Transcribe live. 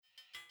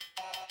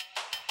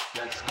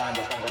That's kind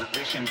of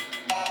conversation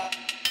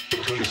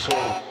between the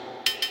soul.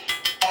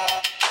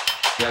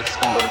 That's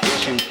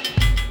conversation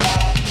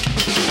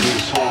between the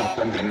soul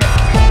and the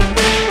mind.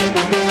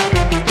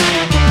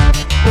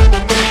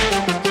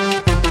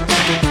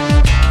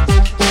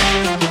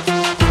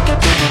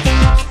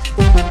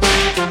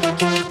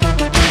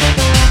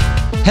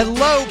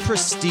 Hello,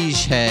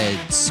 Prestige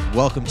Heads.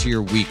 Welcome to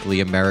your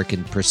weekly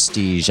American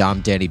Prestige. I'm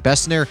Danny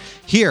Bessner,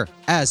 here,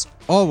 as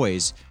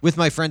always, with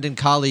my friend and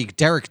colleague,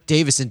 Derek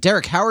Davison.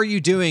 Derek, how are you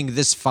doing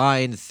this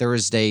fine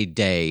Thursday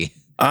day?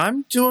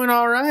 I'm doing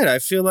all right. I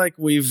feel like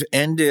we've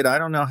ended, I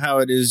don't know how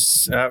it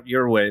is out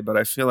your way, but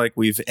I feel like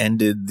we've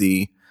ended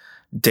the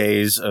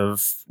days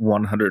of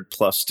 100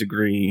 plus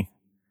degree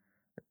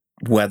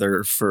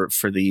weather for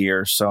the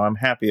year. So I'm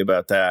happy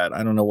about that.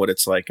 I don't know what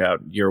it's like out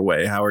your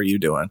way. How are you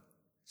doing?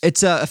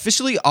 It's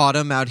officially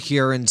autumn out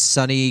here in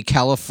sunny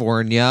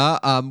California.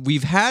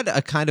 We've had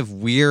a kind of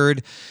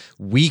weird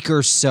week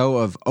or so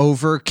of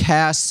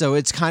overcast, so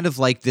it's kind of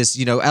like this,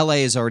 LA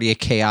is already a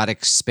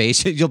chaotic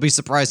space. You'll be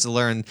surprised to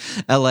learn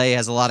LA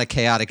has a lot of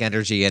chaotic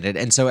energy in it,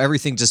 and so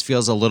everything just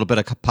feels a little bit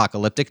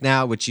apocalyptic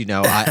now, which,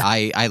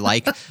 I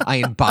like. I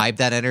imbibe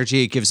that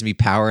energy. It gives me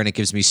power and it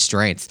gives me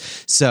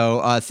strength.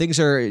 So things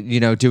are,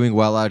 doing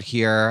well out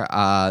here,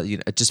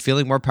 just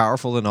feeling more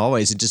powerful than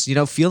always, and just,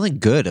 feeling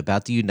good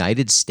about the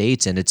United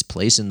States and its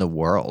place in the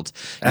world.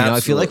 I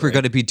feel like we're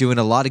going to be doing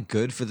a lot of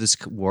good for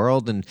this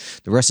world and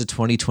the rest of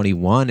 2021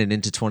 and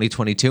into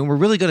 2022, and we're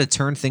really going to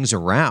turn things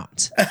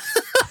around.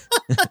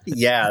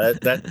 I've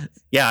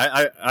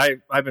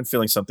been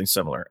feeling something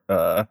similar.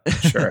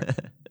 Sure.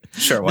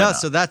 Sure. No,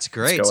 so that's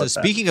great. So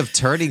speaking of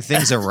turning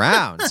things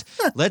around,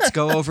 let's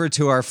go over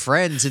to our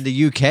friends in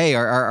the UK,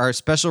 our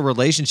special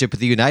relationship with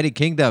the United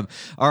Kingdom.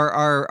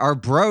 Our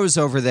bros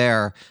over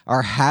there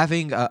are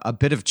having a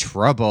bit of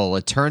trouble.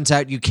 It turns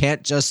out you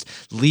can't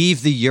just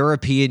leave the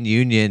European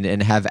Union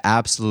and have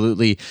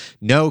absolutely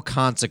no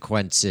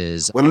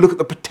consequences. When I look at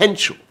the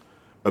potential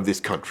of this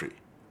country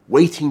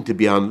waiting to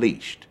be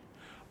unleashed,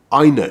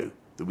 I know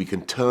that we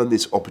can turn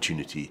this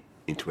opportunity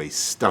into a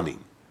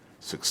stunning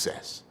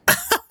success.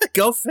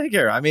 Go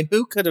figure. I mean,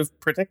 who could have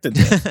predicted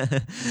this?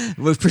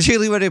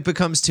 Particularly when it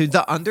becomes to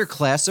the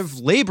underclass of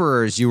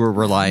laborers you were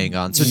relying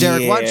on. So,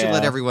 Derek, why don't you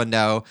let everyone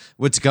know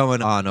what's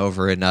going on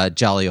over in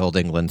jolly old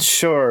England?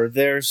 Sure.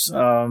 There's,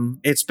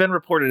 it's been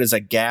reported as a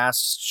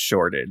gas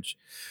shortage.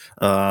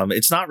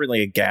 It's not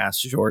really a gas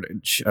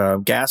shortage.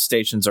 Gas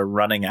stations are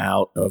running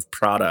out of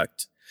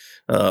product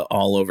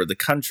all over the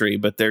country,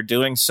 but they're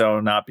doing so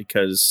not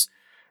because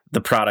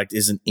the product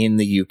isn't in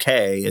the UK.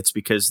 It's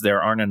because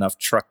there aren't enough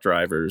truck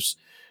drivers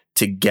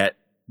to get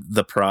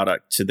the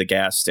product to the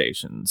gas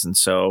stations. And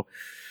so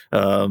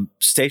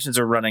stations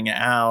are running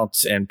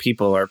out and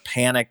people are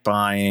panic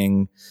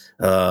buying.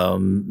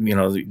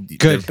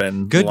 Good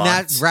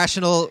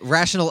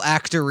rational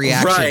actor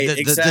reaction. Right,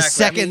 exactly. The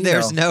second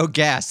there's no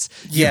gas,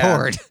 you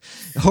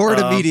hoard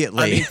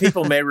immediately.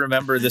 People may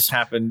remember this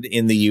happened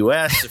in the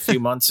U.S. a few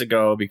months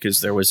ago because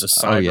there was a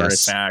cyber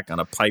attack on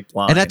a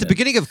pipeline. And at the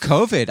beginning of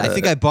COVID, I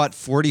think I bought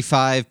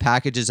 45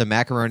 packages of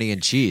macaroni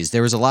and cheese.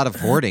 There was a lot of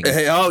hoarding.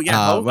 Toilet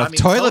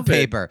COVID,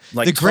 paper.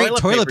 Like the great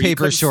toilet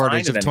paper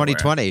shortage of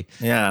 2020.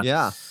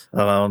 Yeah.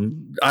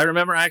 I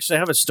remember I actually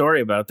have a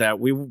story about that.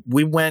 We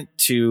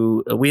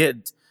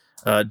had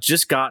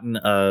just gotten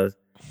a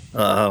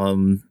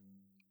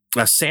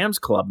Sam's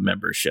Club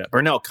membership,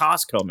 or no,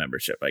 Costco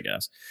membership, I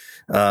guess.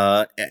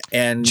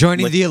 And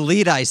joining the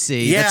elite, I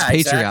see. Yeah, that's Patreon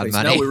exactly.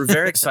 money. No, we were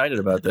very excited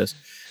about this.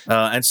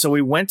 And so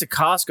we went to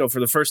Costco for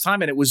the first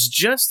time, and it was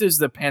just as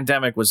the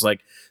pandemic was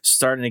like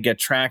starting to get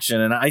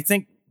traction. And I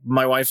think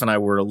my wife and I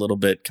were a little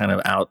bit kind of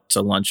out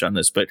to lunch on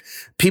this, but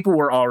people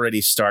were already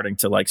starting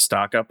to like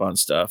stock up on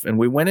stuff. And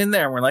we went in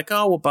there and we're like,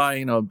 oh, we'll buy,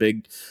 a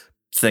big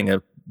thing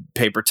of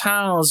paper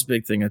towels,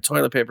 big thing of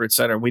toilet paper, et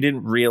cetera. We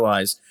didn't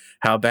realize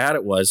how bad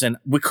it was. And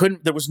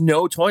there was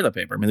no toilet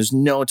paper. I mean, there's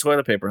no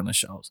toilet paper on the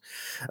shelves.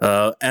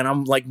 And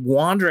I'm like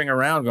wandering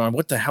around going,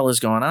 what the hell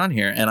is going on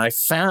here? And I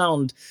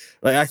found,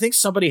 I think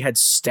somebody had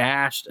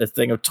stashed a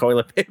thing of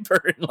toilet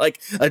paper in like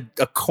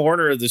a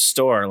corner of the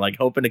store, like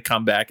hoping to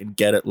come back and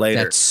get it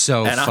later. That's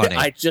so funny.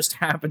 I just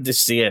happened to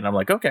see it and I'm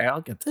like, okay,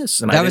 I'll get this.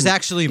 And that was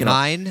actually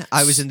mine.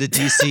 I was in the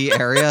DC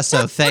area.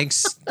 So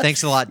thanks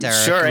a lot, Derek.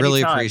 Sure,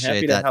 really anytime. Appreciate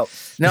Happy that. To help.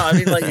 No, I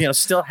mean,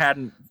 still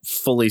hadn't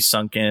fully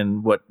sunk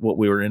in what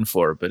we were in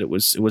for, but it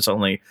was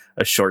only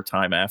a short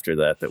time after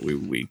that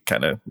we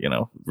kind of,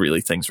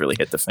 things really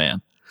hit the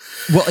fan.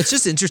 Well, it's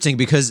just interesting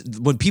because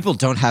when people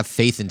don't have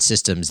faith in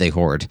systems, they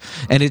hoard.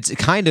 And it's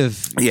kind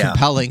of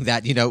compelling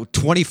that,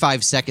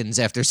 25 seconds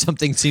after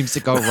something seems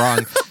to go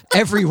wrong,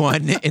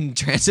 everyone in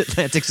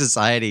transatlantic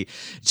society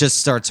just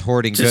starts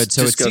hoarding goods.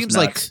 So it seems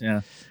nuts.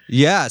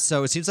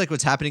 So it seems like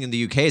what's happening in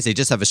the UK is they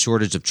just have a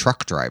shortage of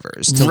truck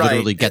drivers to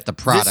literally get the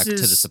product to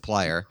the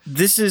supplier.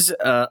 This is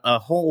a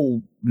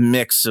whole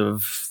mix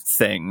of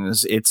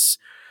things. It's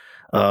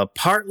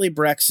partly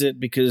Brexit,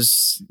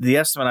 because the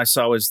estimate I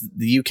saw was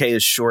the UK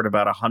is short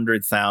about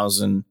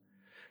 100,000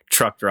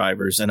 truck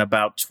drivers, and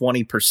about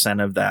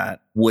 20% of that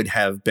would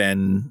have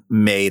been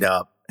made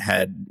up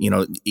had,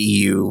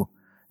 EU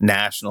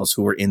nationals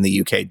who were in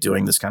the UK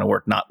doing this kind of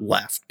work not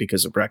left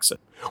because of Brexit.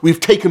 We've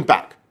taken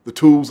back the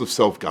tools of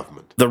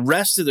self-government. The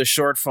rest of the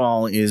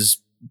shortfall is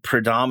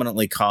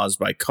predominantly caused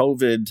by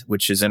COVID,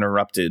 which has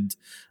interrupted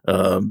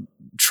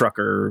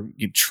trucker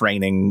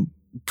training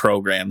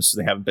programs.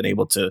 They haven't been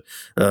able to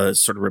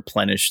sort of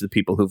replenish the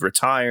people who've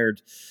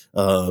retired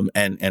and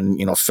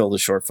fill the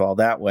shortfall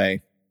that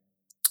way.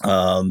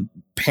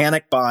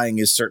 Panic buying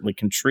is certainly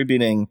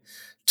contributing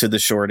to the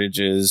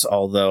shortages,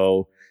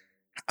 although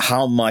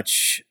how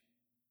much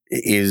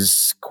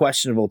is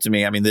questionable to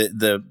me. I mean,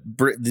 the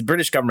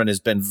British government has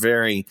been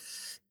very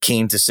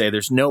keen to say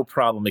there's no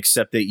problem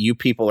except that you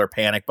people are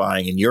panic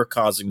buying and you're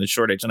causing the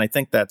shortage. And I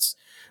think that's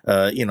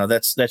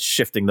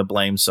shifting the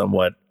blame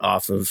somewhat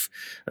off of,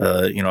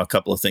 a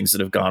couple of things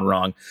that have gone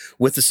wrong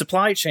with the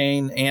supply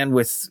chain and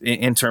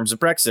in terms of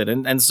Brexit.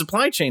 And the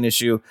supply chain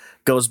issue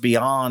goes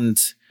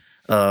beyond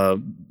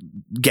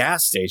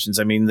gas stations.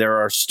 I mean, there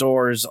are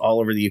stores all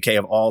over the UK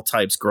of all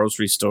types,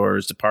 grocery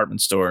stores,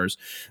 department stores,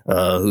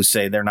 who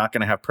say they're not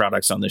going to have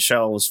products on the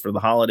shelves for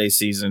the holiday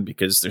season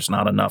because there's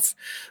not enough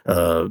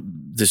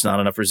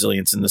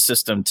resilience in the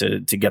system to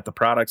get the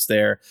products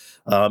there.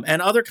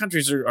 And other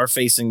countries are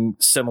facing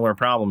similar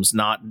problems,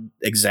 not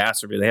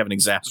exacerbated. They haven't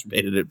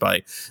exacerbated it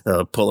by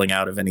pulling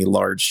out of any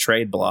large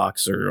trade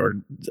blocks or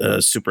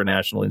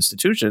supranational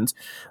institutions.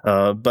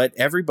 But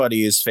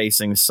everybody is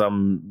facing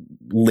some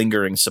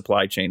lingering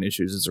supply chain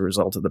issues as a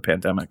result of the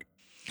pandemic.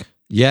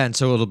 Yeah, and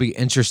so it'll be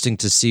interesting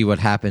to see what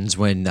happens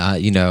when,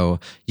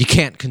 you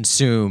can't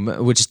consume,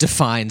 which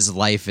defines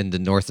life in the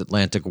North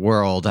Atlantic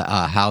world,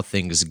 how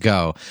things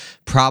go.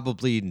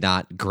 Probably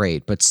not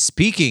great. But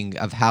speaking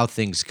of how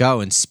things go,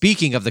 and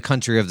speaking of the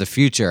country of the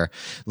future,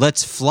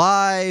 let's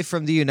fly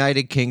from the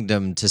United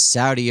Kingdom to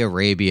Saudi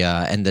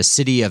Arabia and the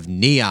city of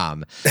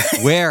Neom,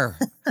 where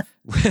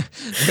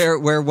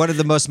one of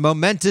the most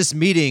momentous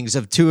meetings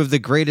of two of the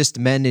greatest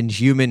men in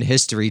human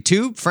history,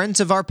 two friends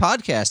of our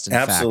podcast, in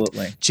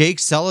fact, Jake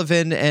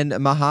Sullivan and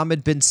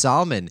Mohammed bin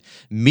Salman,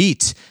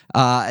 meet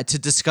to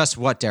discuss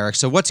what, Derek?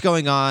 So what's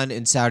going on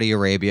in Saudi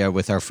Arabia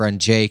with our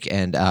friend Jake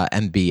and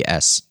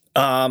MBS?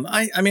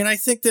 I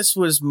think this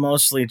was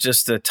mostly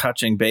just a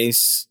touching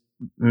base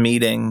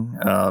meeting.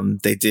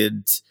 They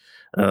did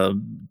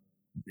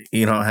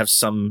have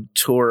some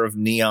tour of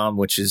Neom,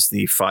 which is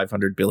the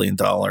 $500 billion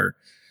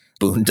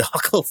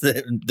boondoggle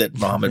that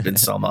Mohammed bin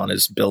Salman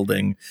is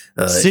building.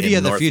 City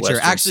of the future.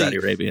 Actually, Saudi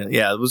Arabia.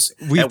 Yeah, it was.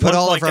 We put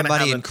all of our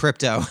money in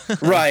crypto,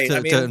 right?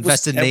 to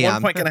invest in Neom. At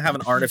one point, going to have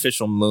an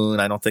artificial moon.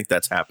 I don't think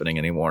that's happening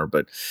anymore.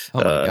 But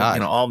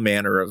all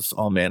manner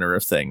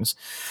of things.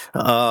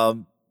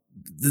 The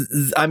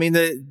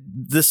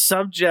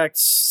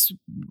subjects,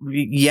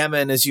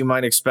 Yemen, as you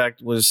might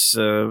expect, was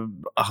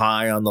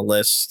high on the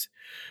list,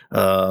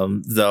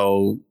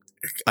 though.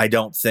 I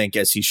don't think,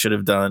 as he should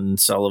have done,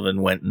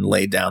 Sullivan went and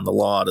laid down the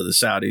law to the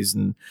Saudis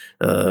and,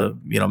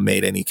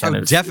 made any kind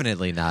of...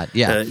 Definitely not.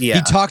 Yeah.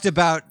 He talked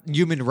about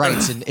human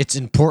rights and its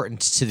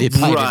importance to the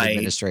Biden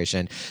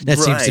administration. That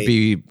seems to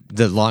be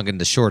the long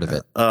and the short of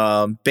it.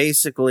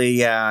 Basically,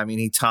 yeah. I mean,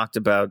 he talked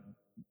about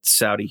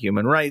Saudi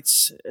human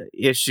rights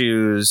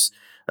issues.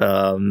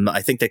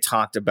 I think they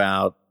talked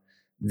about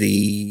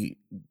the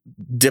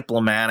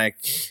diplomatic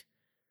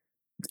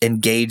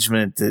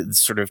engagement, the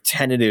sort of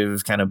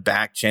tentative kind of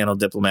back channel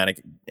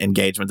diplomatic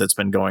engagement that's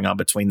been going on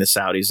between the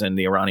Saudis and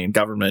the Iranian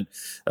government,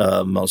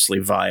 mostly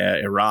via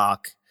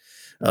Iraq.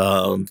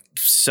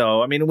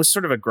 So, I mean, it was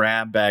sort of a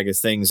grab bag of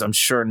things. I'm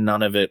sure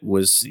none of it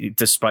was,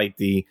 despite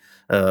the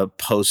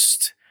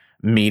post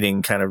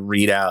meeting kind of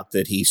readout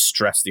that he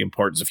stressed the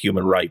importance of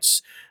human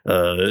rights.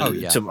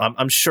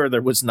 I'm sure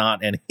there was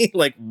not any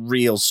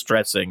real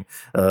stressing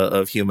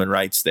of human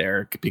rights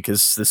there,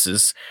 because this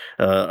is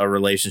a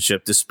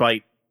relationship,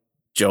 despite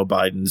Joe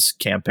Biden's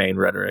campaign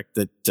rhetoric,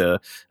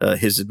 that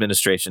his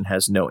administration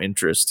has no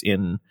interest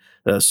in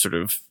sort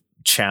of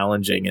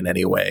challenging in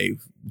any way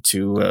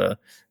to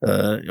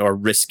or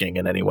risking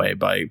in any way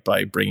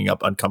by bringing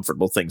up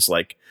uncomfortable things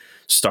like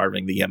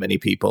starving the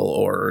Yemeni people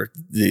or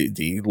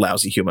the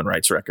lousy human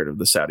rights record of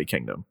the Saudi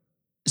kingdom.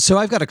 So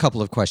I've got a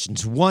couple of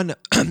questions. One,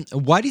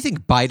 why do you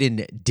think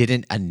Biden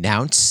didn't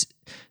announce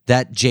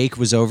that Jake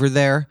was over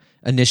there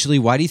initially?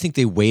 Why do you think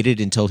they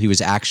waited until he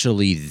was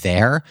actually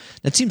there?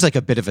 That seems like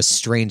a bit of a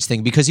strange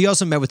thing, because he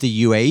also met with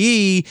the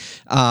UAE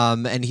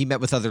and he met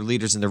with other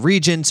leaders in the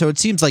region. So it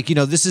seems like,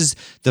 this is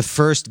the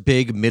first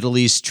big Middle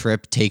East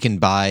trip taken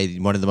by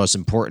one of the most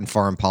important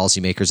foreign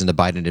policymakers in the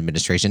Biden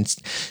administration. It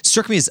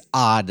struck me as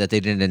odd that they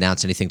didn't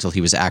announce anything until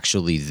he was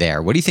actually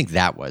there. What do you think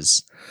that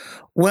was?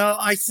 Well,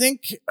 I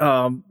think,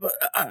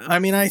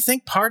 I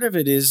think part of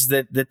it is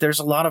that there's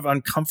a lot of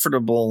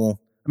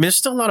uncomfortable, there's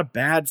still a lot of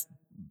bad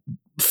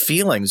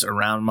feelings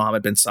around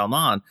Mohammed bin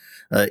Salman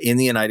in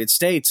the United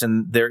States.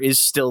 And there is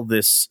still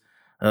this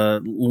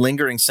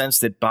lingering sense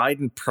that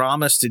Biden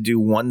promised to do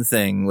one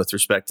thing with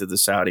respect to the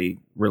Saudi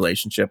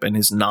relationship and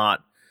has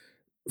not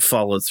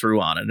followed through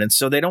on it. And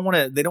so they don't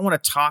want to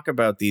talk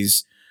about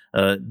these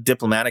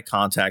diplomatic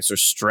contacts or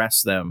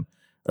stress them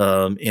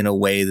in a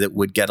way that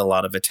would get a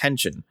lot of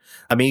attention.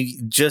 I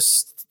mean,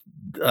 just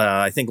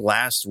I think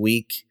last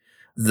week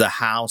the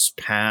House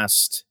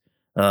passed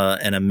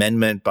an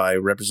amendment by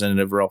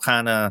Representative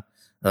Rouhana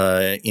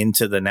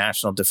into the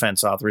National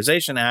Defense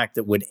Authorization Act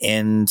that would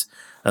end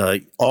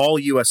all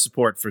U.S.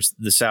 support for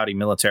the Saudi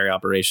military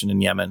operation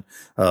in Yemen.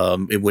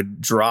 It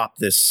would drop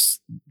this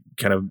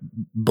kind of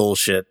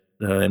bullshit,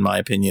 in my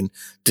opinion,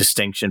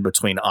 distinction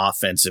between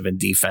offensive and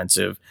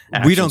defensive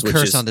actions. We don't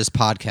curse on this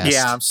podcast.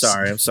 Yeah, I'm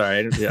sorry.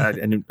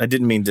 I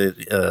didn't mean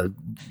to,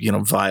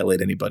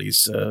 violate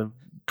anybody's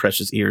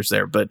precious ears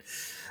there, but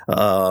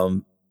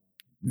that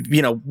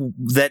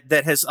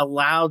has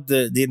allowed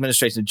the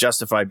administration to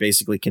justify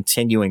basically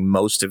continuing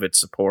most of its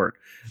support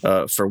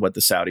for what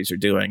the Saudis are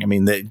doing. I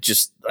mean,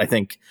 I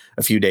think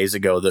a few days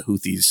ago, the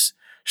Houthis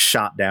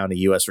shot down a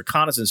U.S.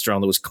 reconnaissance drone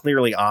that was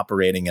clearly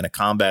operating in a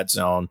combat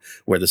zone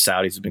where the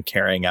Saudis have been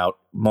carrying out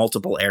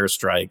multiple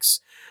airstrikes,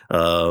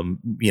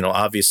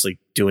 obviously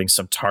doing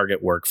some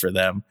target work for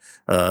them,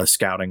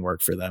 scouting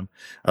work for them.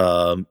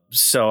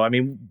 So, I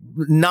mean,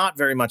 not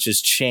very much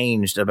has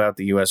changed about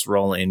the U.S.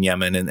 role in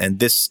Yemen. And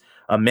this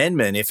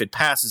amendment, if it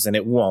passes, and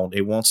it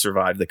won't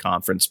survive the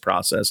conference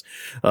process.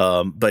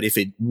 But if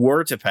it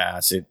were to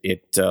pass,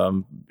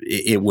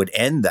 it would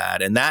end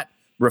that. And that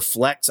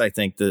reflects, I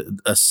think,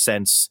 a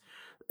sense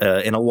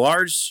in a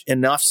large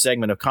enough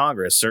segment of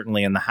Congress,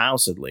 certainly in the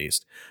House at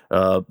least,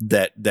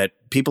 that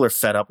people are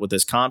fed up with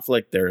this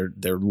conflict. They're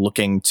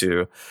looking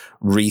to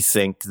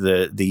rethink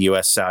the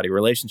U.S.-Saudi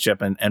relationship,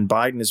 and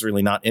Biden is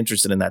really not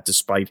interested in that,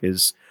 despite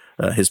his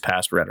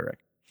past rhetoric.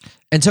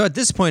 And so at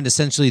this point,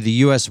 essentially, the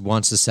U.S.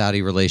 wants the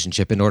Saudi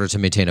relationship in order to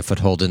maintain a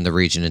foothold in the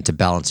region and to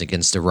balance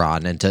against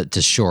Iran and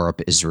to shore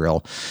up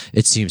Israel.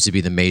 It seems to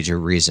be the major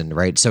reason,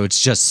 right? So it's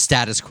just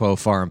status quo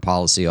foreign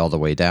policy all the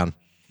way down.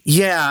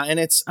 Yeah, and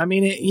it's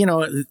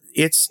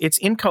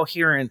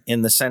incoherent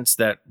in the sense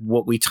that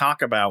what we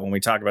talk about when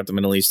we talk about the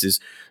Middle East is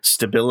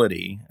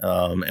stability,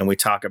 and we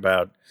talk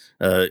about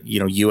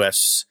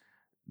U.S.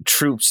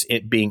 troops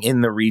being in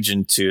the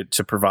region to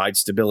provide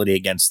stability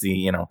against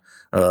the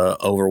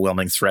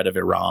overwhelming threat of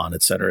Iran,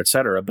 et cetera, et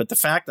cetera. But the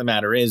fact of the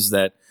matter is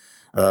that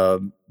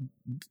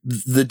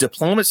the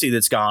diplomacy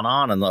that's gone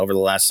on over the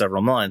last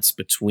several months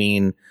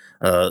between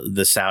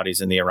the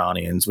Saudis and the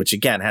Iranians, which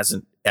again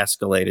hasn't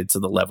escalated to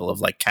the level of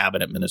like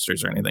cabinet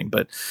ministers or anything,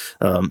 but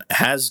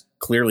has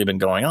clearly been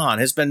going on,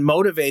 has been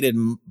motivated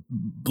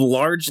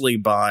largely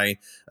by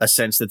a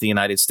sense that the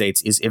United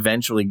States is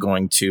eventually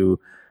going to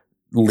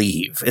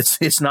leave.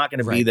 It's not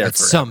going to be there at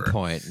forever. Some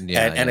point.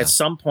 Yeah, and at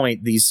some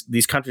point,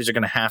 these countries are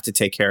going to have to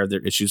take care of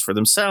their issues for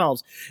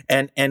themselves.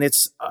 And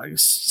it's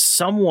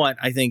somewhat,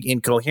 I think,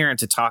 incoherent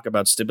to talk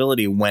about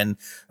stability when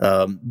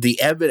the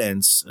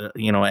evidence,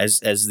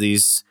 as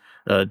these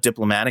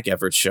diplomatic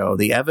efforts show,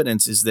 the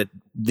evidence is that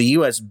the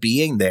U.S.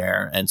 being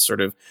there and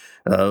sort of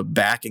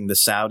backing the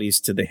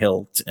Saudis to the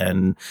hilt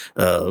and,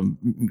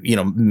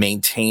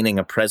 maintaining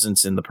a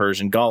presence in the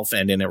Persian Gulf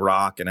and in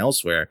Iraq and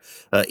elsewhere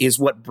is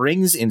what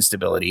brings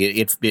instability.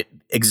 It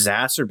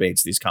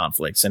exacerbates these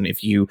conflicts. And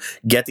if you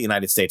get the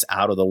United States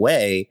out of the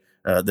way,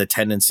 the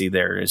tendency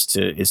there is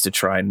to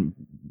try and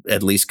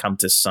at least come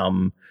to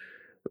some,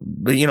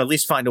 at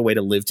least find a way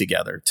to live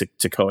together,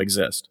 to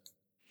coexist.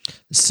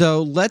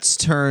 So let's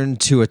turn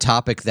to a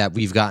topic that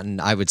we've gotten,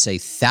 I would say,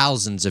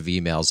 thousands of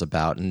emails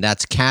about, and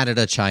that's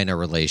Canada-China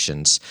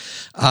relations.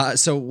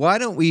 So why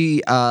don't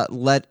we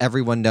let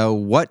everyone know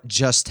what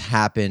just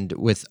happened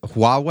with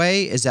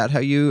Huawei? Is that how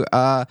you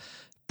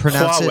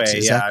pronounce Huawei,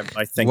 it?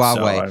 I think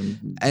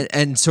Huawei. So.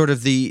 And sort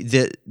of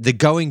the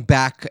going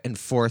back and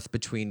forth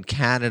between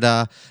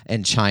Canada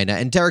and China.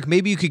 And Derek,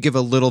 maybe you could give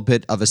a little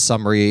bit of a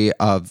summary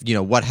of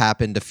what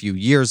happened a few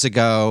years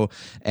ago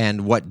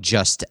and what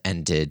just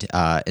ended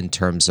in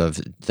terms of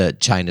the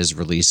China's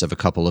release of a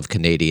couple of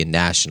Canadian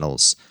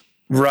nationals.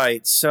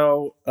 Right.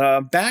 So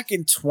back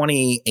in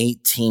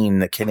 2018,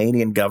 the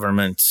Canadian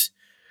government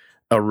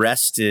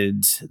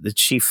arrested the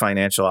chief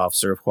financial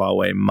officer of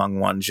Huawei, Meng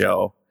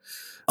Wanzhou.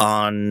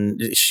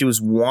 She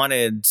was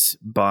wanted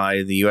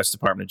by the U.S.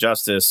 Department of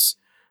Justice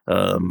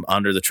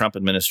under the Trump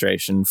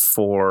administration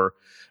for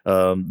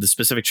the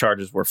specific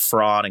charges were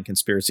fraud and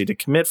conspiracy to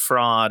commit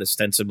fraud.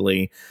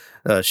 Ostensibly,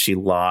 she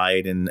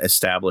lied in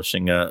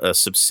establishing a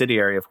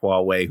subsidiary of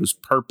Huawei whose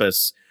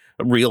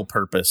real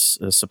purpose,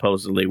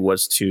 supposedly,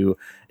 was to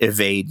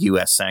evade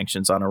U.S.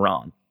 sanctions on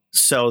Iran.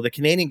 So the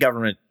Canadian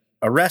government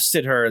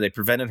arrested her. They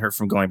prevented her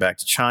from going back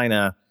to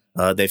China.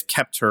 They've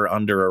kept her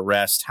under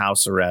arrest,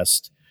 house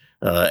arrest,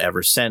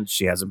 ever since.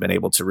 She hasn't been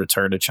able to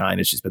return to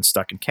China. She's been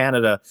stuck in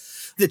Canada.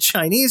 The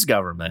Chinese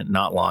government,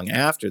 not long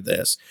after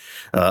this,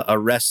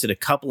 arrested a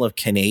couple of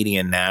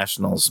Canadian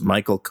nationals,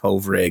 Michael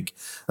Kovrig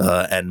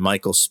and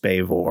Michael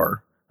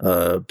Spavor,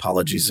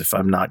 Apologies if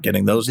I'm not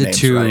getting those The names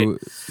two right.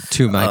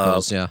 two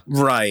Michaels, yeah.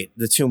 Right.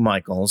 The two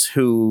Michaels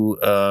who,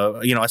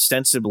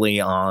 ostensibly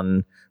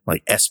on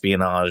like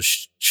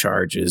espionage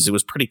charges. It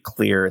was pretty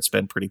clear. It's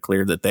been pretty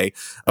clear that they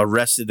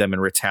arrested them in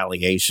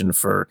retaliation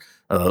for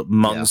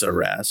Meng's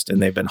arrest, and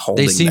they've been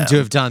holding them. They seem to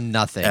have done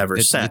nothing. ever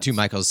The since. two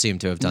Michaels seem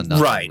to have done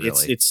nothing. Right.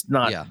 Really. It's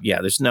not.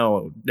 Yeah. There's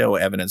no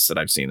evidence that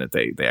I've seen that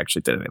they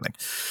actually did anything.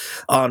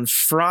 On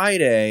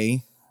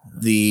Friday,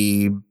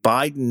 the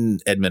Biden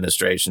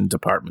administration,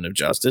 Department of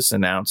Justice,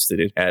 announced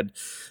that it had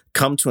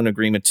come to an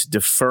agreement to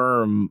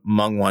defer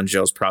Meng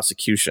Wanzhou's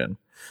prosecution,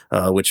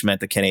 which meant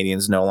the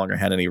Canadians no longer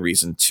had any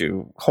reason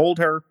to hold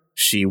her.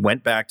 She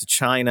went back to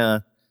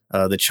China.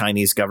 The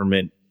Chinese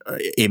government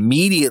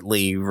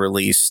immediately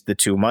released the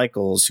two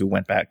Michaels who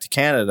went back to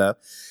Canada.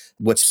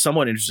 What's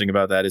somewhat interesting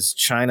about that is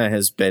China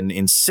has been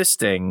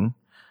insisting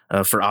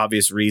for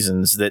obvious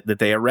reasons that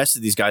they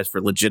arrested these guys for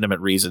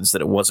legitimate reasons,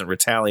 that it wasn't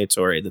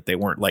retaliatory, that they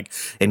weren't like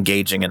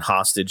engaging in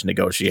hostage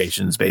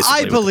negotiations,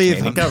 basically. I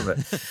believe with the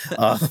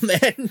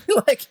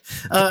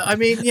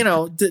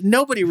Canadian government.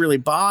 Nobody really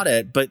bought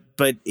it, but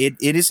it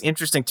is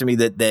interesting to me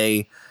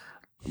that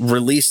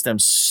released them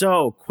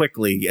so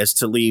quickly as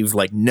to leave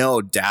like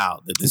no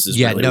doubt that this is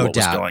really what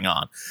was going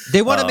on.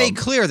 They want to make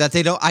clear that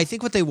they don't. I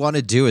think what they want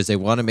to do is they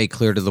want to make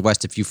clear to the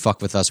West, if you fuck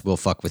with us, we'll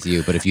fuck with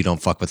you. But if you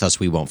don't fuck with us,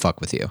 we won't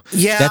fuck with you.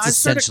 Yeah, that's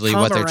essentially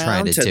what they're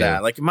trying to do.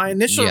 That. Like my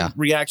initial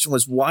reaction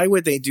was, why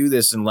would they do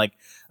this and like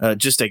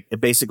just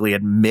basically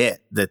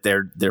admit that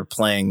they're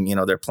playing?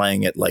 They're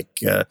playing it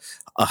like a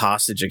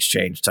hostage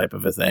exchange type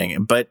of a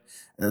thing. But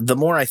the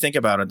more I think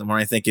about it, the more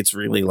I think it's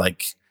really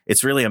like.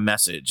 It's really a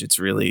message. It's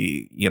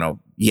really,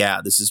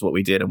 this is what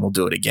we did and we'll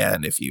do it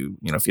again if you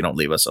don't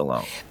leave us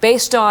alone.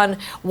 Based on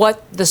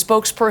what the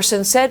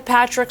spokesperson said,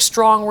 Patrick,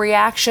 strong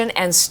reaction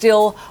and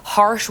still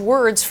harsh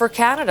words for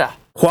Canada.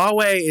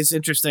 Huawei is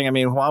interesting. I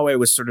mean, Huawei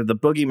was sort of the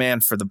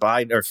boogeyman for the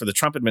Biden or for the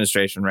Trump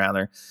administration,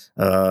 rather.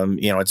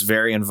 It's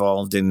very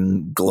involved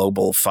in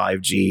global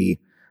 5G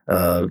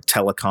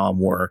telecom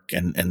work.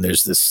 And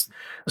there's this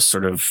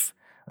sort of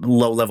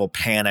low-level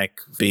panic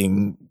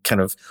being kind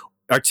of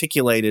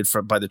articulated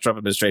by the Trump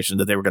administration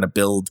that they were going to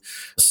build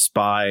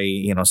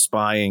spying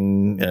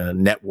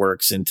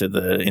networks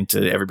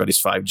into everybody's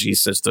 5G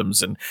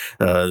systems, and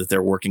that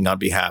they're working on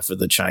behalf of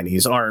the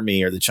Chinese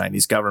army or the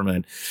Chinese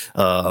government.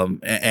 I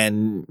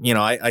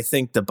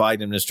think the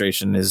Biden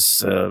administration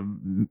is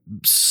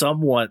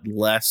somewhat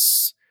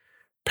less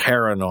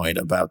paranoid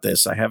about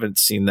this. I haven't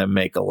seen them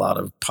make a lot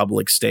of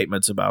public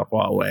statements about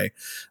Huawei,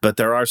 but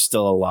there are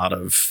still a lot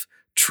of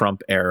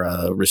Trump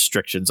era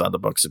restrictions on the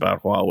books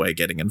about Huawei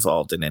getting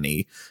involved in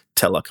any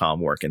telecom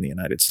work in the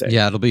United States.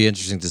 Yeah, it'll be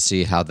interesting to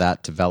see how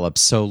that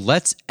develops. So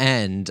let's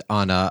end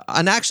on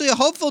actually a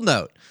hopeful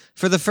note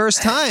for the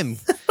first time,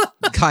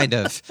 kind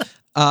of.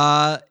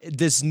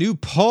 This new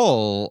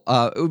poll,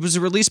 it was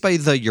released by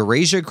the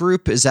Eurasia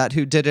Group. Is that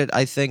who did it?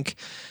 I think.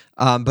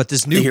 But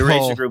this new the Eurasia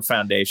poll, Group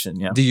Foundation,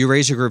 yeah. The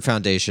Eurasia Group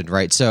Foundation,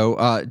 right?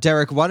 So,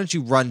 Derek, why don't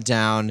you run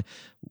down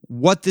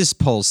what this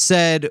poll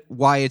said,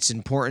 why it's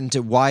important,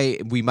 why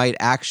we might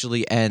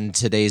actually end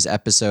today's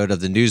episode of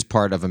the news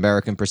part of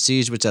American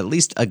Prestige with at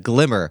least a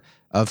glimmer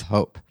of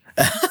hope.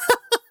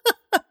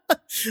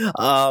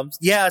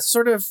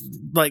 Sort of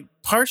like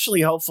partially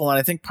hopeful, and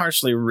I think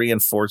partially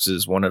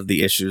reinforces one of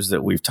the issues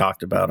that we've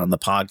talked about on the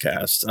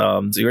podcast.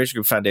 The Eurasia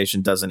Group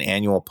Foundation does an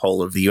annual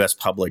poll of the U.S.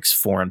 public's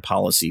foreign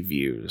policy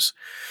views.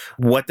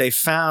 What they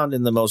found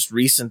in the most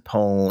recent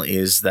poll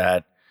is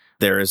that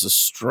there is a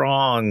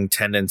strong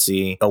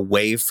tendency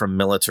away from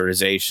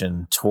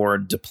militarization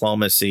toward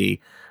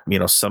diplomacy.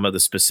 Some of the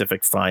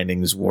specific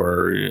findings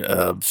were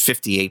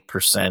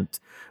 58%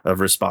 of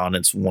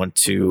respondents want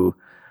to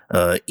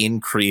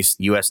increase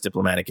U.S.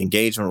 diplomatic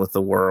engagement with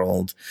the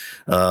world.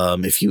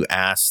 If you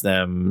ask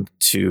them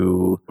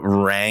to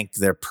rank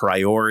their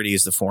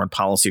priorities, the foreign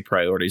policy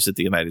priorities that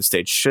the United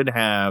States should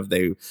have,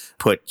 they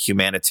put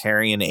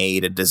humanitarian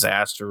aid and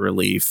disaster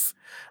relief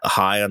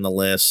high on the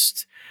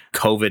list.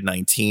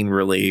 COVID-19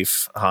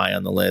 relief high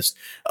on the list,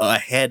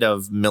 ahead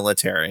of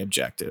military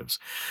objectives.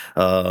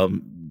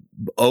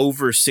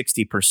 Over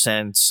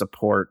 60%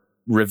 support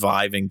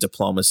reviving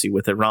diplomacy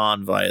with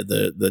Iran via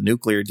the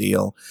nuclear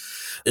deal.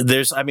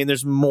 There's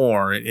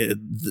more.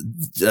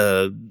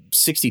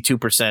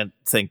 62%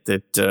 think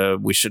that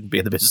we shouldn't be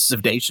in the business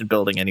of nation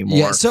building anymore.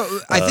 Yeah, so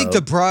I think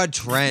the broad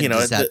trend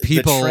is that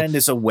the trend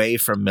is away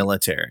from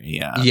military.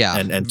 Yeah. Yeah.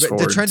 And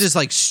the trend is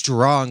like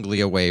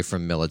strongly away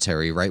from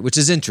military, right? Which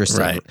is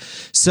interesting. Right.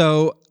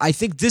 So I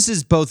think this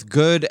is both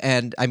good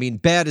and,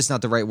 bad is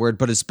not the right word,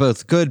 but it's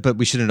both good, but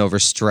we shouldn't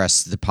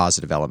overstress the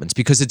positive elements,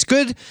 because it's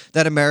good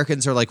that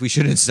Americans are like, we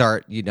shouldn't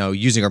start,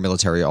 using our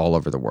military all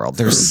over the world.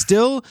 There's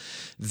still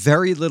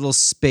very little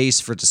space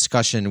for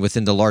discussion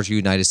within the larger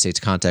United States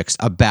context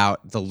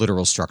about the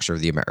literal structure of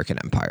the American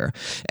empire.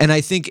 And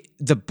I think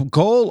the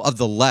goal of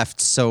the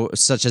left,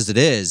 such as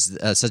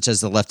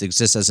the left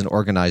exists as an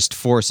organized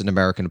force in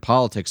American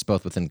politics,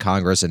 both within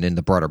Congress and in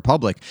the broader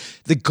public,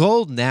 the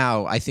goal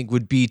now, I think,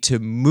 would be to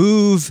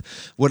move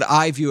what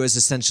I view as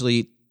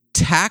essentially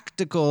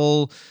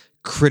tactical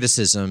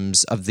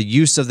criticisms of the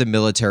use of the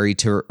military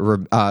to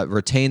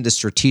retain the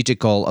strategic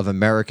goal of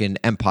American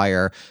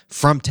empire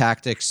from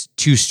tactics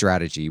to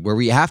strategy, where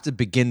we have to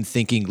begin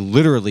thinking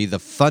literally the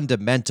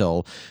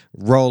fundamental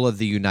role of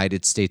the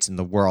United States in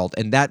the world.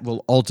 And that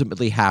will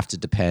ultimately have to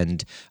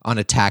depend on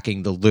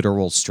attacking the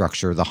literal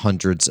structure, the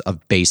hundreds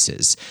of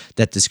bases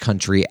that this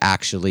country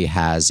actually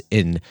has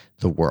in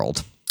the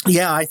world.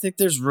 Yeah, I think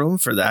there's room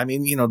for that. I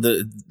mean,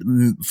 the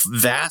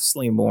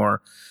vastly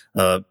more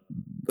of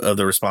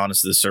the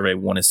respondents to the survey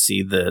want to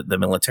see the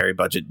military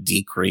budget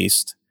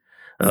decreased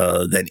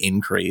than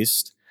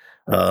increased.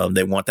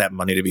 They want that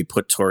money to be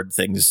put toward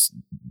things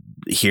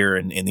here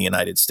in the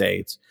United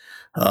States.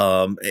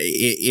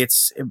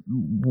 It's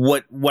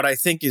what I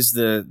think is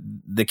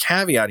the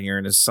caveat here,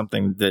 and is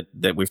something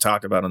that we've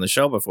talked about on the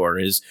show before,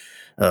 is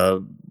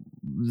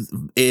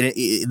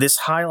this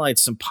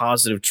highlights some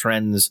positive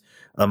trends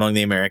among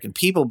the American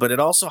people, but it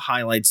also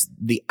highlights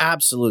the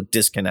absolute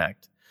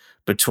disconnect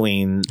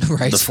between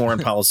the foreign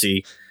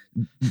policy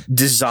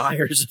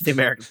desires of the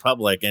American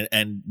public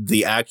and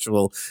the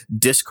actual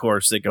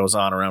discourse that goes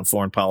on around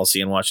foreign policy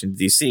in Washington,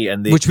 D.C.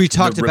 and which we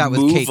talked about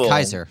with Kate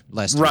Kaiser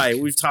last week. Right.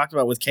 We've talked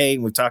about with Kate,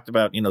 and we've talked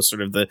about,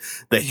 sort of the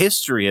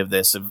history of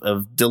this,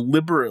 of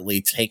deliberately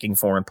taking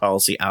foreign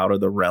policy out of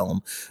the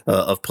realm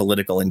of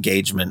political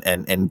engagement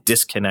and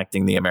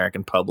disconnecting the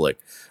American public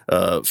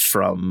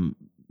from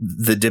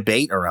the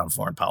debate around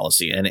foreign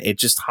policy. And it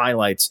just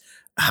highlights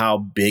how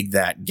big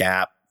that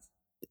gap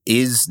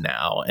is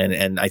now.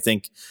 And I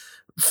think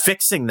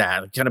fixing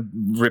that, kind of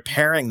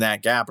repairing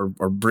that gap,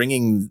 or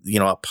bringing,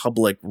 a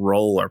public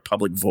role or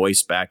public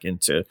voice back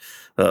into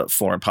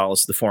foreign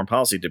policy, the foreign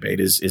policy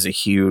debate is a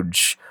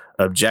huge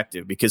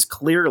objective, because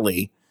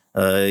clearly,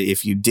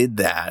 if you did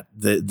that,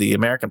 the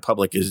American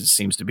public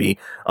seems to be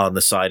on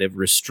the side of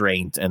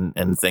restraint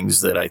and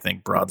things that I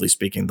think, broadly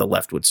speaking, the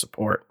left would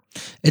support.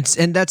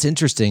 And that's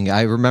interesting.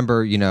 I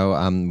remember,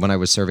 when I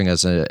was serving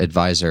as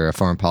a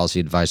foreign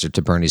policy advisor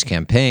to Bernie's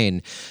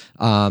campaign,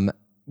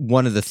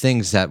 one of the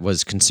things that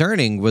was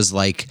concerning was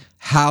like,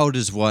 how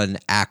does one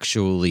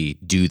actually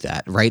do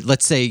that, right?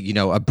 Let's say,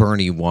 a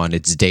Bernie won,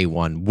 it's day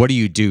one. What do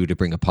you do to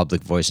bring a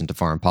public voice into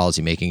foreign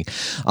policy making?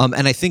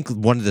 And I think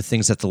one of the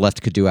things that the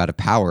left could do out of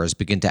power is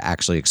begin to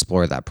actually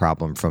explore that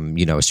problem from,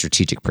 a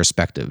strategic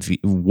perspective.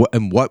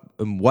 In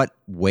what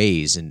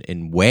ways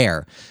and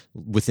where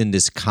within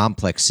this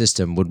complex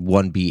system would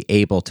one be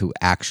able to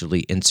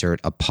actually insert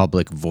a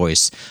public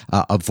voice,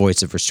 a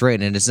voice of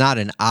restraint? And it's not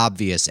an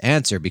obvious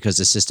answer, because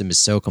the system is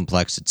so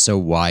complex, it's so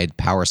wide,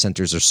 power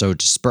centers are so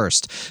dispersed,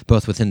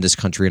 both within this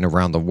country and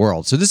around the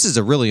world. So this is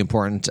a really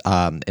important,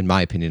 in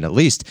my opinion at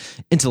least,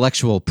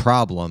 intellectual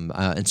problem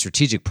and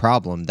strategic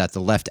problem that the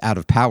left out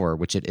of power,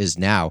 which it is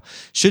now,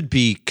 should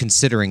be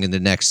considering in the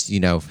next,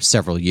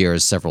 several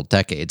years, several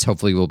decades.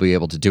 Hopefully we'll be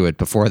able to do it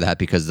before that,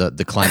 because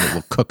the climate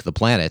will cook the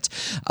planet.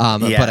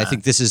 But I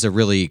think this is a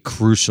really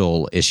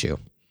crucial issue.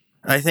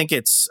 I think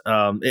it's,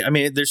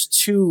 there's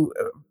two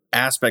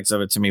aspects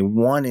of it to me.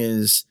 One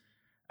is,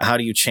 how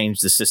do you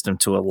change the system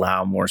to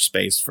allow more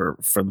space for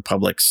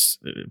public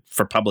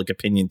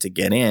opinion to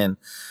get in?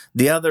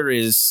 The other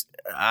is,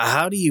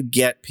 how do you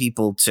get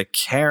people to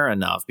care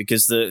enough?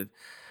 Because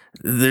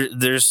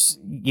there's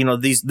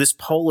this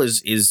poll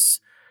is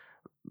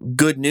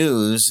good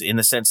news in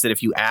the sense that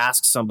if you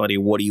ask somebody,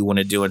 what do you want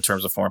to do in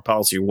terms of foreign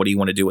policy, or what do you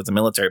want to do with the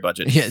military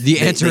budget? Yeah, the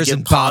answer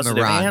isn't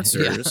positive Iran.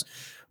 answers. Yeah.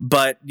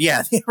 But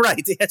yeah,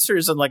 right. The answer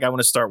isn't like, I want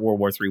to start World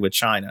War III with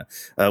China,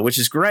 which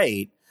is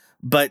great.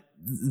 But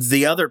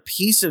the other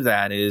piece of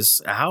that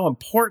is, how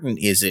important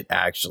is it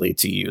actually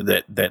to you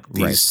that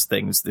these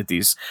things, that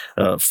these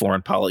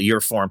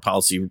your foreign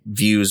policy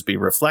views be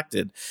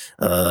reflected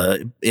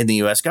in the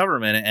U.S.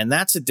 government? And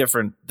that's a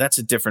different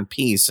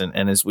piece.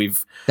 And as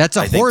that's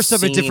a horse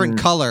of a different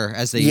color,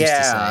 as they used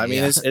to say. I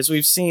mean, as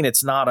we've seen,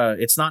 it's not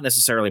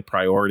necessarily a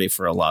priority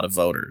for a lot of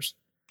voters.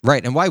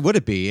 Right. And why would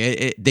it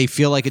be? They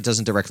feel like it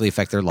doesn't directly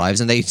affect their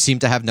lives, and they seem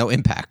to have no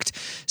impact.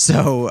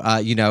 So,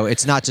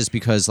 it's not just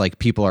because like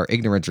people are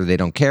ignorant or they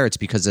don't care. It's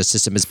because the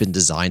system has been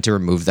designed to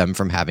remove them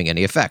from having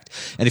any effect.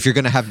 And if you're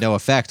going to have no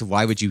effect,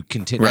 why would you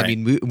continue? Right. I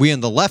mean, we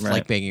on the left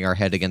like banging our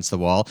head against the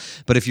wall.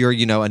 But if you're,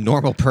 a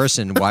normal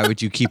person, why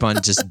would you keep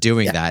on just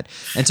doing that?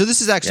 And so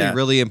this is actually a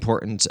really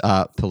important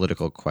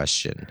political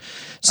question.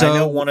 So I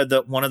know one of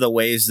the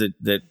ways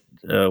that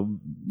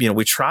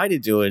we try to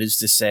do it is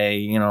to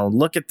say,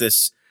 look at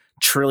this $1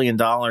 trillion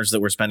that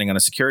we're spending on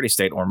a security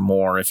state, or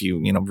more, if you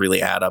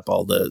really add up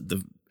all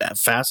the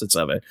facets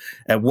of it.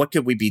 And what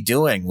could we be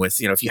doing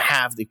with, if you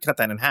cut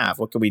that in half,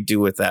 what could we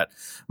do with that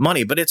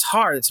money? But it's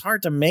hard. It's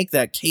hard to make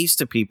that case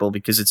to people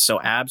because it's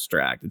so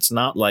abstract. It's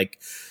not like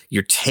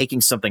you're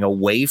taking something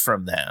away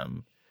from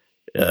them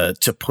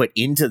to put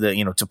into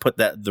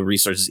the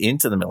resources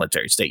into the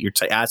military state. You're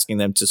asking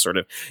them to sort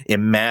of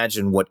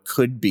imagine what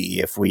could be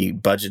if we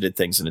budgeted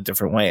things in a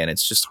different way. And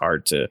it's just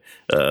hard to,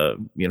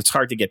 it's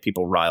hard to get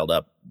people riled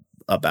up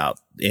about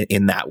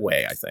in that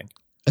way, I think.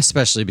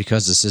 Especially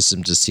because the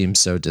system just seems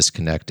so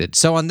disconnected.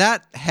 So on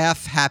that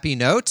half happy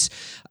note,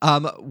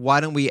 why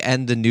don't we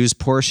end the news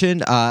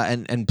portion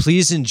and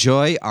please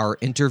enjoy our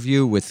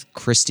interview with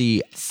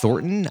Christy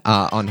Thornton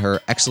on her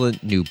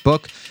excellent new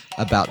book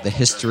about the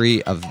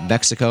history of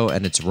Mexico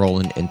and its role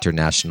in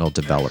international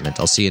development.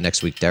 I'll see you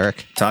next week,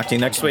 Derek. Talk to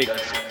you next week.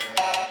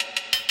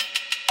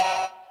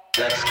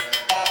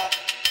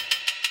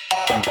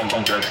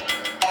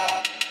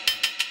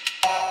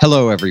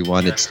 Hello,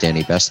 everyone. It's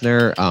Danny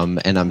Bessner,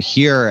 and I'm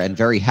here and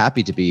very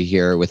happy to be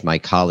here with my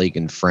colleague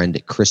and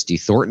friend, Christy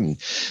Thornton,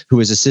 who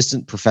is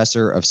Assistant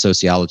Professor of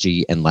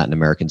Sociology and Latin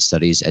American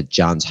Studies at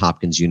Johns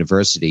Hopkins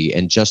University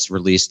and just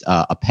released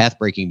a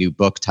path-breaking new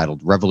book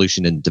titled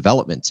Revolution and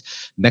Development,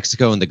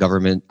 Mexico and the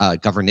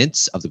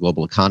Governance of the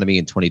Global Economy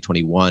in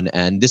 2021.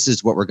 And this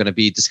is what we're going to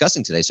be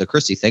discussing today. So,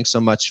 Christy, thanks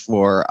so much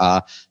for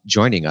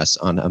joining us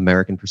on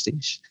American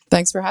Prestige.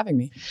 Thanks for having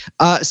me.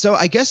 So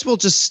I guess we'll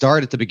just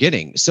start at the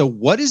beginning. So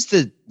what is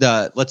the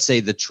let's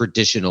say the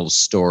traditional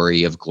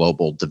story of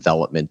global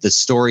development, the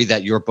story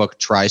that your book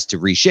tries to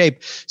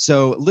reshape,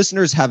 so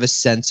listeners have a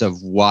sense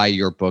of why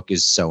your book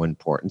is so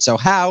important? So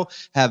how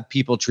have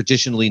people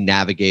traditionally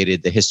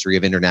navigated the history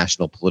of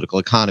international political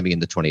economy in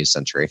the 20th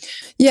century?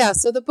 Yeah,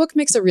 so the book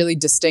makes a really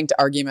distinct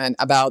argument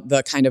about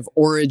the kind of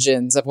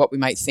origins of what we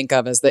might think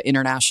of as the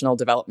international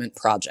development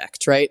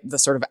project, right? The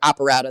sort of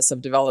apparatus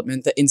of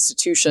development, the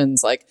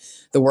institutions like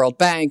the World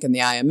Bank and the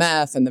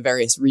IMF and the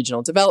various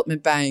regional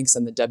development banks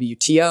and the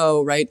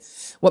WTO, right?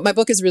 What my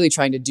book is really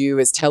trying to do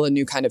is tell a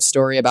new kind of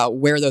story about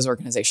where those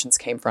organizations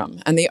came from.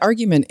 And the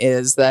argument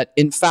is that,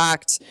 in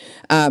fact,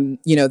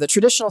 the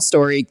traditional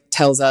story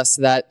tells us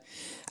that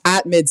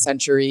at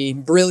mid-century,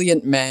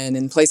 brilliant men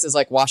in places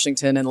like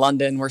Washington and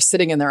London were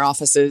sitting in their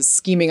offices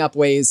scheming up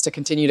ways to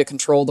continue to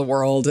control the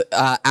world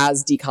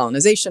as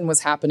decolonization was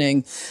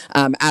happening,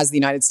 as the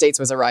United States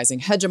was a rising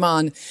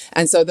hegemon.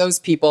 And so those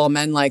people,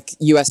 men like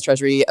U.S.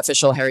 Treasury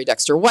official Harry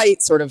Dexter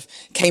White, sort of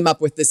came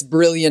up with this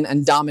brilliant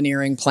and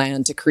domineering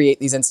plan to create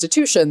these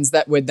institutions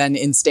that would then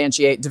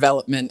instantiate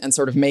development and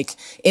sort of make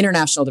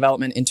international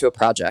development into a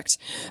project.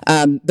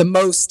 The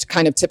most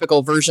kind of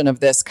typical version of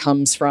this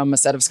comes from a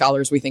set of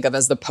scholars we think of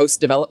as the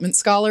post-development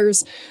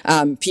scholars,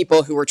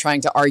 people who were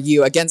trying to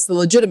argue against the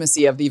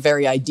legitimacy of the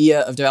very idea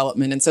of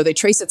development. And so they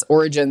trace its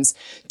origins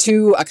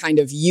to a kind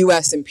of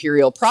U.S.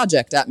 imperial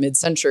project at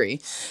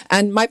mid-century.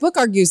 And my book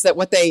argues that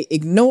what they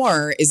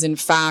ignore is, in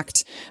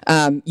fact,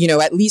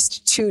 at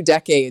least 2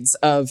 decades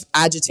of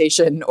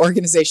agitation,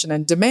 organization,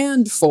 and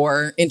demand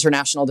for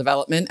international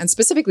development, and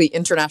specifically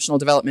international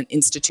development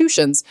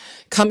institutions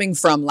coming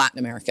from Latin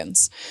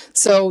Americans.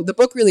 So the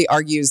book really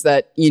argues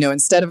that,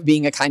 instead of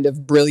being a kind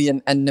of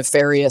brilliant and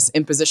nefarious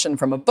imposition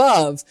from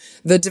above,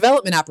 the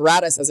development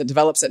apparatus as it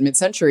develops at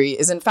mid-century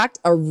is in fact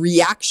a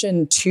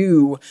reaction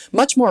to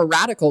much more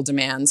radical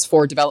demands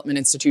for development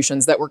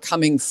institutions that were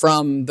coming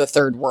from the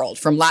third world,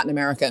 from Latin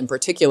America in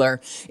particular,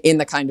 in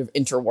the kind of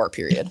interwar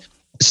period.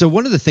 So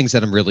one of the things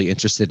that I'm really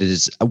interested in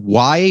is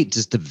why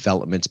does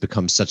development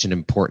become such an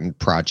important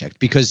project?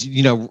 Because,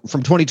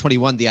 from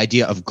 2021, the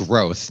idea of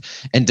growth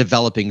and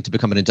developing to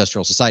become an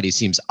industrial society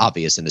seems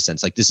obvious in a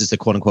sense. Like this is the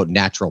quote unquote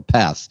natural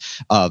path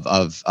of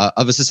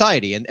a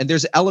society. And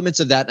there's elements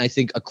of that, and I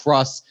think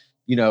across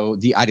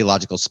the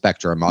ideological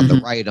spectrum on the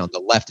right, on the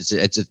left,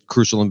 it's a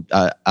crucial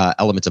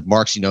element of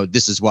Marx.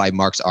 This is why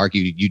Marx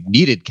argued you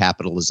needed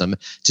capitalism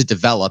to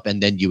develop,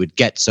 and then you would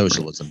get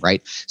socialism,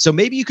 right? So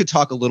maybe you could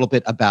talk a little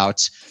bit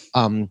about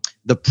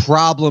the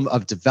problem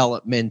of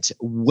development.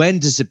 When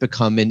does it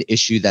become an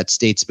issue that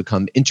states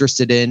become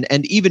interested in?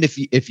 And even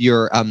if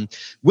you're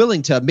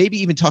willing to maybe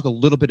even talk a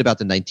little bit about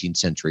the 19th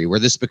century, where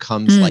this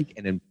becomes like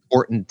an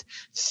important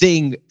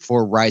thing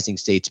for rising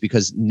states,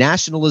 because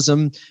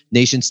nationalism,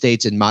 nation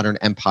states, and modern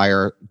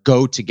empire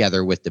go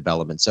together with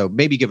development. So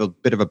maybe give a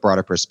bit of a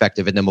broader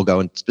perspective, and then we'll go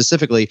in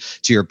specifically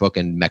to your book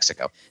in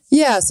Mexico.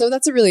 Yeah, so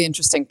that's a really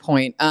interesting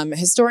point.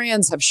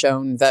 Historians have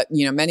shown that,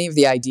 many of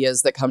the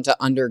ideas that come to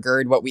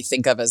undergird what we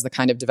think of as the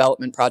kind of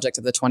development project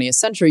of the 20th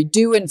century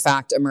do in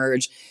fact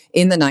emerge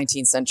in the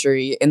 19th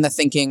century in the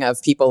thinking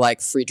of people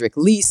like Friedrich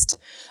List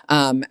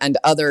and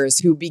others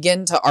who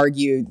begin to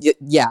argue,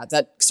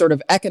 that sort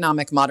of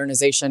economic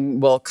modernization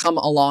will come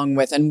along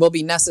with and will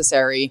be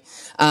necessary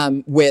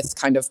with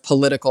kind of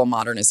political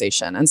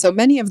modernization. And so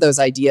many of those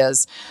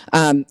ideas,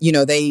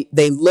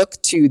 they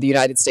look to the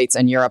United States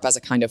and Europe as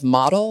a kind of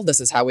model. This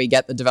is how we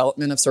get the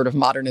development of sort of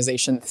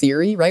modernization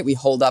theory, right? We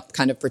hold up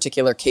kind of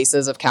particular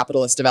cases of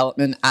capitalist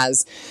development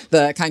as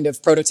the kind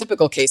of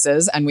prototypical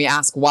cases, and we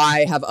ask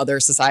why have other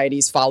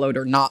societies followed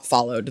or not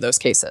followed those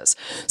cases.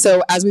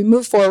 So as we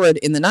move forward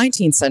in the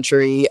 19th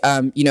century,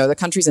 the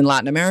countries in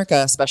Latin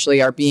America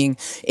especially are being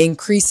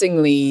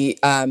increasingly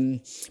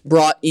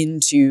brought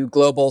into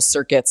global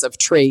circuits of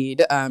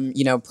trade,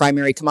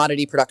 primary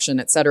commodity production,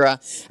 et cetera.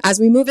 As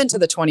we move into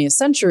the 20th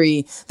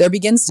century, there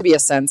begins to be a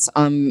sense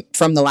from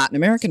the Latin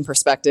American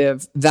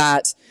perspective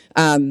that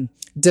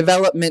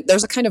development,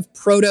 there's a kind of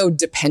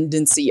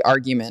proto-dependency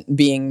argument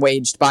being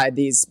waged by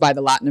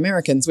the Latin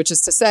Americans, which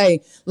is to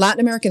say, Latin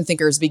American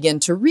thinkers begin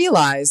to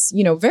realize,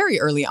 very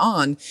early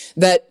on,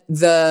 that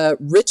the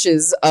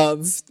riches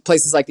of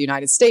places like the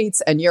United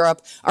States and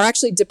Europe are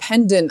actually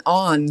dependent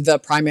on the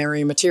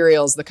primary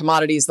materials, the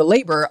commodities, the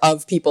labor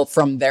of people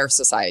from their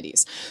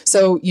societies.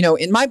 So,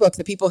 in my book,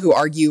 the people who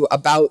argue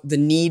about the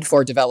need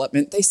for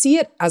development, they see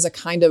it as a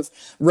kind of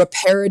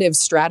reparative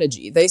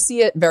strategy. They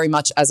see it very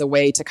much as a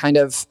way to kind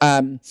of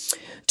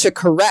to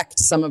correct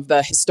some of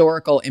the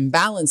historical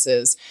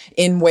imbalances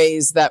in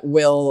ways that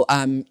will,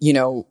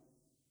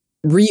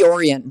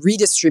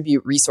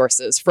 redistribute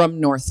resources from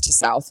north to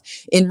south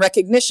in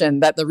recognition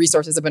that the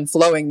resources have been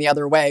flowing the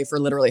other way for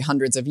literally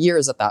hundreds of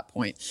years at that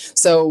point.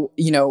 So,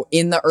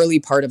 in the early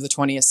part of the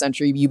 20th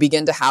century, you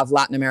begin to have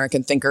Latin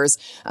American thinkers,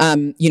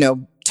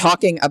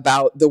 talking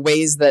about the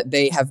ways that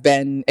they have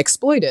been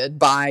exploited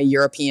by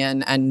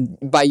European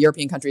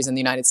countries in the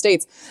United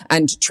States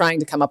and trying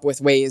to come up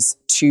with ways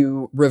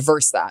to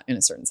reverse that in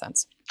a certain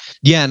sense.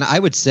 Yeah, and I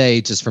would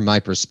say, just from my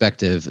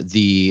perspective,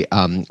 the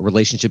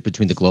relationship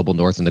between the global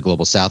north and the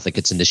global south that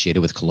gets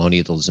initiated with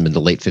colonialism in the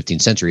late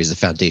 15th century is the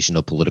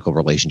foundational political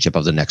relationship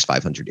of the next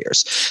 500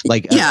 years.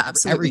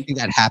 Everything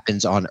that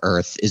happens on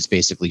Earth is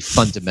basically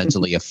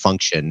fundamentally a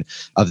function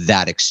of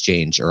that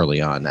exchange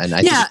early on. And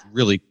I think it's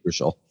really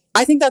crucial.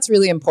 I think that's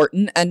really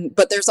important.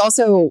 But there's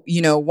also,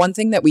 one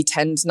thing that we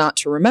tend not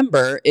to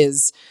remember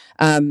is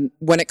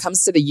when it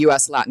comes to the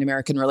U.S. Latin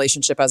American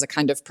relationship as a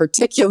kind of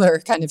particular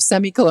kind of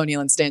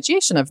semi-colonial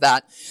instantiation of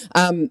that,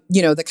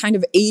 the kind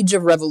of age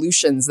of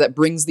revolutions that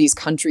brings these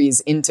countries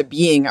into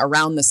being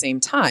around the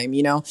same time.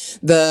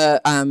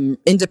 The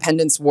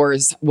independence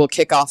wars will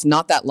kick off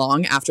not that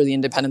long after the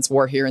independence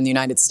war here in the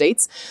United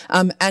States.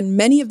 And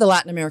many of the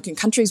Latin American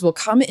countries will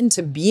come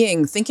into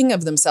being thinking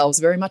of themselves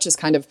very much as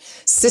kind of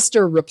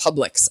sister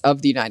republics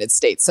of the United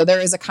States. So there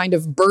is a kind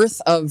of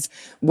birth of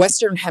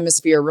Western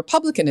Hemisphere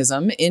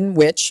republicanism in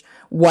which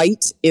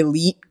white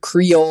elite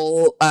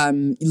Creole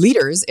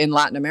leaders in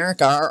Latin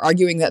America are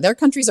arguing that their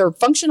countries are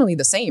functionally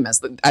the same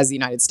as the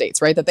United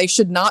States, right? That they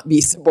should not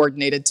be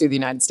subordinated to the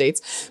United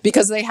States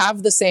because they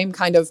have the same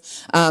kind of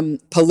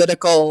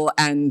political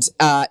and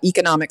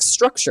economic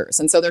structures.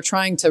 And so they're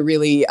trying to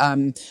really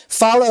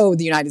follow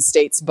the United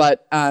States,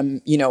 but,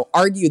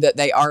 argue that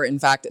they are, in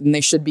fact, and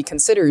they should be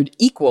considered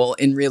equal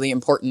in really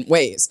important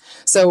ways.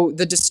 So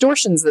the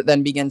distortions that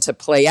then begin to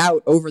play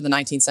out over the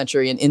 19th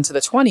century and into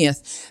the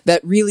 20th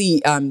that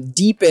really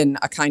deepen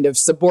a kind of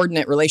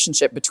subordinate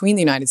relationship between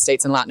the United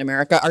States and Latin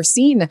America are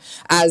seen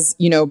as,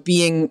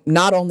 being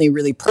not only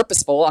really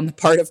purposeful on the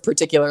part of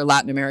particular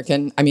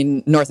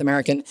North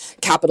American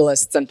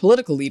capitalists and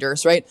political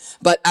leaders, right?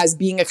 But as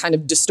being a kind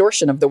of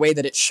distortion of the way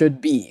that it should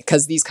be,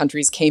 because these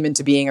countries came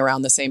into being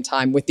around the same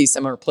time with these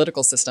similar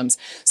political systems.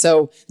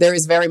 So there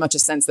is very much a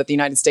sense that the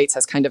United States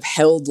has kind of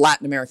held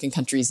Latin American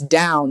countries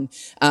down,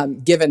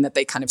 given that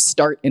they kind of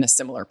start in a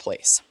similar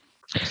place.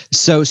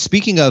 So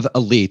speaking of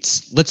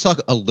elites, let's talk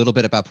a little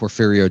bit about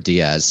Porfirio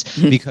Diaz,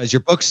 because your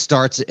book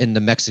starts in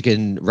the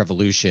Mexican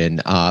Revolution,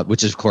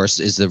 which of course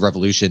is the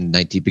revolution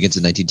begins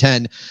in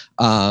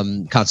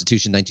 1910,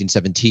 Constitution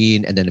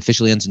 1917, and then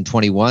officially ends in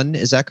 21.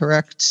 Is that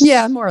correct?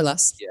 Yeah, more or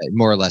less. Yeah,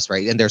 more or less,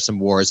 right? And there's some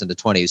wars in the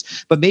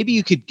 20s. But maybe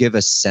you could give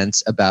a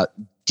sense about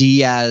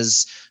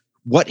Diaz,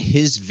 what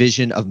his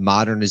vision of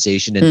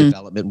modernization and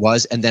development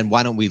was, and then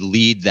why don't we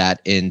lead that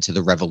into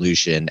the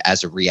revolution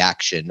as a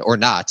reaction or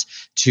not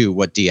to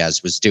what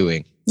Diaz was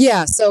doing?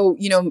 Yeah. So,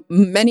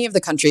 many of the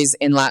countries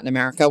in Latin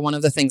America, one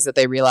of the things that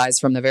they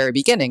realized from the very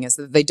beginning is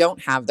that they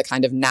don't have the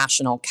kind of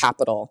national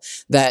capital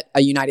that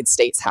a United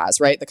States has,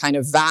 right? The kind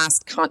of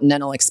vast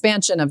continental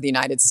expansion of the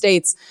United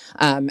States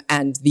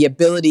and the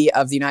ability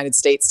of the United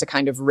States to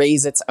kind of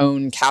raise its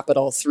own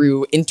capital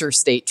through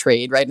interstate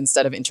trade, right?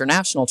 Instead of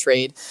international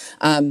trade,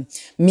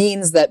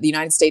 means that the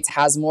United States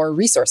has more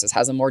resources,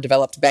 has a more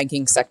developed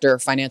banking sector,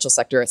 financial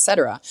sector, et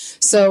cetera.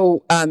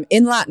 So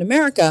in Latin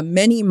America,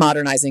 many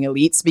modernizing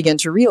elites begin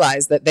to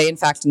realize that they in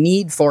fact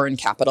need foreign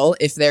capital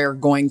if they're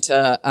going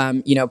to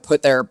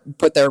put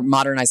their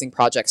modernizing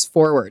projects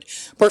forward.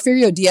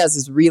 Porfirio Diaz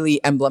is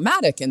really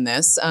emblematic in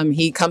this.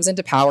 He comes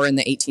into power in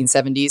the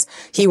 1870s.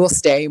 He will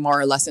stay more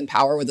or less in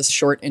power with a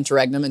short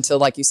interregnum until,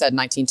 like you said,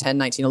 1910,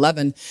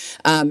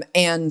 1911.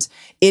 And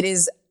it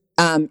is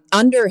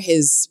under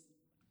his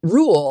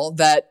rule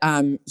that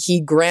he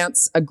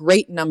grants a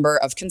great number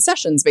of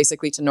concessions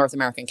basically to North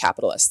American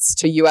capitalists,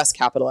 to U.S.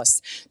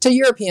 capitalists, to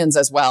Europeans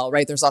as well,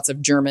 right? There's lots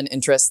of German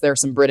interests, there are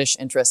some British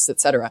interests,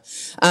 et cetera.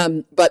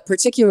 But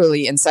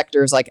particularly in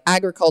sectors like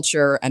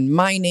agriculture and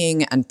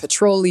mining and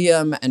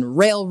petroleum and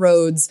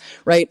railroads,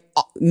 right?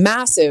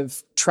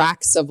 Massive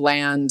tracts of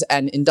land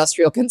and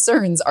industrial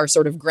concerns are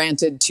sort of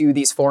granted to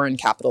these foreign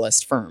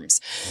capitalist firms.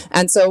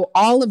 And so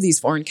all of these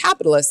foreign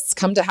capitalists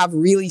come to have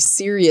really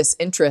serious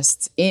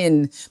interests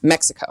in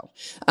Mexico.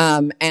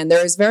 And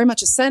there is very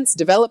much a sense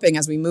developing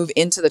as we move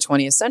into the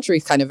 20th century,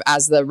 kind of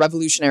as the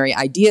revolutionary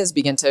ideas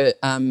begin to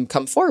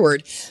come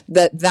forward,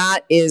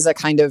 that is a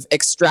kind of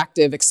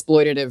extractive,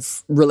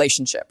 exploitative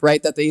relationship,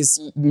 right? That these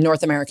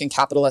North American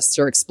capitalists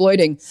are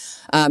exploiting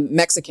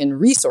Mexican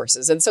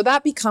resources. And so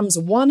that becomes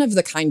one of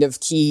the kind of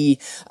key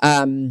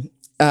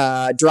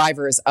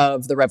drivers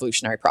of the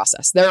revolutionary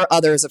process. There are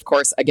others, of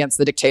course, against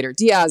the dictator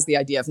Diaz. The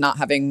idea of not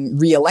having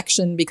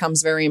re-election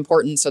becomes very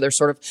important. So there's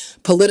sort of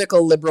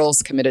political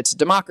liberals committed to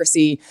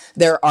democracy.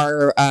 There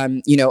are,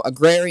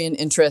 agrarian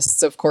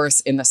interests, of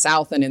course, in the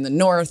South and in the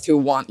North who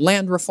want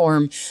land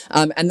reform.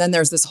 And then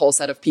there's this whole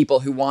set of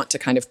people who want to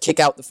kind of kick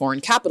out the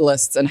foreign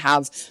capitalists and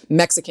have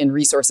Mexican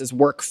resources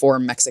work for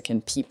Mexican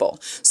people.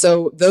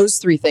 So those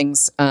three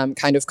things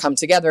kind of come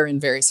together in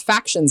various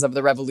factions of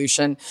the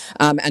revolution.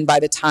 And by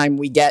the time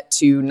we get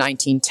to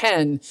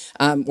 1910,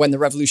 when the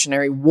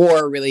Revolutionary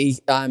War really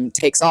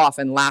takes off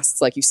and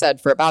lasts, like you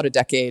said, for about a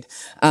decade,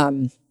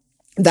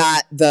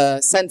 that the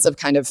sense of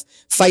kind of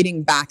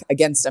fighting back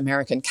against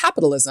American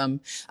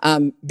capitalism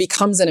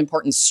becomes an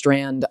important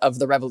strand of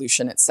the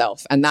revolution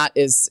itself. And that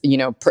is,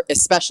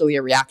 especially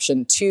a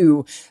reaction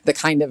to the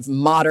kind of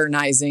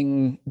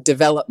modernizing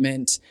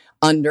development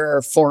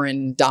under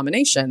foreign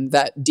domination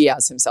that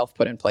Diaz himself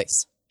put in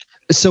place.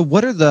 So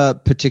what are the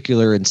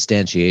particular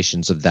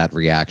instantiations of that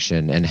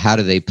reaction, and how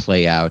do they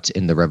play out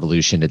in the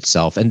revolution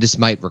itself? And this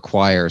might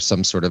require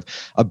some sort of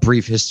a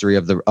brief history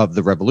of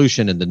the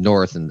revolution in the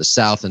North and the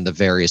South and the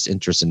various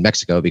interests in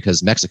Mexico,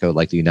 because Mexico,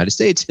 like the United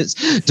States, is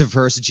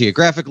diverse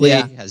geographically,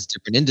 has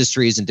different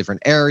industries in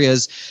different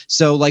areas.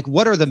 So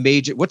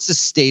what's the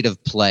state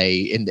of play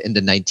in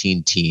the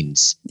 19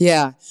 teens?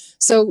 Yeah.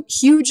 So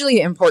hugely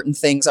important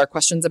things are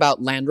questions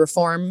about land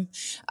reform.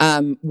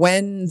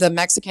 When the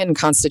Mexican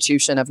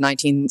Constitution of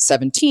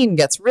 1917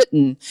 gets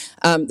written,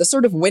 the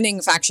sort of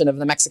winning faction of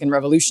the Mexican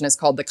Revolution is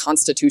called the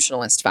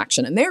Constitutionalist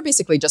faction. And they're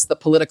basically just the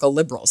political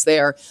liberals. They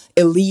are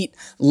elite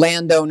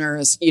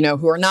landowners,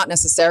 who are not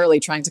necessarily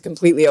trying to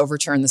completely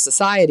overturn the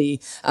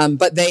society,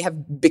 but they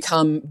have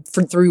become,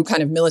 through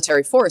kind of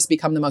military force,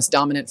 become the most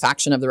dominant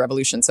faction of the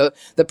revolution. So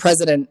the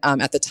president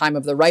at the time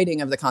of the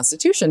writing of the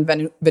Constitution,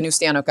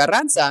 Venustiano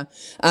Carranza,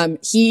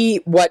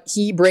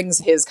 he brings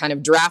his kind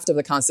of draft of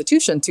the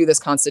Constitution to this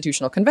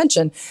constitutional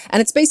convention,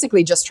 and it's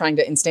basically just trying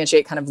to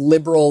instantiate kind of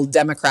liberal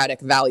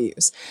democratic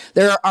values.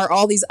 There are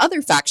all these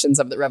other factions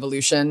of the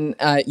revolution,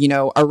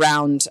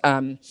 around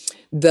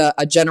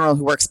a general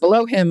who works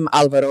below him,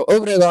 Alvaro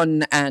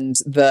Obregón, and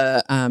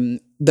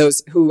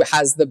those who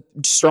has the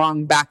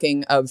strong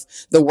backing of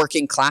the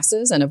working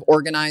classes and of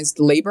organized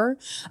labor.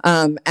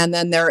 And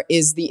then there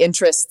is the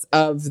interests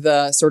of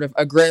the sort of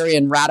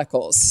agrarian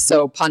radicals.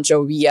 So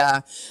Pancho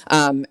Villa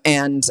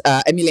and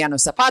Emiliano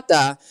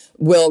Zapata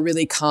will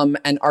really come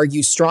and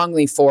argue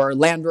strongly for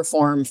land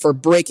reform, for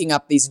breaking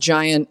up these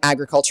giant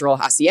agricultural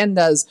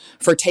haciendas,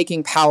 for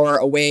taking power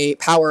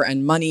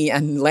and money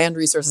and land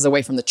resources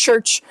away from the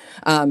church,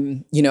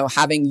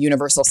 having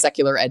universal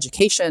secular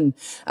education.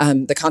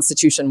 The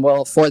Constitution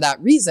will, for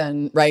that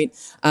reason,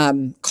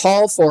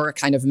 call for a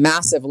kind of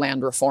massive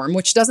land reform,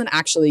 which doesn't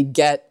actually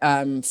get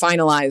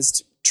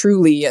finalized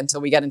truly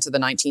until we get into the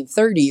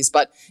 1930s,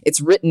 but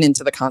it's written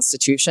into the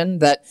Constitution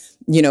that,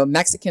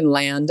 Mexican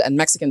land and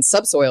Mexican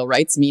subsoil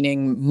rights,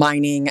 meaning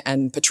mining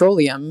and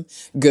petroleum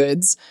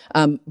goods,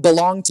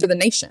 belong to the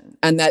nation.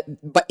 And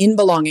but in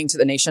belonging to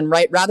the nation,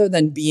 rather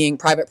than being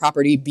private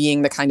property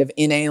being the kind of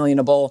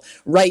inalienable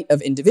right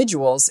of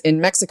individuals, in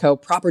Mexico,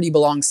 property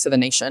belongs to the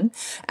nation.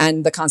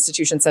 And the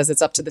Constitution says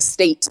it's up to the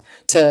state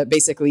to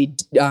basically,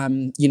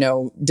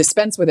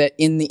 dispense with it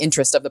in the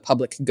interest of the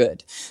public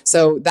good.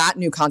 So that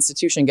new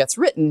Constitution gets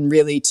written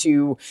really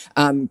to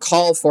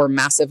call for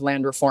massive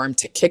land reform,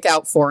 to kick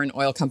out foreign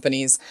oil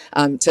companies,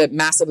 to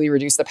massively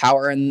reduce the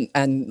power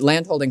and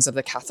land holdings of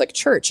the Catholic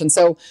Church. And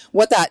so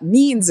what that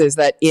means is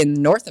that in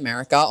North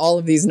America, all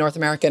of these North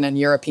American and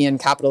European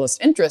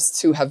capitalist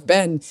interests who have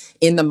been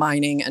in the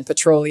mining and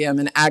petroleum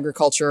and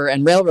agriculture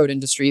and railroad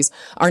industries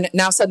are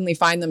now suddenly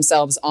find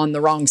themselves on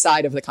the wrong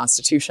side of the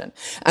Constitution.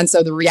 And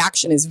so the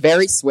reaction is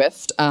very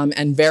swift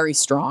and very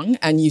strong.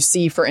 And you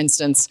see, for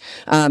instance,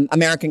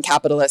 American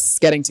capitalists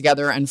getting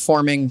together and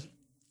forming,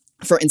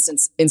 for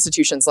instance,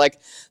 institutions like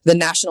the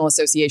National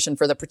Association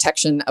for the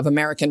Protection of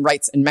American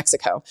Rights in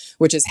Mexico,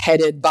 which is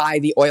headed by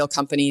the oil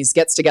companies,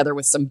 gets together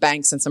with some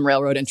banks and some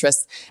railroad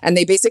interests, and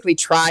they basically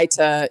try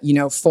to,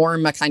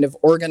 form a kind of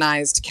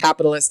organized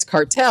capitalist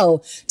cartel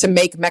to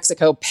make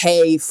Mexico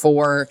pay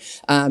for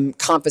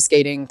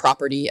confiscating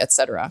property,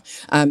 etc.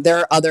 There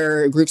are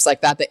other groups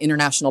like that. The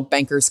International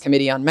Bankers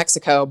Committee on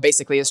Mexico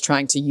basically is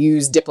trying to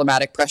use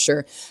diplomatic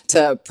pressure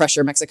to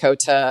pressure Mexico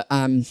to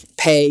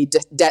pay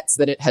debts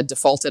that it had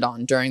defaulted on.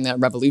 on during the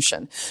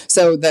revolution.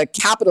 So the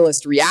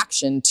capitalist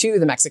reaction to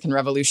the Mexican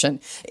Revolution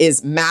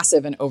is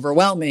massive and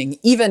overwhelming,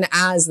 even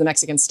as the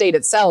Mexican state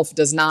itself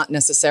does not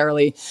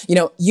necessarily,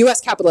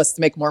 U.S. capitalists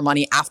make more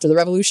money after the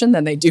revolution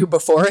than they do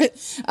before it.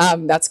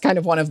 That's kind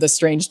of one of the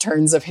strange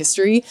turns of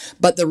history.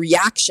 But the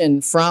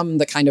reaction from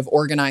the kind of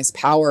organized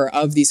power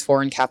of these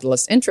foreign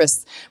capitalist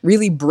interests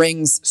really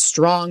brings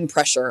strong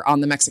pressure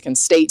on the Mexican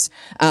state,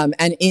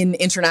 and in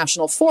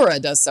international fora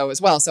does so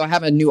as well. So I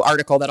have a new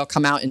article that'll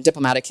come out in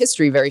Diplomatic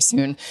History very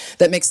soon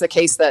that makes the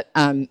case that,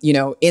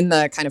 in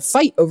the kind of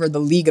fight over the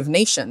League of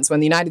Nations, when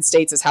the United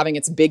States is having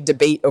its big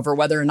debate over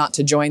whether or not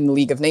to join the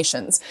League of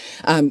Nations,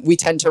 we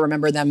tend to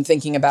remember them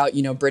thinking about,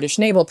 British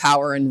naval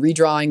power and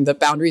redrawing the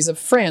boundaries of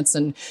France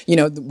and,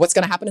 what's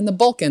going to happen in the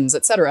Balkans,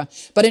 et cetera.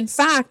 But in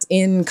fact,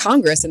 in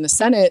Congress, in the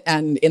Senate,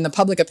 and in the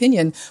public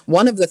opinion,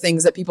 one of the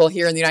things that people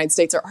here in the United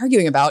States are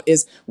arguing about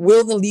is,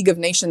 will the League of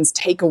Nations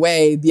take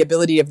away the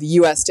ability of the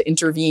U.S. to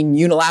intervene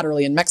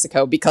unilaterally in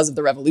Mexico because of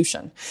the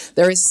revolution?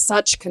 There is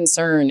such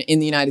concern in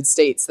the United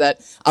States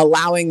that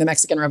allowing the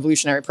Mexican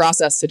revolutionary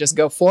process to just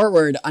go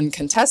forward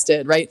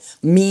uncontested, right,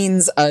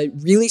 means a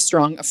really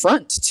strong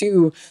affront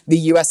to the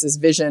U.S.'s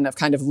vision of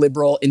kind of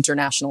liberal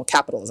international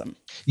capitalism.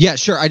 Yeah,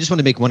 sure. I just want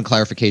to make one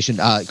clarification.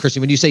 Christy,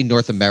 when you say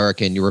North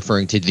American, you're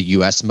referring to the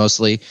U.S.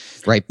 mostly,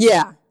 right?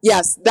 Yeah.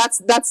 Yes, that's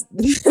that's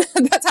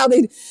how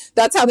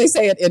they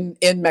say it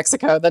in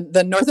Mexico.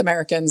 The North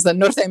Americans, the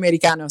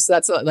Norteamericanos.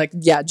 That's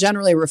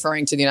generally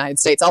referring to the United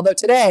States. Although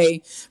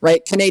today,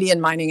 right,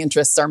 Canadian mining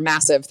interests are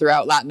massive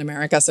throughout Latin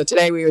America. So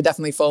today we would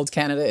definitely fold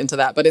Canada into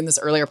that. But in this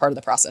earlier part of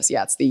the process,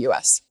 yeah, it's the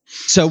U.S.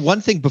 So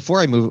one thing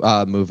before I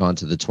move on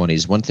to the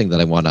 20s, one thing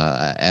that I want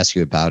to ask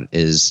you about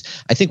is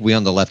I think we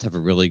on the left have a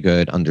really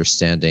good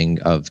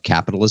understanding of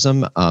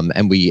capitalism,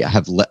 and we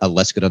have a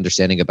less good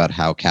understanding about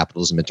how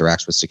capitalism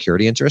interacts with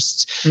security interests.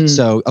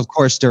 So, of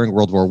course, during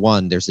World War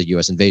I, there's the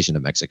U.S. invasion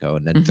of Mexico,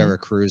 and then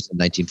Veracruz in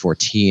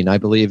 1914, I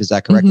believe, is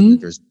that correct?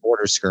 And there's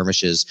border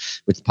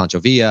skirmishes with Pancho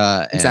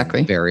Villa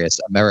and various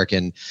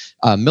American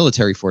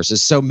military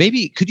forces. So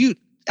maybe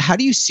how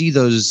do you see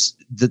those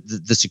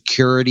the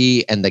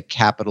security and the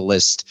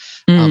capitalist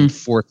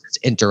forces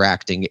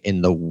interacting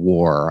in the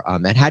war,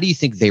 and how do you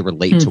think they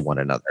relate to one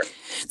another?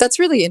 That's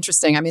really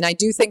interesting. I mean, I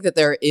do think that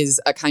there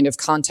is a kind of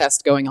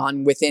contest going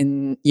on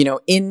within,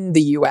 in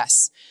the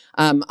U.S.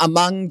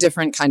 Among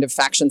different kind of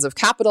factions of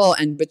capital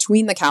and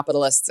between the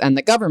capitalists and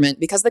the government,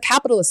 because the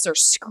capitalists are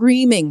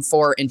screaming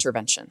for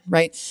intervention,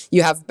 right?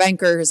 You have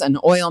bankers and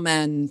oil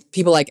men,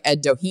 people like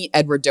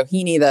Edward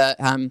Doheny,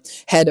 the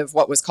head of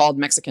what was called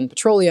Mexican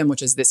Petroleum,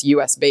 which is this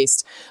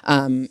U.S.-based,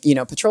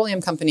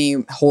 petroleum company,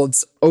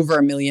 holds over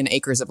 1 million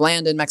acres of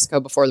land in Mexico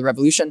before the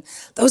revolution.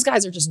 Those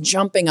guys are just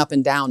jumping up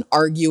and down,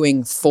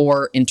 arguing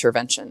for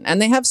intervention.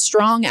 And they have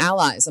strong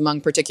allies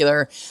among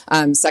particular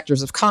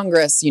sectors of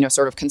Congress,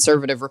 sort of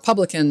conservative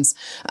Republicans.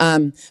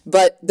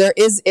 But there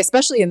is,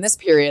 especially in this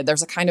period,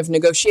 there's a kind of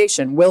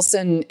negotiation.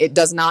 Wilson, it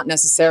does not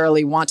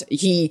necessarily want,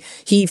 he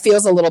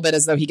feels a little bit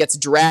as though he gets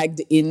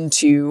dragged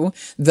into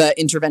the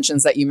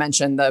interventions that you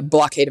mentioned, the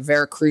blockade of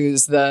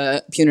Veracruz,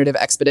 the punitive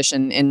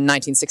expedition in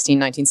 1916,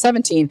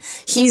 1917.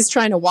 He's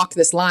trying to walk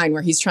this line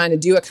where he's trying to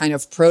do a kind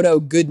of proto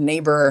good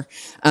neighbor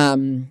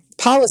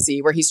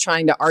policy where he's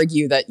trying to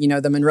argue that,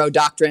 the Monroe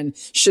Doctrine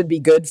should be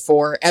good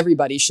for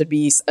everybody, should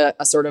be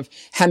a sort of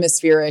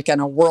hemispheric and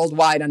a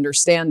worldwide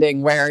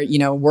understanding where,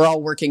 we're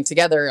all working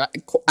together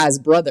as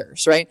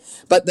brothers, right?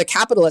 But the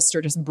capitalists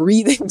are just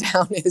breathing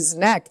down his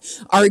neck,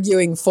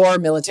 arguing for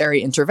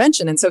military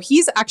intervention. And so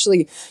he's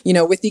actually,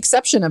 with the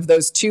exception of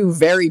those two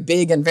very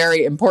big and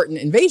very important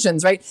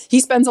invasions, right? He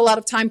spends a lot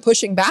of time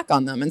pushing back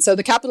on them. And so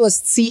the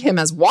capitalists see him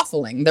as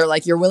waffling. They're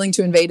like, you're willing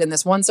to invade in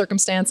this one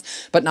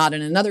circumstance, but not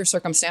in another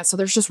circumstance. So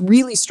there's just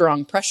really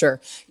strong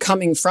pressure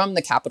coming from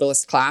the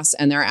capitalist class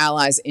and their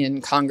allies in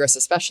Congress,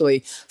 especially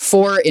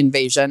for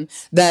invasion,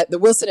 that the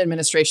Wilson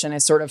administration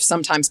is sort of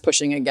sometimes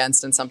pushing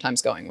against and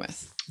sometimes going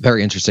with.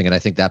 Very interesting. And I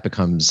think that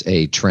becomes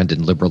a trend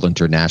in liberal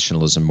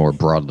internationalism more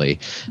broadly.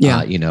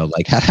 Yeah.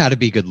 Like how to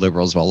be good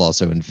liberals while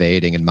also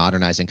invading and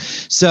modernizing.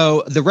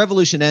 So the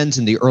revolution ends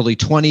in the early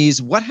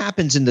 20s. What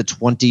happens in the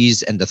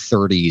 20s and the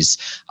 30s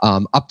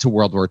up to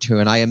World War II?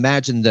 And I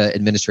imagine the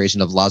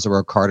administration of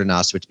Lázaro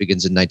Cárdenas, which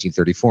begins in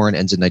 1934 and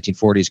ends in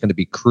 1940, is going to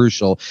be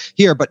crucial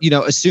here. But,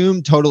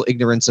 assume total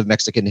ignorance of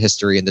Mexican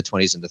history in the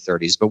 20s and the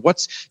 30s. But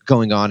what's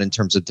going on in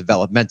terms of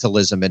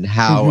developmentalism and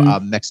how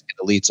Mexican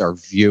elites are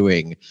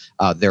viewing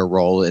their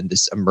role in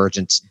this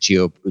emergent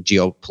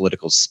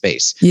geopolitical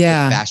space?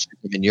 Yeah. With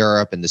fascism in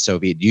Europe and the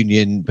Soviet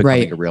Union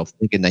becoming a real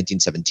thing in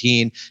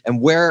 1917,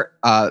 and where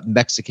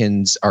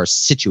Mexicans are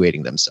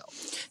situating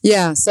themselves.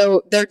 Yeah,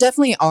 so there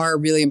definitely are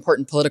really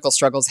important political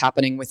struggles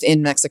happening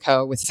within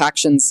Mexico with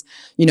factions,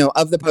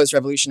 of the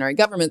post-revolutionary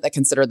government that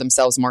consider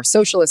themselves more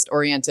socialist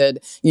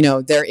oriented.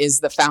 There is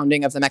the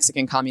founding of the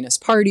Mexican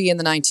Communist Party in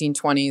the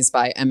 1920s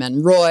by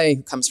M.N. Roy,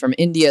 who comes from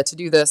India to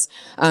do this.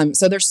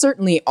 So there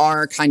certainly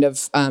are kind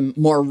of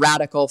more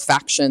radical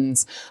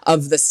factions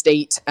of the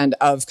state and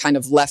of kind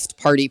of left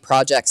party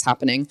projects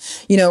happening.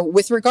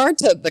 With regard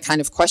to the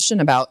kind of question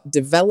about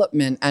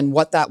development and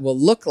what that will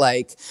look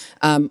like,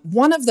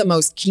 one of the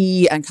most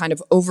key and kind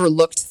of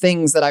overlooked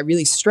things that I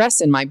really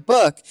stress in my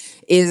book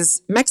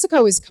is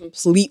Mexico is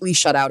completely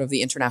shut out of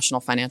the international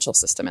financial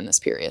system in this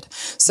period.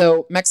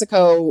 So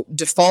Mexico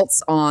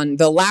defaults on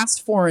the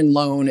last foreign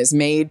loan is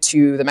made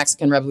to the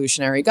Mexican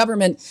revolutionary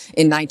government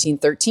in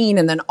 1913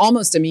 and then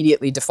almost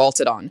immediately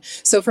defaulted on.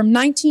 So from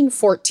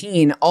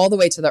 1914 all the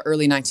way to the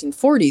early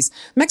 1940s,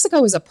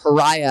 Mexico is a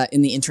pariah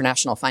in the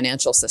international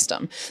financial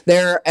system.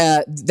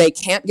 They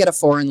can't get a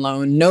foreign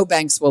loan. No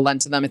banks will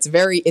lend to them.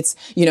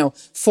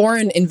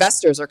 Foreign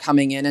investors are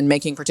coming in and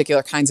making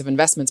particular kinds of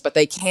investments, but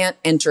they can't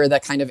enter the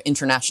kind of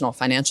international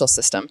financial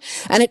system.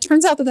 And it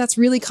turns out that that's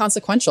really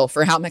consequential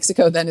for how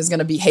Mexico then is going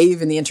to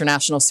behave in the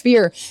international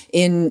sphere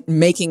in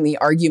making the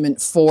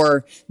argument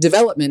for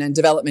development and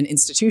development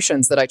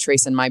institutions that I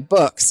trace in my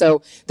book.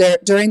 So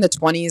during the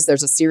 20s,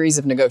 there's a series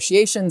of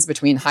negotiations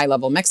between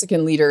high-level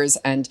Mexican leaders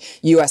and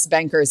U.S.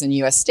 bankers and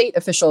U.S. state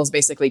officials,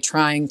 basically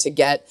trying to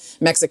get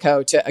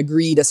Mexico to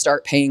agree to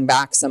start paying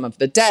back some of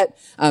the debt,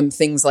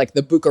 things like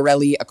the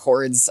Bucareli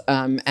Accords,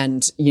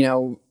 and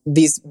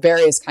these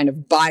various kind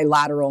of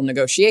bilateral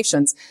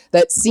negotiations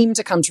that seem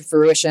to come to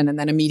fruition and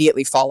then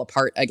immediately fall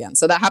apart again.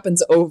 So that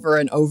happens over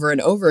and over and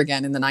over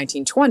again in the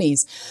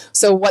 1920s.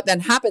 So what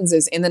then happens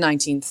is in the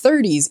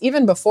 1930s,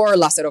 even before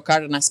Lázaro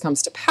Cárdenas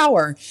comes to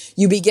power,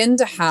 you begin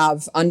to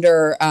have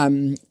under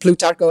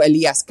Plutarco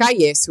Elías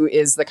Calles, who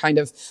is the kind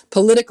of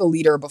political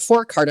leader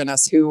before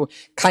Cárdenas, who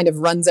kind of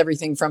runs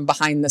everything from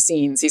behind the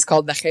scenes. He's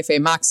called the Jefe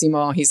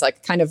Máximo. He's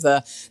like kind of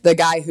the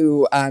guy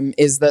who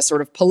is the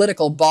sort of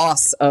political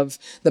boss of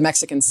the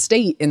Mexican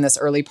state in this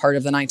early part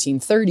of the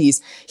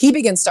 1930s. He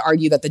begins to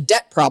argue that the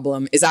debt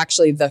problem is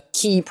actually the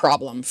key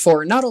problem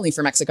for not only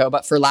for Mexico,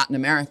 but for Latin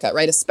America,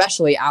 right?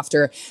 Especially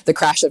after the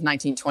crash of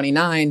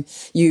 1929,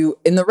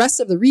 in the rest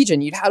of the region,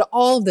 you'd had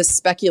all of this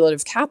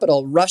speculative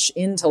capital rush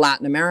into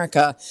Latin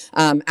America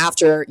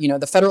after,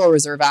 the Federal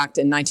Reserve Act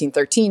in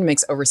 1913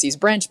 makes overseas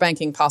branch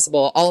banking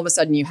possible. All of a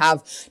sudden you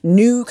have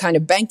new kind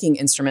of banking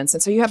instruments.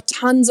 And so you have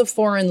tons of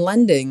foreign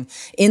lending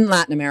in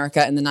Latin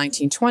America in the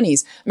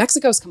 1920s.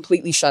 Mexico's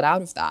completely shut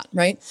out of that,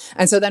 right?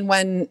 And so then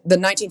when the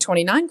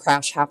 1929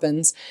 crash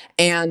happens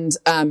and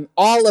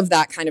all of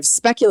that kind of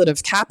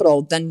speculative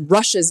capital then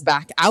rushes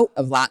back out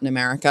of Latin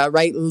America,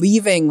 right?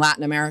 Leaving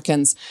Latin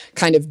Americans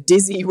kind of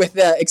dizzy with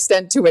the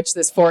extent to which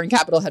this foreign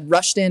capital had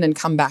rushed in and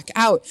come back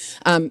out.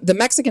 The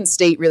Mexican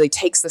state really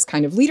takes this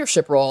kind of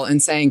leadership role in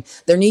saying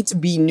there need to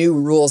be new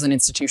rules and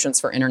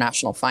institutions for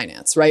international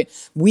finance, right?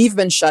 We've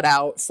been shut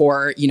out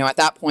for, at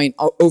that point,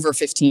 over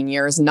 15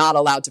 years, not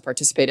allowed to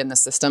participate in the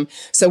system.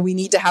 So we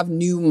need to have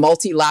new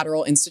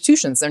multilateral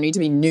institutions. There need to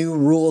be new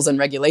rules and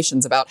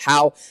regulations about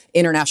how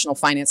international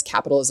finance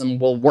capitalism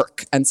will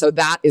work. And so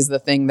that is the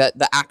thing that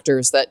the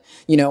actors that,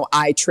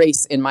 I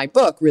trace in my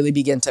book really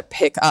begin to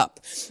pick up.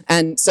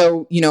 And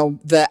so,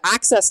 the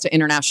access to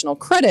international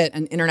credit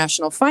and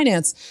international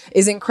finance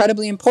is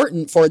incredibly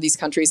important for these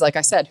countries, like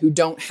I said, who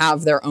don't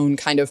have their own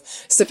kind of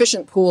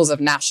sufficient pools of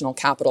national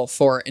capital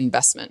for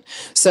investment.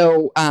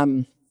 So,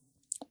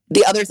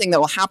 the other thing that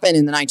will happen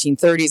in the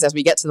 1930s, as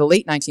we get to the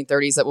late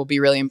 1930s, that will be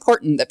really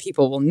important that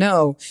people will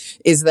know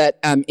is that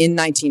in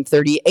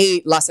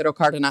 1938, Lázaro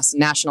Cárdenas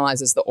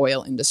nationalizes the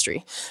oil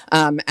industry.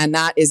 And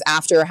that is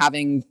after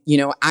having,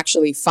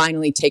 actually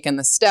finally taken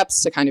the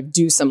steps to kind of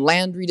do some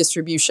land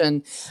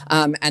redistribution.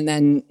 And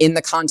then in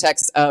the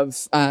context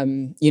of,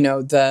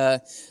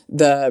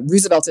 the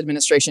Roosevelt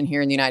administration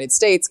here in the United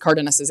States,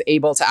 Cárdenas is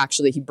able to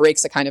he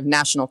breaks a kind of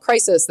national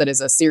crisis that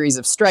is a series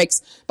of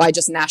strikes by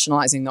just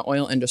nationalizing the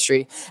oil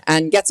industry.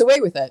 And gets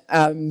away with it.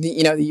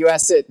 The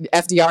U.S.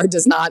 FDR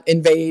does not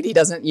invade. He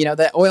doesn't.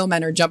 The oil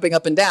men are jumping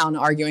up and down,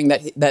 arguing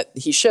that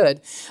he should.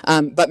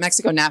 But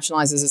Mexico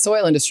nationalizes its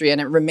oil industry, and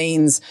it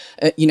remains,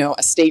 a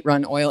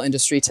state-run oil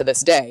industry to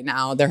this day.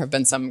 Now there have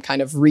been some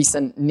kind of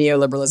recent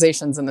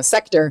neoliberalizations in the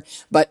sector,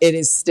 but it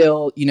is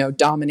still,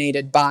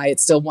 dominated by.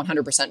 It's still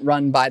 100%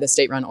 run by the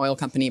state-run oil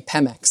company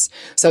Pemex.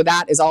 So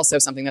that is also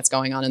something that's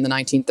going on in the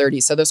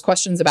 1930s. So those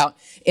questions about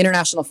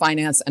international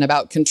finance and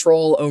about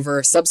control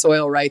over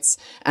subsoil rights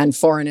and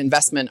foreign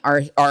investment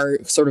are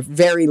sort of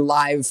very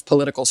live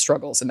political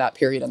struggles in that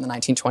period in the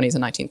 1920s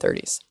and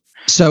 1930s.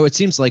 So it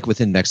seems like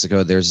within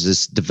Mexico, there's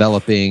this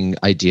developing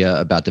idea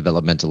about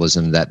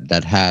developmentalism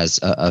that has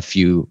a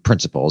few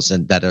principles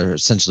and that are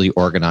essentially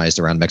organized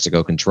around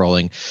Mexico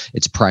controlling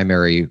its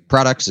primary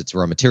products, its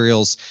raw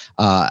materials,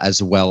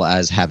 as well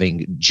as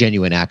having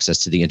genuine access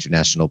to the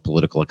international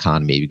political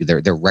economy.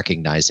 They're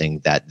recognizing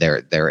that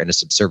they're in a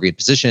subservient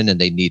position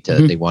and they need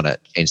to they want to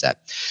change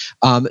that.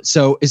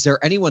 So is there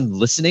anyone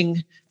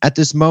listening at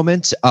this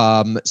moment.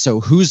 So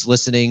who's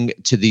listening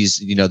to these,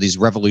 these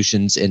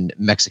revolutions in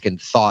Mexican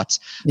thought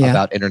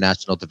about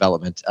international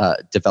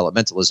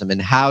developmentalism,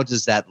 and how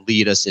does that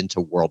lead us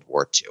into World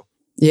War II?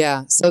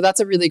 Yeah, so that's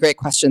a really great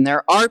question.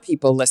 There are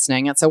people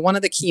listening. And so one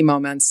of the key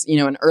moments,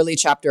 an early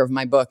chapter of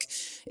my book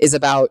is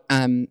about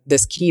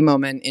this key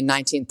moment in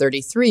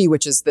 1933,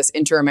 which is this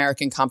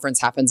Inter-American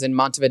Conference happens in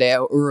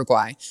Montevideo,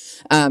 Uruguay.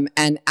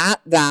 And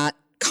at that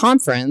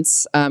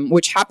conference,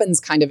 which happens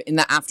kind of in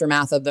the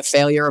aftermath of the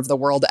failure of the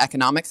World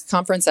Economic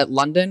Conference at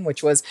London,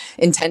 which was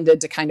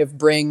intended to kind of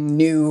bring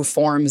new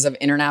forms of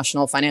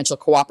international financial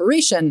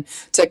cooperation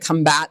to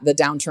combat the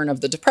downturn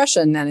of the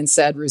Depression. And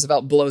instead,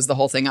 Roosevelt blows the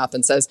whole thing up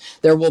and says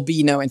there will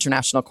be no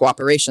international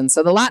cooperation.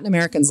 So the Latin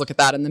Americans look at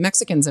that, and the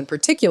Mexicans in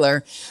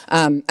particular,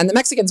 and the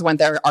Mexicans went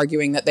there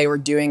arguing that they were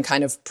doing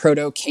kind of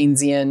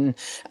proto-Keynesian,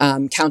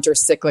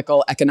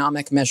 counter-cyclical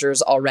economic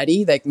measures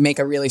already. They make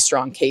a really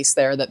strong case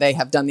there that they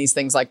have done these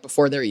things like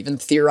before they're even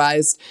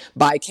theorized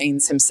by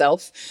Keynes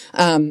himself.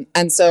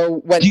 And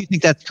so when... Do you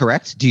think that's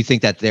correct? Do you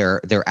think that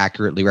they're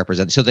accurately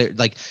represented? So they're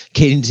like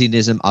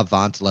Keynesianism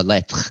avant la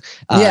lettre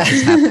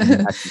is happening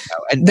in Mexico.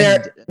 And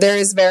there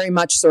is very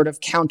much sort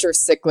of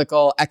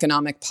counter-cyclical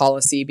economic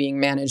policy being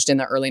managed in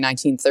the early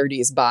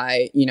 1930s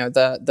by,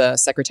 the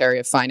Secretary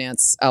of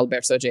Finance,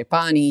 Alberto J.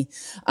 Pani.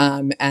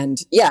 And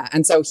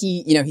so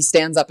he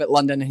stands up at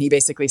London and he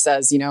basically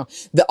says,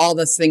 all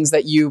the things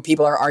that you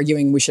people are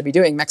arguing we should be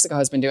doing, Mexico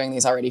has been doing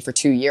these already for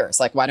 2 years.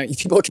 Like, why don't you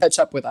people catch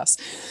up with us?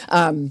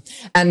 And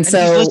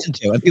so he's listened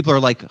to, and people are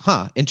like,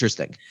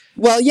 interesting.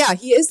 Well, yeah,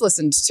 he is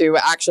listened to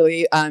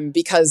actually,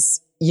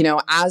 because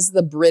as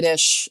the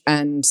British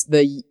and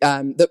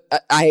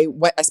I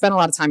spent a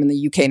lot of time in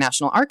the UK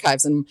National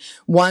Archives, and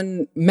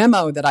one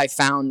memo that I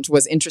found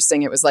was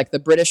interesting. It was like the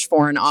British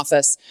Foreign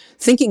Office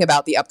thinking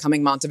about the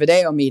upcoming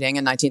Montevideo meeting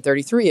in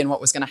 1933 and what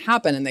was going to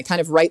happen. And they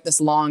kind of write this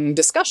long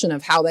discussion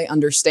of how they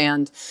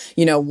understand,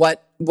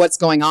 what's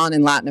going on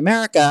in Latin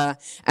America.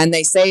 And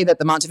they say that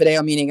the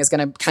Montevideo meeting is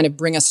going to kind of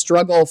bring a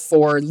struggle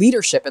for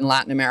leadership in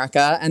Latin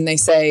America. And they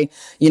say,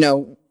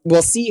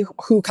 we'll see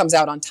who comes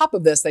out on top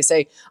of this. They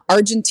say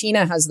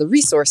Argentina has the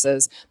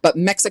resources, but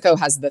Mexico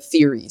has the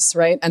theories,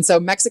 right? And so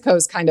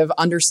Mexico's kind of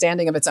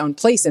understanding of its own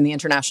place in the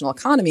international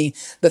economy,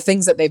 the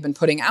things that they've been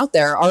putting out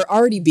there are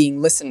already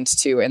being listened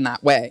to in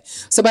that way.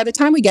 So by the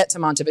time we get to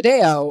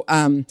Montevideo,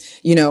 and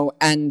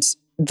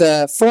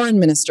the foreign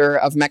minister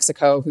of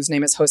Mexico, whose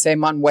name is Jose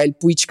Manuel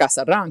Puig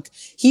Casaranc,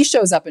 he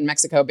shows up in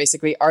Mexico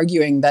basically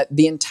arguing that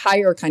the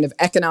entire kind of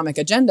economic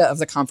agenda of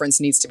the conference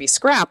needs to be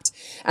scrapped,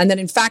 and that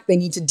in fact they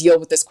need to deal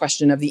with this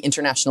question of the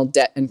international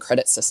debt and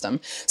credit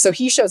system. So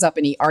he shows up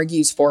and he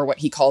argues for what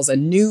he calls a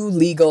new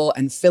legal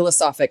and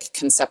philosophic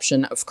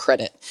conception of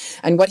credit.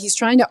 And what he's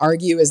trying to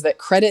argue is that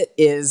credit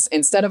is,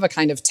 instead of a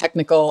kind of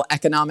technical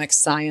economic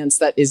science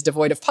that is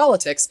devoid of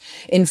politics,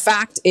 in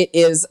fact it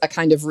is a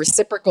kind of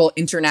reciprocal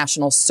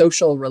international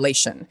social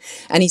relation.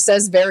 And he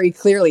says very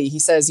clearly, he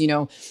says,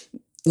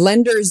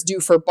 lenders do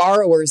for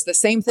borrowers the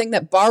same thing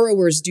that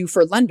borrowers do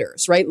for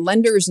lenders, right?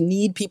 Lenders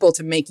need people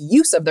to make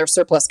use of their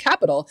surplus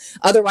capital.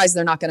 Otherwise,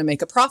 they're not going to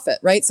make a profit,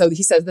 right? So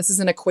he says this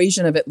is an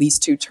equation of at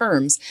least two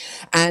terms.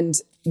 And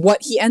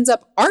what he ends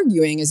up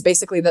arguing is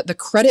basically that the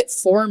credit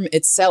form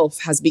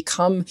itself has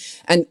become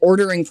an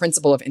ordering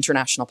principle of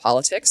international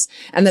politics,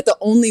 and that the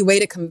only way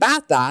to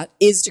combat that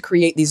is to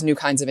create these new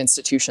kinds of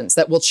institutions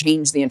that will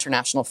change the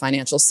international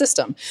financial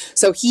system.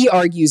 So he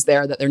argues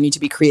there that there need to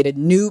be created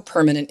new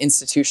permanent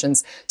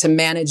institutions to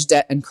manage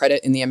debt and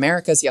credit in the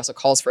Americas. He also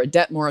calls for a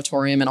debt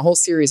moratorium and a whole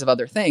series of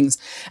other things.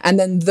 And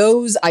then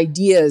those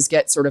ideas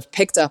get sort of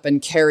picked up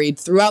and carried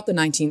throughout the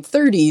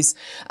 1930s.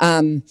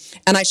 And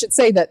I should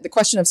say that the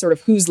question of sort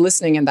of who's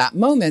listening in that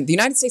moment, the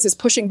United States is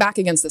pushing back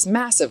against this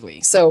massively.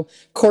 So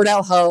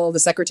Cordell Hull, the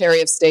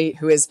Secretary of State,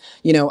 who is,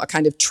 a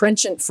kind of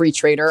trenchant free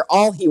trader,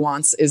 all he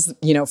wants is,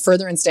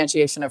 further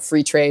instantiation of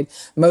free trade,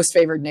 most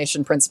favored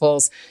nation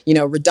principles,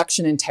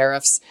 reduction in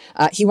tariffs.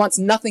 He wants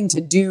nothing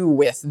to do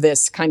with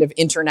this kind of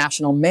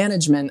international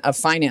management of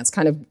finance,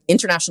 kind of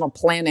international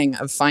planning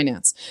of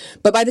finance.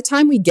 But by the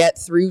time we get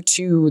through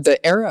to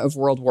the era of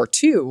World War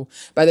II,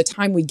 by the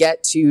time we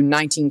get to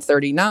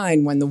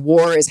 1939, when the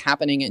war is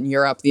happening in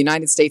Europe, the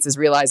United States is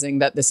realizing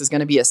that this is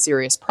going to be a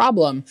serious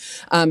problem.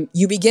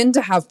 You begin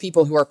to have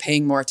people who are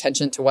paying more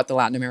attention to what the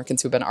Latin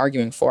Americans who've been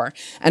arguing for.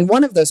 And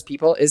one of those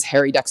people is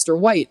Harry Dexter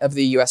White of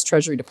the U.S.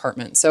 Treasury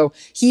Department. So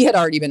he had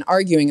already been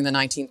arguing in the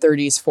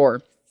 1930s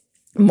for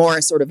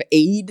more sort of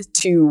aid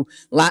to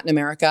Latin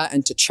America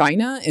and to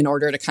China in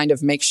order to kind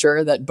of make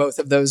sure that both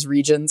of those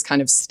regions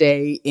kind of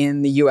stay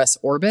in the U.S.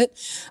 orbit.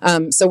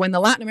 So when the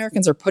Latin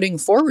Americans are putting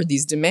forward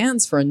these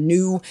demands for a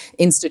new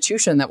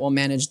institution that will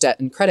manage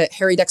debt and credit,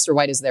 Harry Dexter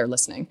White is there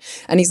listening.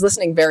 And he's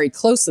listening very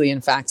closely,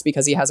 in fact,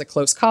 because he has a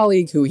close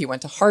colleague who he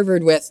went to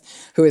Harvard with,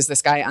 who is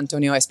this guy,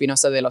 Antonio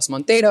Espinosa de los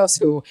Monteros,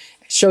 who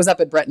shows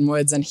up at Bretton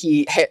Woods, and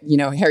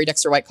Harry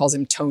Dexter White calls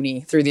him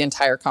Tony through the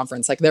entire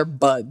conference. Like, they're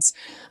buds.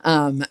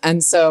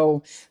 And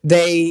so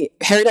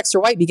Harry Dexter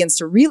White begins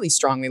to really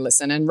strongly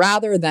listen. And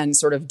rather than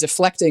sort of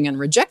deflecting and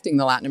rejecting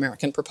the Latin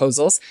American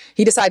proposals,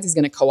 he decides he's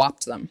going to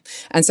co-opt them.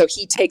 And so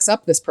he takes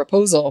up this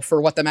proposal for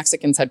what the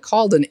Mexicans had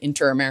called an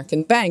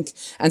Inter-American Bank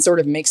and sort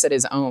of makes it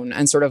his own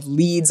and sort of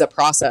leads a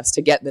process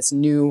to get this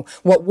new,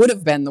 what would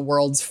have been the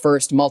world's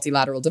first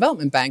multilateral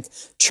development bank,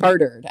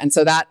 chartered. And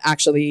so that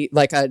actually,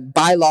 like,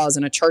 bylaws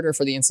and a charter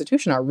for the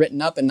institution are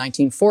written up in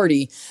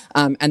 1940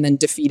 and then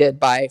defeated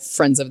by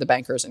Friends of the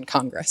Bankers in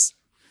Congress.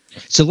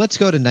 So let's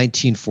go to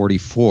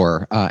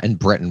 1944 and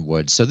Bretton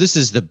Woods. So this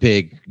is the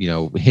big,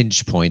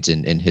 hinge point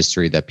in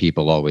history that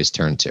people always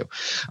turn to,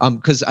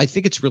 because I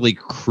think it's really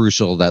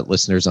crucial that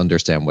listeners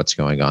understand what's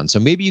going on. So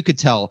maybe you could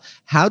tell,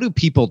 how do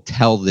people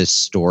tell this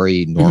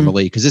story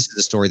normally? Because this is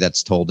a story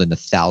that's told in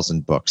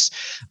 1,000 books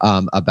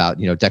about,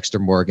 Dexter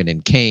Morgan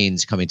and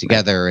Keynes coming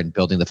together and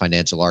building the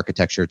financial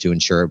architecture to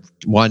ensure,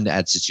 one,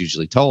 as it's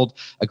usually told,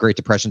 a Great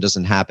Depression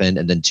doesn't happen,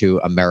 and then two,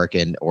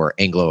 American or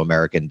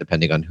Anglo-American,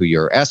 depending on who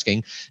you're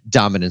asking,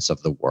 dominance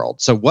of the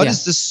world. So what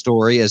is this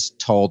story as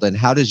told, and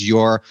how does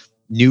your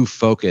new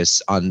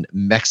focus on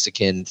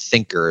Mexican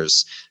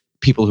thinkers,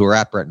 people who are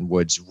at Bretton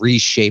Woods,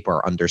 reshape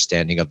our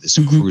understanding of this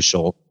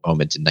crucial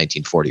moment in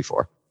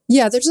 1944?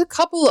 Yeah, there's a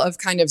couple of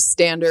kind of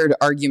standard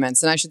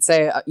arguments. And I should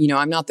say,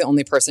 I'm not the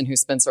only person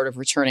who's been sort of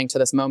returning to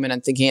this moment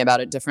and thinking about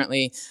it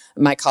differently.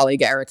 My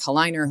colleague, Eric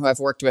Helleiner, who I've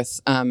worked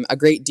with a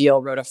great deal,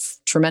 wrote a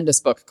tremendous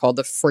book called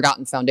The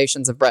Forgotten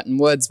Foundations of Bretton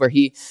Woods, where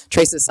he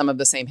traces some of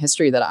the same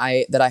history that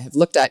I have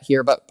looked at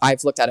here, but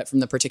I've looked at it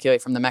particularly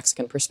from the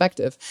Mexican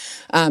perspective.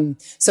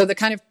 So the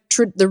kind of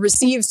the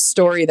received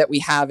story that we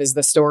have is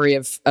the story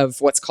of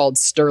what's called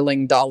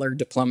sterling dollar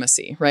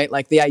diplomacy, right?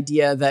 Like, the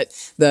idea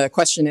that the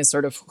question is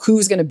sort of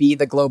who's going to be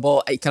the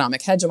global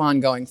economic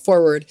hegemon going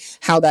forward.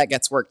 How that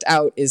gets worked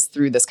out is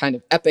through this kind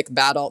of epic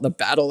battle, the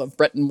Battle of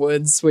Bretton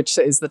Woods, which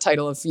is the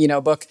title of,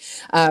 book,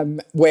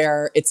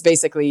 where it's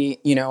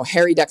basically,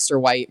 Harry Dexter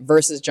White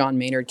versus John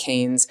Maynard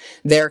Keynes.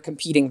 They're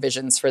competing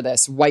visions for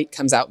this. White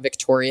comes out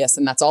victorious,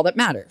 and that's all that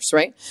matters,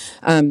 right?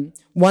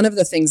 One of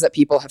the things that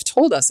people have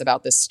told us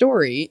about this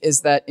story is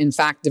that, in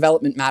fact,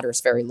 development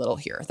matters very little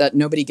here, that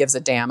nobody gives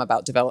a damn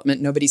about development.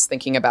 Nobody's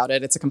thinking about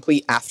it. It's a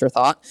complete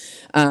afterthought.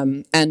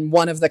 And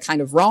one of the kind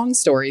of wrong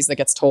stories that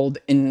gets told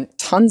in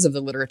tons of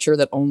the literature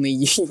that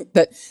only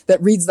that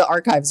reads the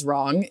archives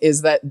wrong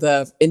is that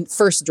the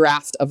first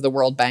draft of the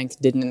World Bank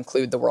didn't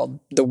include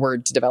the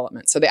word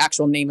development. So the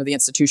actual name of the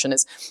institution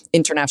is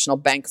International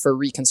Bank for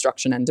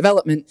Reconstruction and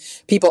Development.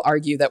 People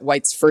argue that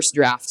White's first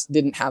draft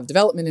didn't have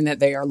development in it.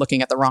 They are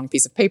looking at the wrong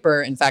piece of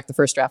paper. In fact, the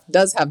first draft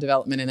does have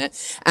development in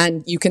it.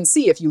 And you can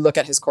see, if you look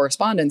at his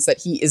correspondence,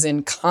 that he is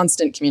in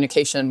constant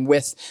communication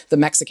with the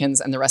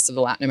Mexicans and the rest of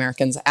the Latin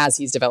Americans as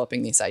he's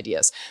developing these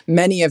ideas.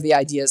 Many of the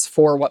ideas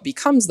for what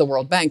becomes the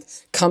World Bank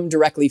come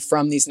directly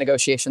from these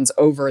negotiations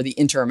over the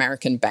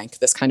Inter-American Bank,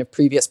 this kind of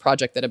previous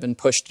project that had been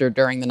pushed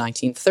during the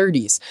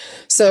 1930s.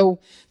 So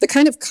the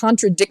kind of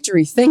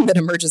contradictory thing that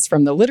emerges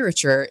from the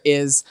literature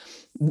is,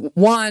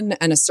 one,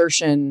 an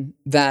assertion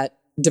that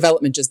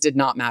development just did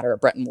not matter at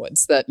Bretton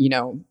Woods, that,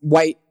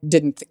 White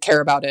didn't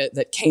care about it,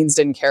 that Keynes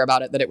didn't care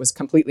about it, that it was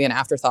completely an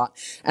afterthought.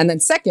 And then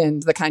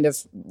second, the kind of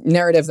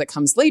narrative that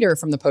comes later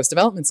from the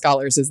post-development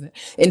scholars is that,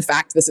 in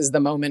fact, this is the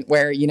moment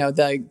where,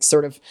 the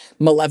sort of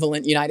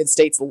malevolent United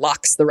States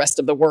locks the rest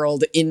of the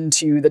world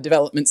into the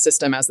development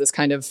system as this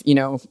kind of,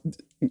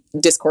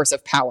 discourse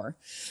of power.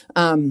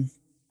 And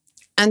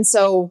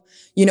so,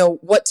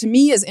 what to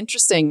me is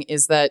interesting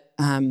is that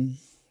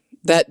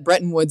that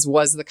Bretton Woods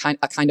was a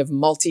kind of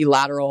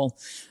multilateral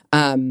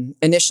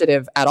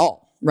initiative at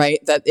all,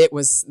 right? That it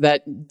was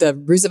that the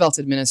Roosevelt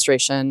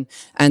administration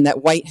and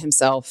that White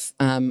himself,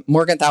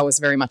 Morgenthau was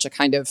very much a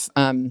kind of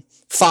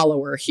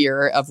follower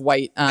here of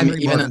White.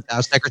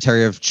 Morgenthau,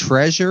 Secretary of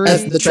Treasury?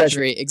 The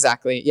Treasury,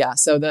 exactly. Yeah.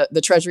 So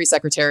the Treasury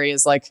Secretary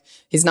is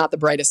he's not the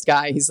brightest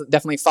guy. He's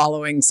definitely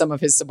following some of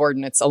his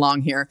subordinates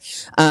along here.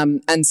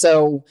 And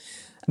so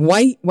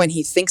White, when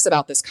he thinks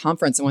about this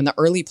conference and when the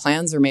early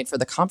plans are made for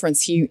the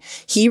conference,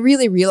 he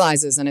really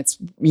realizes, and it's,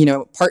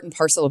 part and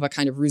parcel of a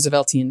kind of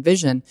Rooseveltian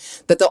vision,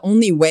 that the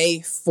only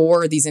way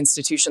for these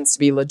institutions to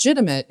be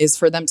legitimate is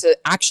for them to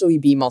actually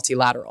be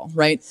multilateral,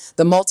 right?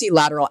 The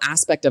multilateral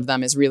aspect of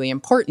them is really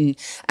important.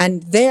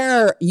 And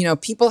there,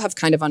 people have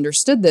kind of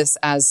understood this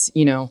as,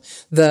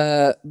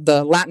 the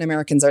Latin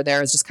Americans are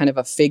there as just kind of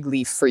a fig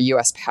leaf for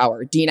U.S.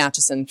 power. Dean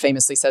Acheson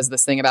famously says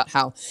this thing about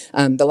how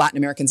the Latin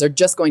Americans are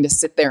just going to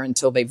sit there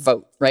until they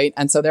vote, right?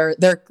 And so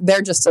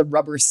they're just a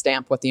rubber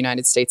stamp what the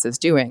United States is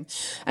doing.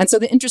 And so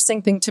the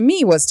interesting thing to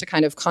me was to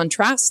kind of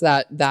contrast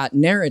that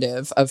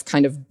narrative of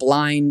kind of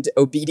blind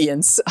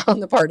obedience on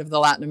the part of the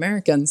Latin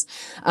Americans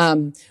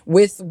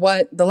with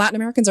what the Latin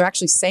Americans are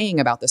actually saying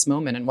about this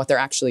moment and what they're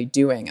actually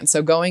doing. And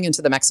so going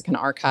into the Mexican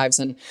archives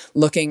and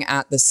looking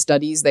at the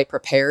studies they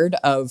prepared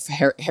of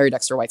Harry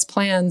Dexter White's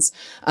plans,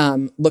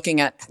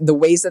 looking at the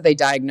ways that they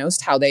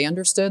diagnosed how they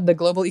understood the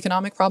global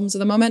economic problems of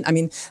the moment. I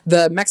mean,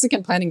 the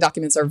Mexican planning document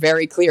documents are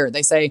very clear.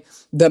 They say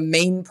the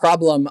main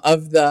problem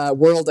of the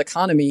world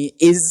economy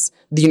is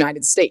the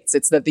United States.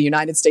 It's that the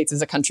United States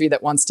is a country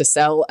that wants to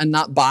sell and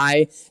not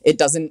buy.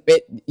 It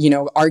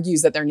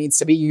argues that there needs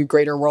to be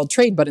greater world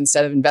trade, but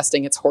instead of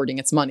investing, it's hoarding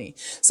its money.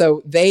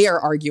 So they are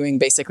arguing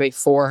basically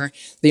for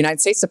the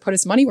United States to put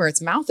its money where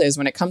its mouth is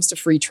when it comes to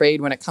free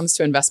trade, when it comes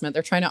to investment.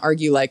 They're trying to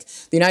argue like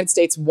the United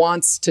States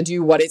wants to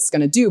do what it's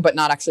going to do, but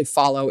not actually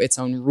follow its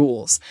own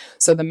rules.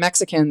 So the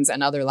Mexicans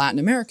and other Latin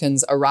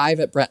Americans arrive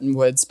at Bretton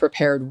Woods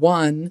prepared,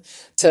 one,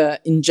 to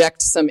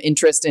inject some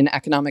interest in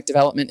economic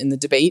development in the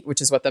debate,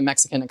 which is what the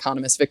Mexican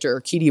economist Victor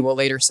Urquidy will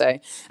later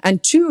say,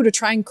 and two, to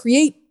try and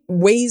create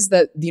ways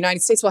that the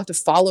United States will have to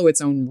follow its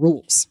own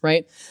rules,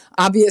 right?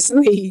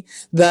 Obviously,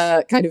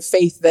 the kind of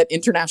faith that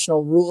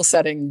international rule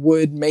setting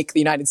would make the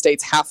United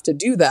States have to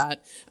do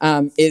that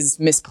is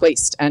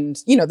misplaced.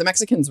 And, the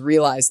Mexicans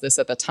realized this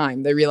at the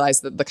time. They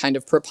realized that the kind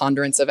of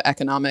preponderance of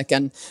economic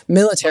and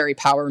military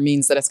power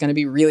means that it's going to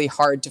be really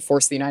hard to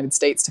force the United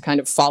States to kind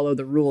of follow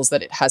the rules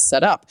that it has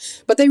set up.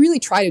 But they really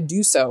try to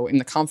do so in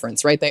the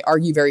conference, right? They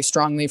argue very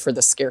strongly for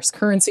the scarce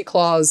currency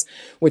clause,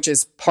 which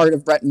is part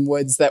of Bretton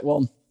Woods that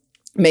will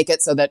make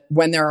it so that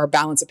when there are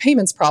balance of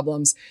payments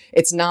problems,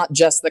 it's not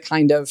just the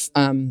kind of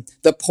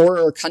the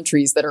poorer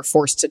countries that are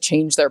forced to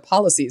change their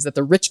policies, that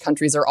the rich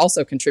countries are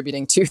also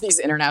contributing to these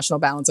international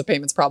balance of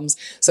payments problems.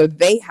 So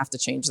they have to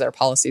change their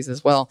policies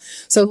as well.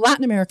 So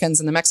Latin Americans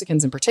and the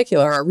Mexicans in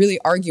particular are really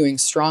arguing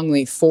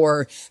strongly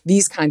for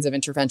these kinds of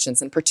interventions,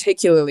 and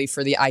particularly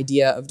for the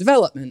idea of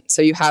development.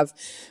 So you have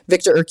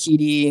Victor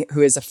Urquidy,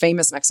 who is a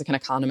famous Mexican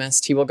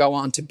economist. He will go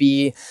on to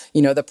be,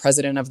 the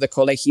president of the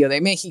Colegio de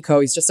Mexico.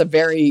 He's just a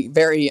very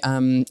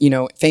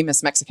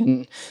famous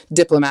Mexican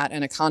diplomat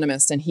and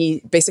economist. And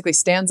he basically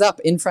stands up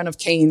in front of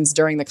Keynes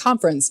during the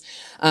conference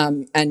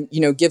and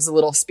gives a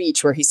little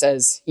speech where he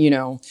says,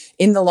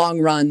 in the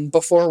long run,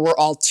 before we're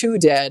all too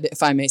dead,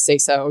 if I may say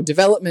so,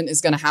 development is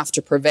going to have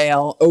to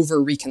prevail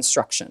over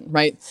reconstruction,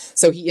 right?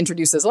 So he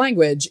introduces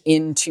language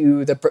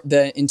into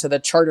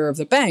the charter of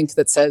the bank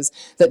that says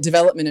that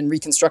development and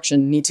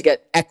reconstruction need to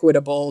get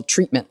equitable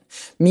treatment,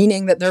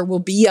 meaning that there will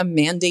be a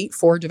mandate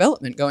for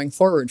development going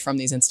forward from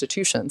these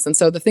institutions. And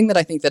so the thing that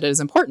I think that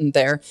is important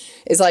there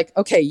is like,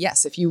 okay,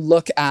 yes, if you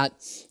look at,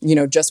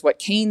 just what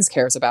Keynes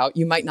cares about,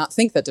 you might not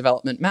think that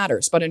development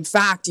matters. But in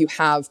fact, you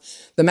have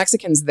the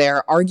Mexicans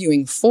there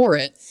arguing for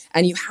it,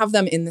 and you have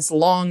them in this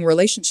long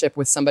relationship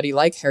with somebody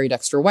like Harry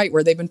Dexter White,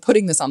 where they've been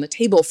putting this on the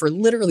table for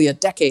literally a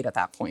decade at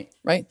that point,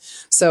 right?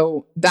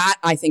 So that,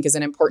 I think, is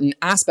an important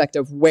aspect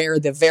of where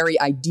the very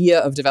idea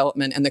of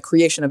development and the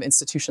creation of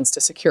institutions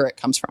to secure it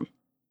comes from.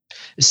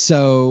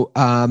 So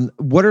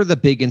what are the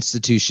big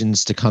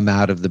institutions to come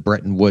out of the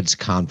Bretton Woods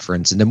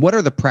conference? And then what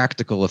are the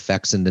practical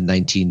effects in the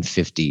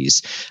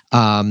 1950s?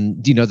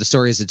 The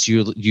story as it's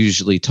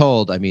usually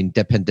told, I mean,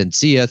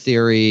 dependencia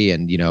theory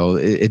and,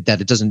 that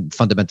it doesn't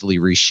fundamentally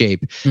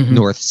reshape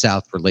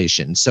North-South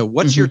relations. So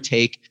what's your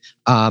take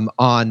on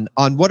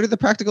what are the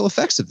practical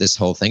effects of this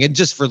whole thing? And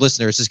just for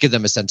listeners, just give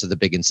them a sense of the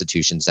big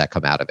institutions that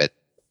come out of it.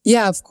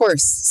 Yeah, of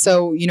course.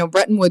 So,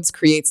 Bretton Woods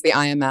creates the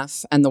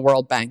IMF and the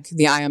World Bank.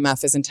 The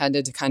IMF is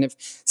intended to kind of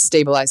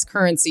stabilize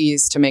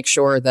currencies, to make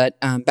sure that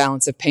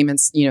balance of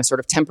payments, sort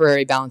of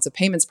temporary balance of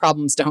payments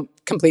problems don't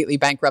completely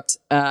bankrupt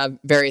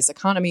various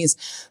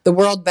economies. The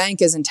World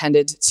Bank is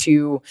intended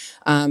to,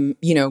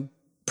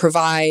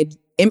 provide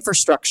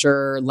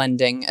infrastructure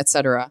lending, et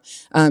cetera.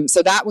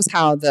 So that was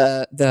how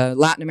the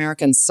Latin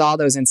Americans saw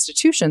those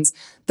institutions.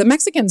 The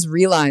Mexicans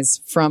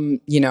realized from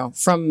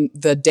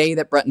the day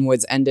that Bretton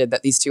Woods ended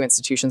that these two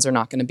institutions are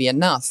not going to be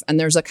enough. And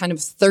there's a kind of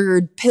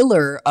third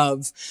pillar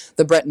of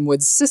the Bretton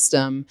Woods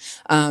system,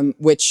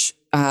 which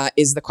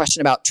is the question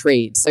about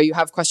trade. So you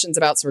have questions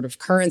about sort of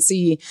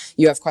currency,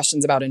 you have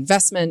questions about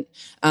investment,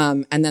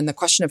 and then the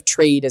question of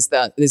trade is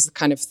the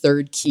kind of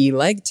third key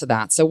leg to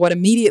that. So what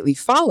immediately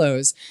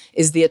follows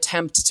is the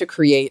attempt to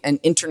create an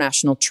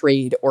international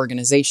trade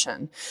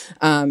organization.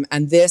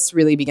 And this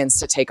really begins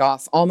to take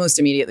off almost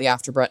immediately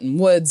after Bretton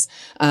Woods.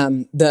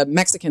 The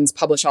Mexicans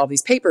publish all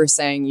these papers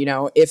saying,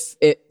 if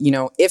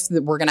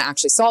we're going to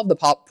actually solve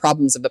the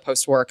problems of the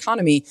post-war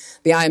economy,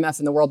 the IMF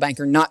and the World Bank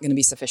are not going to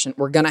be sufficient.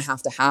 We're going to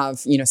have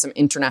some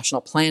international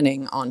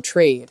planning on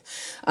trade.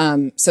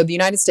 So the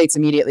United States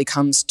immediately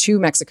comes to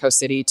Mexico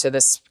City to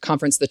this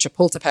conference, the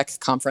Chapultepec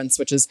Conference,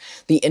 which is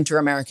the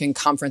Inter-American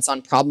Conference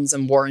on Problems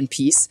in War and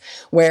Peace,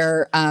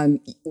 where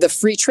the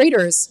free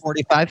traders...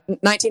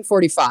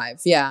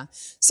 1945, yeah.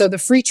 So the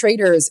free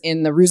traders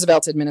in the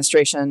Roosevelt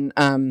administration,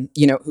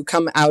 who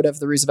come out of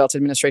the Roosevelt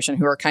administration,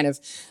 who are kind of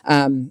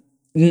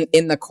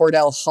in the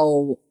Cordell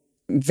Hull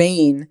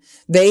vein,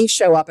 they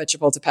show up at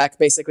Chapultepec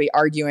basically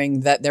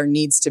arguing that there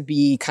needs to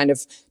be kind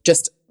of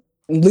just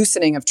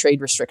loosening of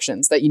trade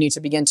restrictions, that you need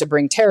to begin to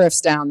bring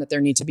tariffs down, that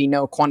there need to be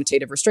no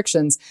quantitative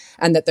restrictions,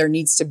 and that there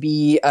needs to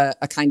be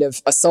a kind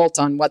of assault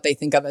on what they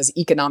think of as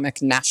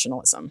economic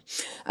nationalism.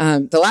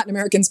 The Latin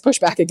Americans push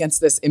back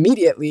against this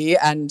immediately,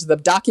 and the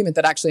document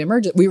that actually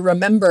emerged, we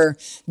remember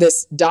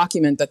this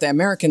document that the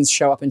Americans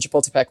show up in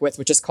Chapultepec with,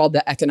 which is called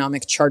the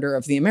Economic Charter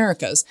of the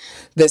Americas.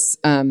 This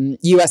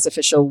U.S.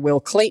 official, Will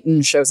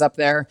Clayton, shows up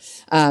there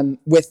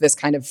with this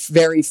kind of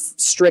very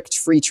strict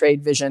free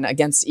trade vision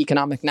against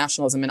economic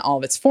nationalism in all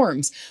of its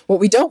forms. What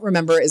we don't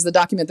remember is the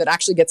document that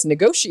actually gets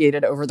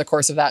negotiated over the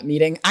course of that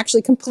meeting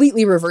actually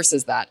completely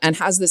reverses that and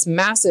has this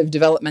massive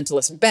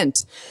developmentalist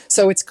bent.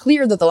 So it's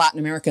clear that the Latin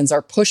Americans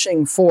are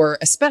pushing for,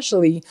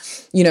 especially,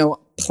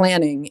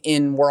 planning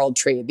in world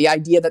trade. The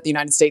idea that the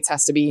United States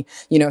has to be,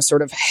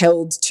 sort of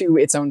held to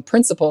its own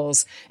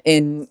principles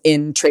in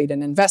trade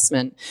and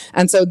investment.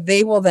 And so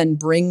they will then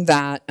bring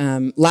that,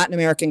 Latin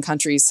American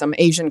countries, some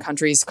Asian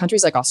countries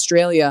like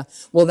Australia,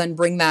 will then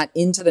bring that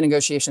into the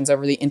negotiations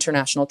over the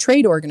International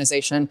Trade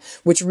Organization,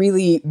 which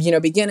really,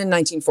 begin in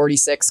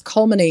 1946,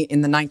 culminate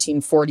in the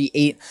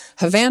 1948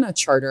 Havana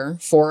Charter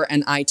for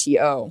an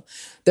ITO.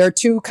 There are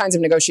two kinds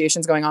of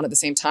negotiations going on at the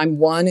same time.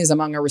 One is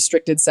among a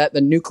restricted set,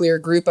 the nuclear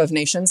group of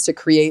nations, to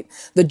create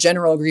the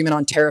General Agreement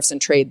on Tariffs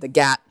and Trade, the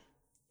GATT.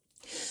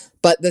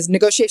 But this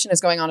negotiation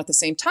is going on at the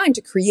same time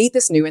to create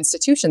this new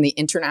institution, the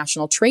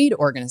International Trade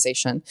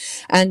Organization.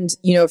 And,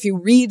 if you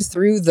read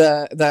through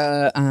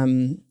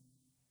the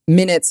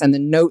minutes and the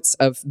notes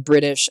of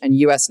British and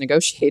US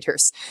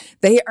negotiators,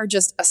 they are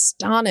just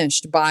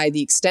astonished by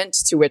the extent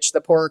to which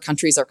the poorer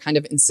countries are kind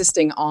of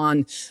insisting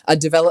on a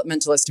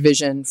developmentalist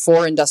vision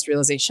for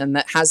industrialization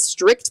that has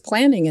strict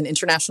planning and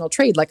international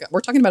trade. Like,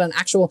 we're talking about an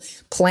actual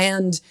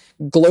planned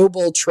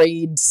global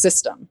trade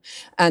system.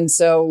 And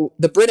so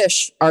the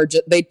British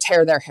they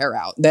tear their hair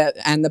out.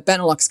 And the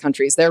Benelux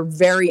countries, they're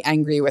very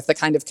angry with the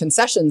kind of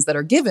concessions that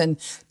are given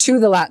to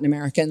the Latin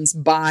Americans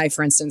by,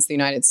 for instance, the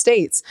United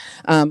States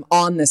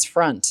on this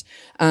front.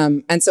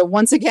 And so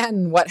once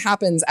again, what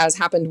happens, as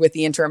happened with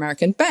the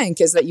Inter-American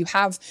Bank, is that you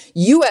have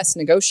U.S.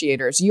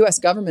 negotiators, U.S.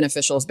 government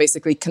officials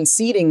basically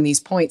conceding these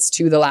points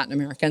to the Latin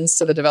Americans,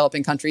 to the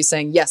developing countries,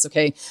 saying, yes,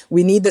 okay,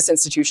 we need this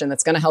institution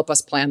that's going to help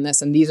us plan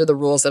this, and these are the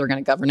rules that are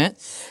going to govern it.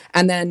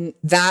 And then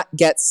that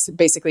gets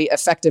basically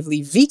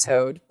effectively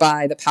vetoed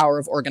by the power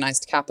of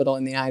organized capital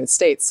in the United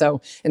States.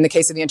 So in the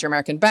case of the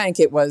Inter-American Bank,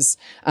 it was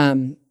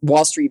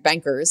Wall Street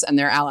bankers and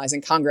their allies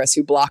in Congress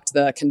who blocked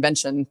the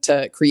convention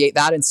to create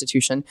that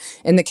institution.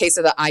 In the case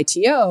of the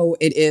ITO,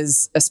 it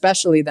is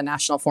especially the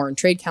National Foreign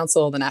Trade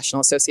Council, the National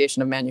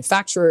Association of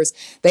Manufacturers.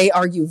 They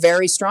argue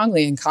very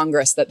strongly in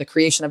Congress that the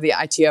creation of the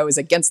ITO is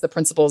against the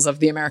principles of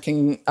the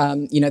American,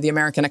 the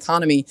American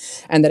economy,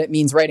 and that it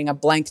means writing a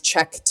blank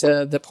check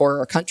to the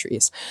poorer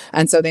countries.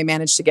 And so they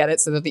managed to get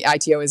it so that the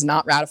ITO is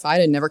not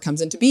ratified and never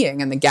comes into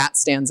being, and the GATT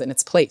stands in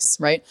its place,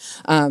 right?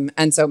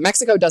 And so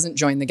Mexico doesn't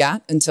join the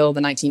GATT until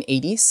the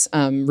 1980s,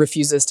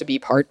 refuses to be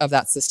part of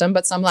that system,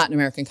 but some Latin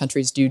American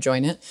countries do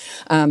join it.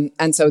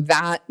 And so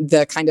that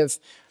the kind of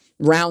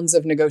rounds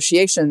of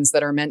negotiations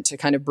that are meant to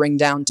kind of bring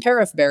down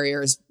tariff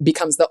barriers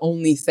becomes the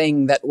only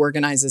thing that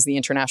organizes the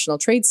international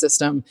trade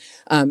system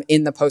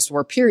in the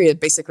post-war period,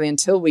 basically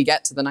until we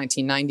get to the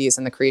 1990s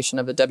and the creation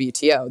of the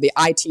WTO. The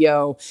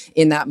ITO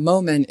in that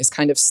moment is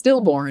kind of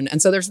stillborn.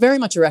 And so there's very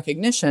much a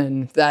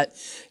recognition that,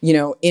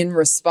 in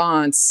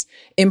response,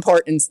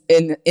 import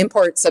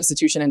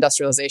substitution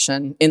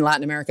industrialization in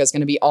Latin America is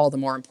going to be all the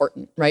more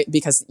important, right?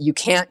 Because you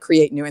can't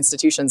create new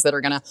institutions that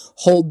are going to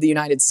hold the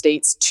United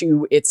States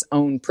to its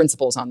own principles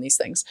on these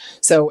things.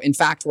 So in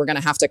fact, we're going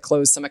to have to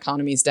close some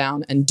economies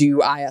down and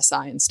do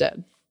ISI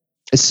instead.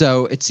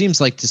 So it seems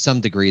like to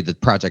some degree the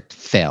project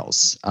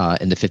fails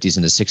in the 50s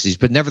and the 60s,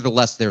 but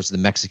nevertheless, there's the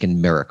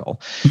Mexican Miracle.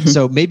 Mm-hmm.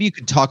 So maybe you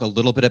could talk a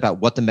little bit about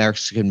what the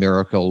Mexican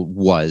Miracle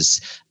was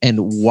and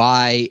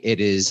why it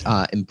is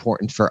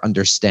important for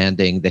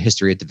understanding the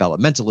history of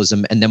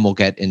developmentalism, and then we'll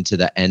get into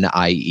the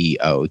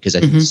NIEO, because I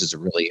think this is a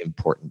really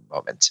important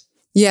moment.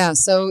 Yeah,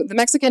 so the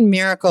Mexican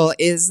Miracle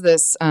is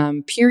this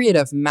period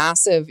of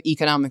massive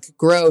economic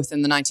growth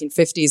in the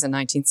 1950s and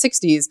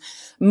 1960s,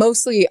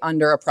 mostly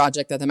under a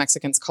project that the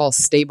Mexicans call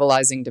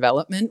stabilizing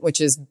development, which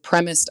is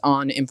premised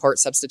on import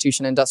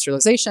substitution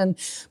industrialization.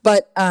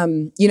 But,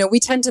 we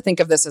tend to think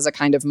of this as a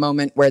kind of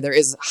moment where there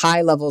is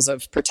high levels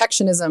of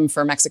protectionism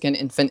for Mexican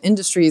infant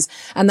industries,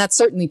 and that's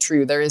certainly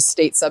true. There is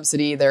state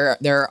subsidy, there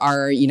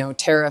are,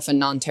 tariff and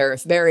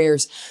non-tariff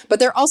barriers, but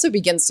there also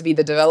begins to be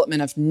the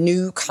development of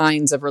new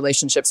kinds of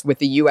relationships with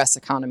the U.S.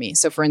 economy.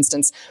 So, for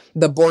instance,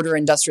 the border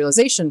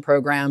industrialization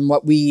program,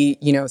 what we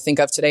think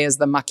of today as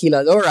the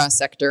maquiladora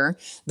sector,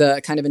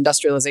 the kind of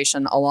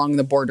industrialization along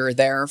the border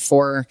there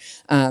for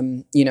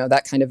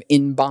that kind of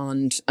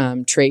in-bond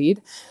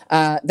trade,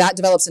 that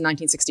develops in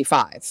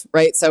 1965,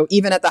 right? So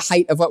even at the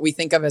height of what we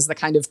think of as the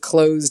kind of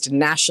closed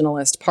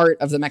nationalist part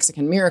of the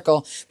Mexican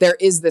Miracle, there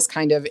is this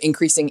kind of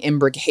increasing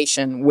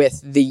imbrication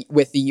with the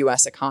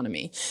U.S.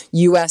 economy.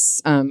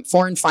 U.S.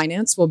 Foreign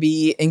finance will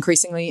be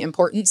increasingly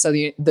important. So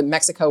the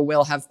Mexico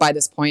will have, by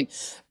this point,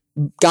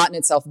 gotten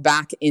itself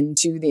back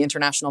into the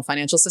international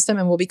financial system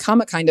and will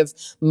become a kind of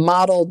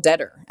model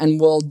debtor and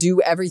will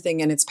do everything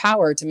in its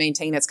power to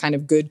maintain its kind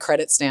of good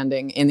credit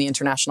standing in the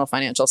international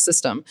financial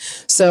system.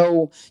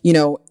 So,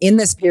 in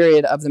this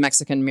period of the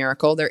Mexican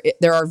miracle,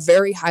 there are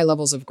very high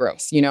levels of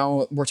growth.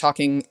 We're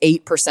talking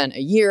 8%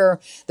 a year.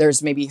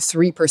 There's maybe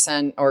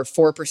 3% or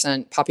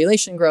 4%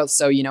 population growth.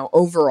 So,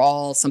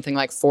 overall, something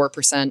like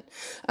 4%,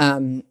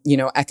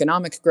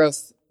 economic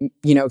growth.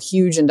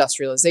 Huge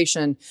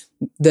industrialization.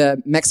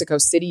 The Mexico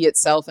City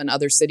itself and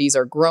other cities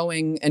are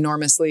growing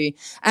enormously.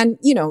 And,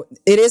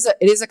 it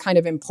is a kind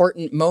of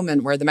important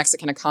moment where the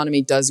Mexican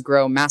economy does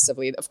grow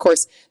massively. Of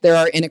course, there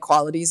are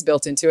inequalities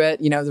built into it.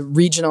 The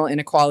regional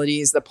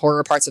inequalities, the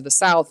poorer parts of the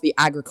South, the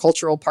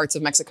agricultural parts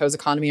of Mexico's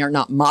economy are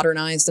not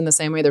modernized in the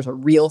same way. There's a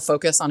real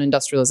focus on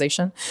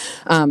industrialization.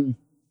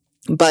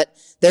 But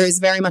there is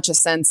very much a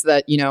sense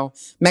that,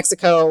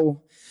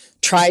 Mexico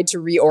tried to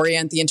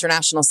reorient the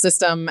international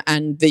system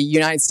and the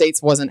United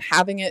States wasn't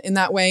having it in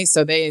that way.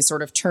 So they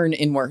sort of turn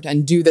inward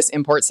and do this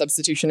import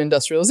substitution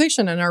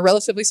industrialization and are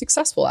relatively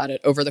successful at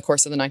it over the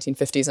course of the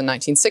 1950s and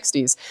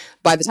 1960s.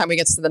 By the time we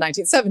get to the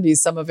 1970s,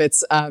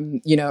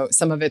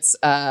 some of its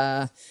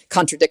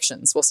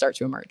contradictions will start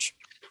to emerge.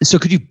 So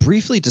could you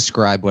briefly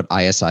describe what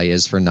ISI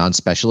is for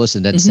non-specialists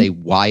and then say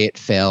why it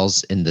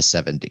fails in the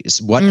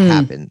 70s? What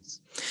happens?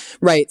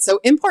 Right. So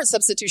import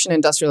substitution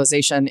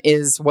industrialization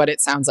is what it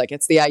sounds like.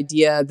 It's the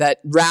idea that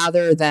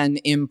rather than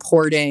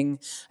importing,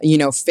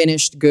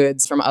 finished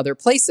goods from other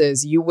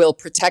places, you will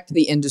protect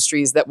the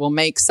industries that will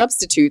make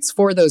substitutes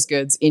for those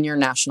goods in your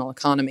national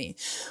economy.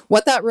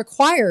 What that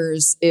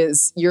requires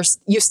is you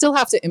still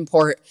have to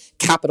import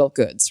capital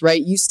goods,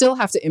 right? You still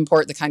have to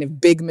import the kind of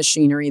big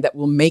machinery that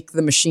will make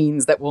the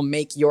machines that will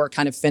make your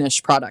kind of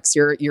finished products,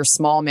 your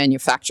small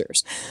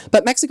manufacturers.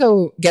 But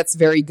Mexico gets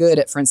very good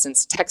at, for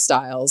instance,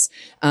 textiles,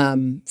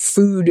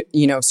 food,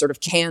 sort of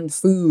canned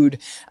food,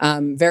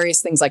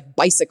 various things like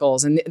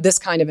bicycles and this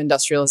kind of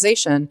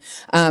industrialization.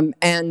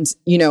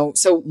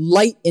 So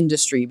light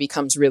industry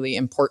becomes really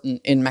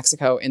important in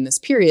Mexico in this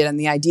period. And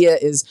the idea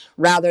is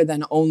rather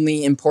than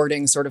only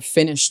importing sort of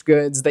finished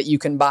goods that you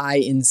can buy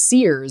in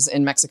Sears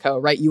in Mexico,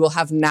 right, you will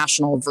have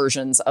national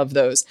versions of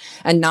those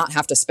and not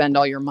have to spend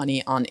all your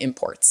money on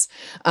imports.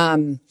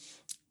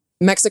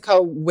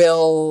 Mexico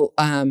will...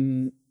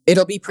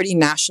 It'll be pretty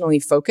nationally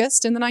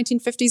focused in the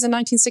 1950s and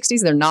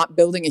 1960s. They're not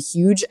building a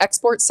huge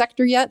export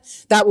sector yet.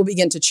 That will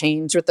begin to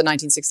change with the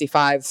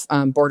 1965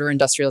 border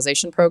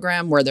industrialization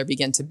program, where there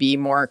begin to be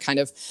more kind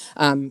of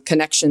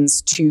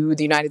connections to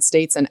the United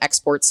States and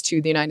exports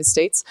to the United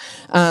States.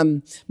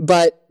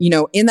 But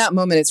in that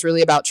moment, it's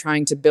really about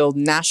trying to build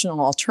national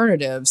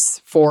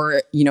alternatives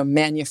for,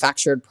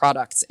 manufactured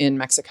products in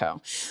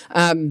Mexico.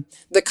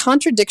 The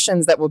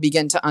contradictions that will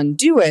begin to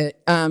undo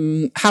it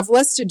have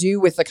less to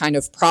do with the kind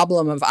of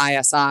problem of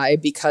ISI,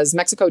 because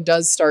Mexico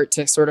does start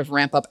to sort of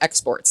ramp up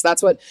exports.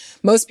 That's what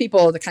most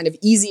people, the kind of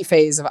easy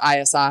phase of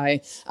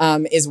ISI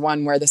is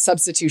one where the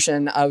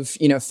substitution of,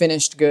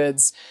 finished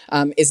goods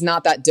is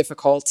not that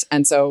difficult.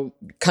 And so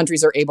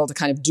countries are able to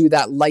kind of do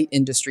that light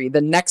industry.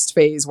 The next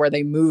phase where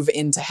they move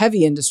into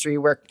heavy industry,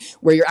 where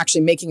you're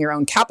actually making your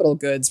own capital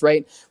goods,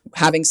 right?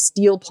 Having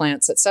steel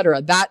plants, et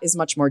cetera, that is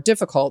much more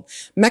difficult.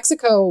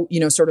 Mexico,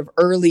 sort of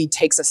early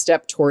takes a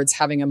step towards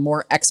having a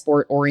more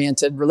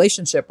export-oriented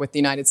relationship with the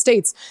United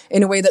States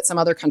in a way that some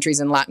other countries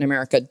in Latin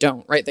America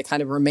don't, right? They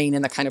kind of remain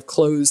in the kind of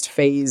closed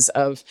phase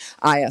of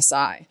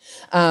ISI.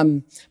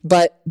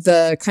 But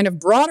the kind of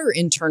broader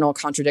internal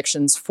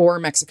contradictions for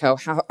Mexico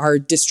are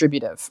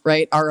distributive,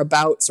 right? Are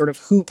about sort of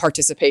who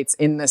participates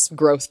in this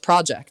growth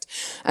project.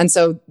 And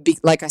so,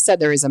 like I said,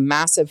 there is a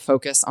massive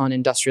focus on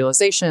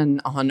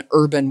industrialization, on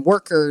urban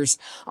workers,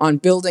 on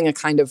building a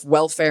kind of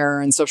welfare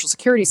and social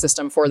security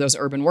system for those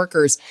urban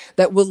workers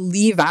that will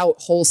leave out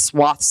whole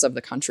swaths of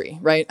the country,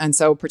 right? And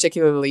so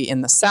particularly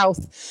in the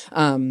South,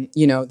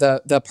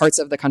 the parts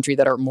of the country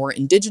that are more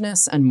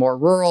indigenous and more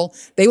rural,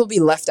 they will be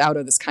left out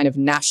of this kind of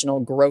national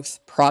growth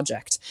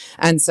project.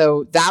 And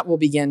so that will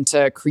begin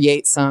to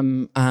create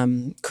some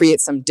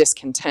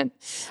discontent.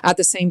 At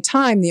the same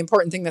time, the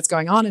important thing that's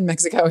going on in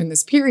Mexico in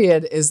this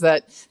period is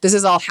that this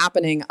is all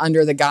happening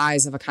under the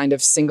guise of a kind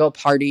of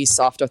single-party,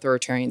 soft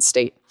authoritarian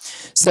state.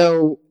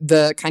 So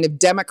the kind of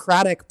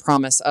democratic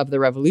promise of the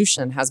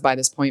revolution has by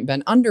this point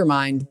been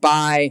undermined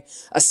by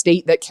a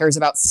state that cares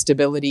about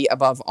stability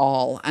above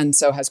all, and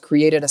so has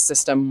created a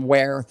system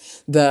where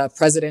the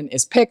president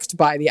is picked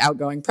by the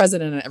outgoing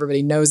president and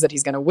everybody knows that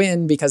he's going to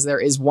win because there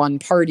is one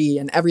party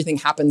and everything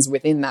happens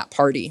within that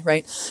party,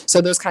 right?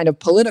 So those kind of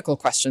political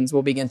questions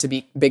will begin to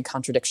be big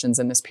contradictions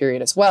in this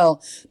period as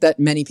well, that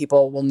many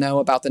people will know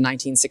about the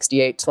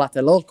 1968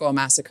 Tlatelolco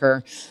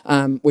massacre,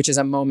 which is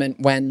a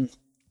moment when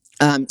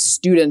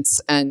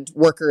students and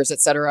workers,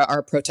 et cetera,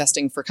 are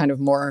protesting for kind of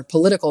more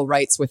political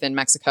rights within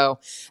Mexico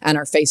and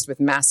are faced with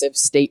massive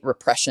state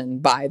repression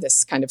by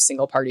this kind of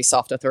single party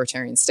soft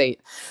authoritarian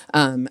state.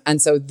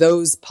 And so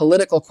those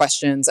political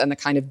questions and the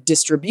kind of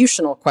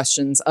distributional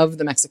questions of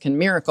the Mexican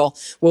miracle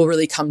will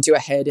really come to a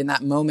head in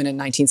that moment in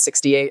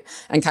 1968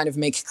 and kind of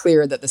make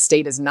clear that the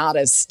state is not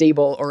as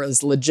stable or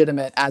as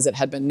legitimate as it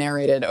had been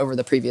narrated over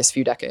the previous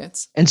few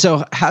decades. And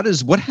so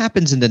what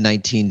happens in the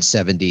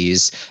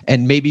 1970s?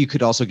 And maybe you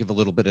could also give a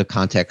little bit of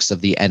context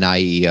of the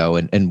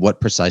NIEO and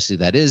what precisely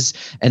that is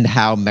and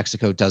how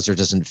Mexico does or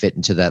doesn't fit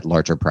into that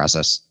larger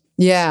process.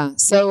 Yeah.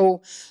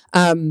 So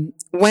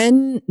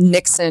when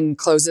Nixon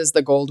closes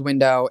the gold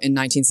window in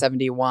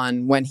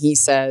 1971, when he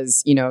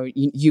says,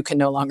 you can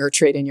no longer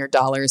trade in your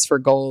dollars for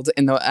gold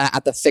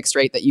at the fixed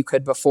rate that you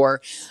could before,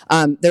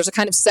 there's a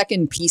kind of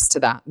second piece to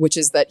that, which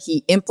is that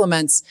he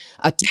implements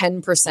a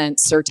 10%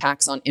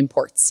 surtax on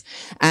imports.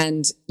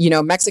 And,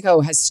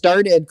 Mexico has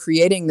started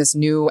creating this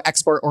new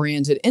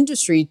export-oriented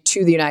industry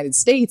to the United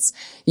States,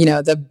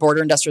 the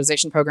border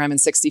industrialization program in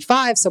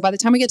 65. So by the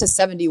time we get to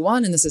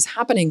 71 and this is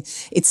happening,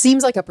 it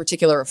seems like a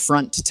particular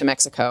affront to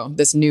Mexico,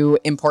 this new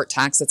import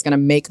tax that's going to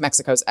make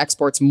Mexico's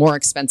exports more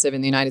expensive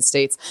in the United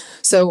States.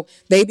 So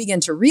they begin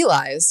to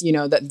realize,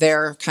 that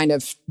they're kind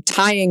of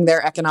tying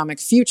their economic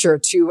future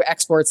to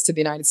exports to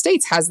the United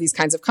States has these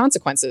kinds of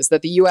consequences,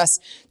 that the U.S.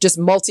 just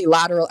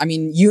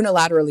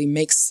unilaterally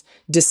makes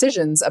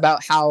decisions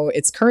about how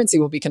its currency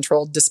will be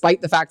controlled,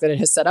 despite the fact that it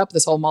has set up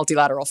this whole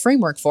multilateral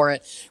framework for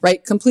it,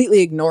 right?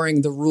 Completely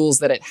ignoring the rules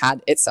that it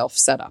had itself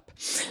set up.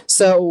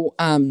 So,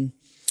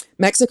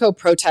 Mexico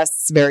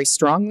protests very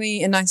strongly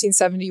in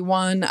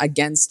 1971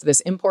 against this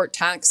import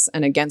tax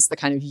and against the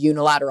kind of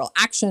unilateral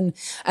action,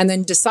 and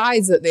then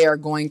decides that they are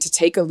going to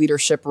take a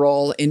leadership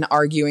role in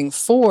arguing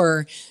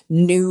for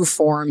new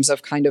forms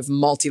of kind of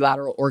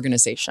multilateral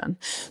organization.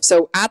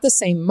 So at the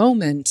same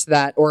moment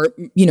that,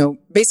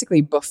 basically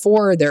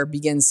before there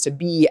begins to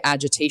be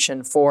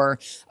agitation for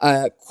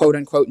a quote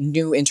unquote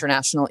new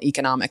international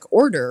economic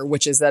order,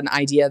 which is an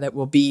idea that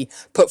will be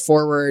put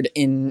forward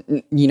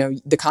in,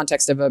 the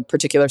context of a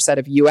particular set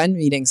of UN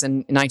meetings in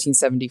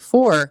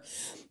 1974,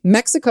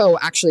 Mexico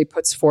actually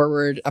puts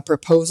forward a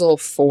proposal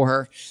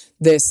for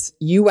this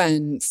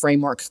UN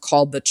framework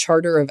called the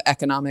Charter of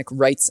Economic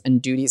Rights and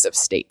Duties of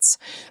States.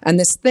 And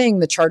this thing,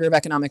 the Charter of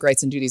Economic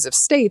Rights and Duties of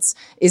States,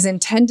 is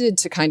intended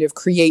to kind of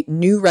create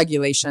new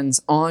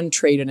regulations on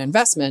trade and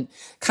investment,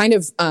 kind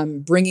of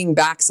bringing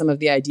back some of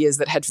the ideas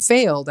that had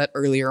failed at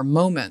earlier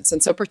moments.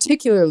 And so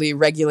particularly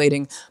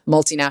regulating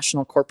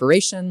multinational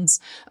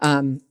corporations,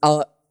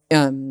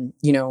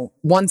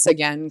 once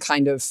again,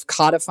 kind of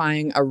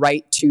codifying a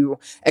right to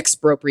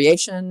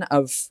expropriation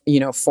of,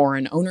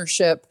 foreign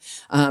ownership,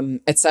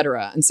 et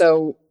cetera. And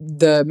so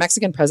the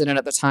Mexican president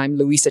at the time,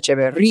 Luis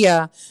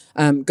Echeverria,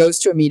 goes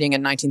to a meeting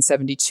in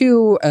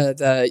 1972,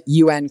 the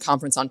UN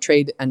Conference on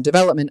Trade and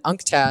Development,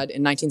 UNCTAD,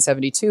 in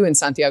 1972 in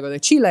Santiago de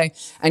Chile,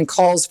 and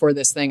calls for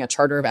this thing, a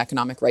Charter of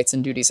Economic Rights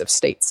and Duties of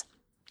States.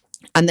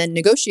 And then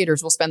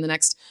negotiators will spend the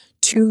next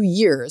 2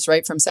 years,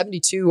 right, from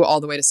 72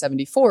 all the way to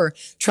 74,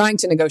 trying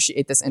to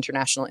negotiate this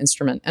international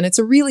instrument. And it's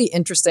a really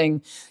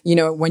interesting,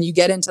 when you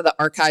get into the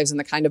archives and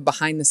the kind of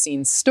behind the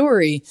scenes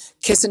story,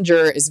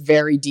 Kissinger is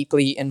very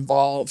deeply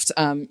involved.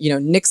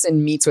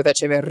 Nixon meets with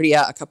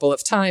Echeverria a couple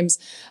of times.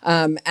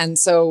 And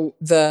so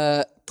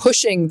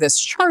pushing this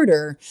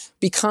charter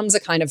becomes a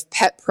kind of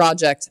pet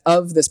project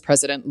of this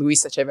president,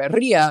 Luis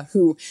Echeverria,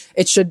 who,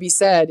 it should be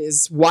said,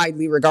 is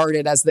widely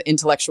regarded as the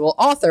intellectual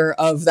author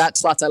of that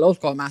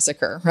Tlatelolco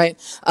massacre, right?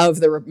 Of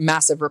the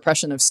massive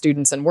repression of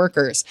students and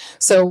workers.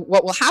 So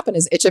what will happen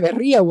is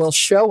Echeverria will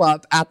show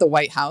up at the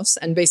White House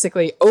and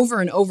basically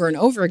over and over and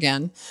over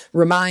again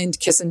remind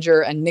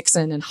Kissinger and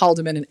Nixon and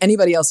Haldeman and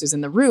anybody else who's in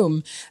the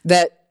room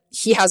that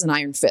he has an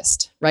iron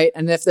fist, right?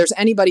 And if there's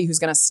anybody who's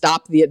going to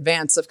stop the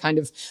advance of kind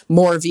of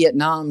more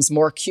Vietnams,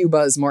 more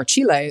Cubas, more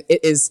Chile,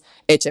 it is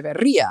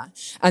Echeverria.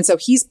 And so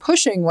he's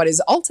pushing what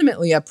is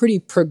ultimately a pretty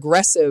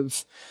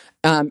progressive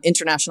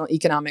international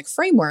economic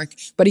framework,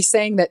 but he's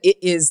saying that it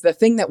is the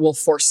thing that will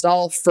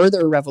forestall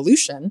further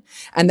revolution,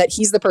 and that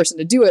he's the person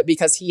to do it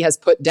because he has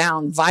put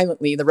down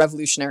violently the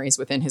revolutionaries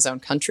within his own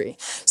country.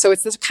 So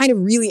it's this kind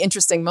of really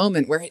interesting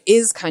moment where it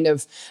is kind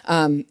of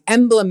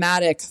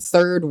emblematic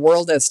third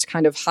worldist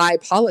kind of high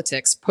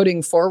politics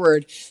putting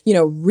forward,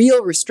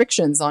 real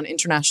restrictions on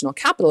international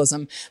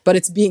capitalism, but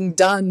it's being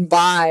done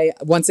by,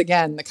 once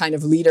again, the kind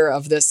of leader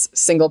of this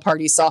single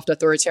party soft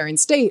authoritarian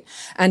state.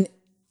 And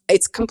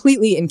it's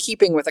completely in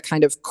keeping with a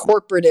kind of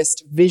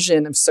corporatist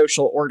vision of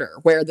social order,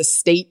 where the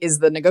state is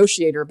the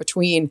negotiator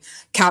between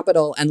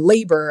capital and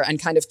labor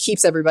and kind of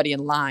keeps everybody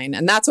in line.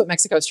 And that's what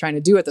Mexico is trying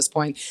to do at this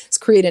point, is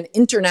create an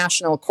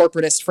international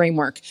corporatist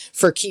framework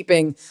for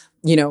keeping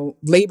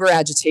labor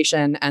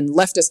agitation and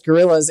leftist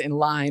guerrillas in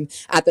line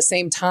at the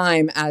same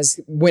time as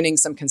winning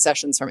some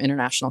concessions from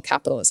international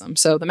capitalism.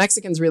 So the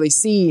Mexicans really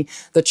see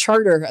the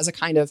charter as a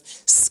kind of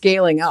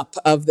scaling up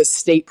of the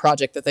state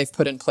project that they've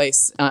put in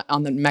place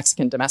on the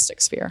Mexican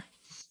domestic sphere.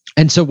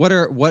 And so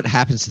what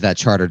happens to that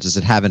charter? Does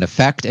it have an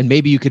effect? And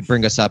maybe you could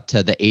bring us up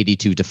to the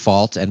 82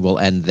 default and we'll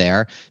end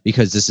there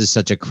because this is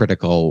such a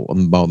critical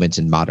moment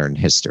in modern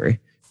history.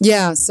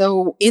 Yeah.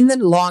 So in the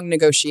long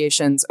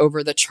negotiations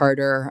over the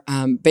charter,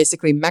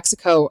 basically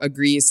Mexico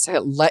agrees to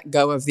let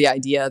go of the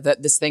idea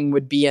that this thing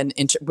would be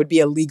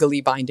a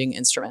legally binding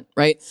instrument,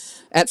 right?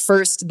 At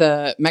first,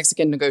 the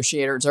Mexican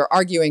negotiators are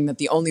arguing that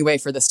the only way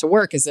for this to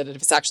work is that if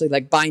it's actually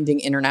like binding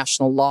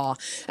international law.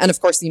 And of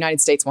course, the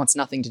United States wants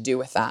nothing to do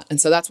with that. And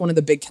so that's one of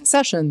the big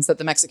concessions that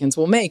the Mexicans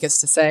will make is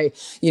to say,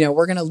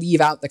 we're going to leave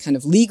out the kind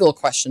of legal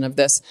question of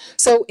this.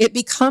 So it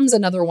becomes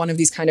another one of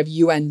these kind of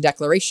UN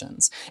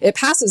declarations. It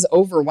passes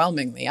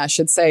overwhelmingly. I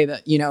should say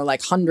that,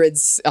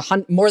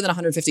 more than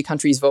 150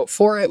 countries vote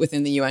for it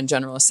within the UN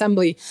General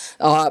Assembly.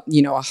 A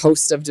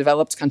host of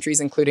developed countries,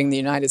 including the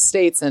United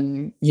States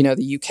and,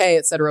 the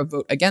UK, et cetera,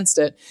 vote against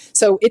it.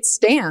 So it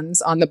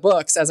stands on the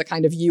books as a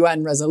kind of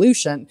UN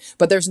resolution,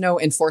 but there's no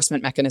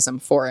enforcement mechanism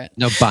for it.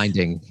 No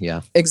binding.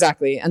 Yeah,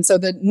 exactly. And so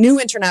the new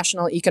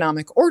International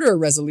Economic Order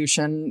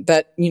resolution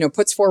that,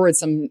 puts forward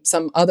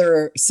some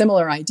other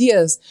similar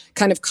ideas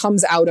kind of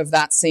comes out of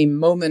that same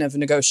moment of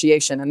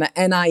negotiation. And the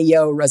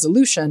NIEO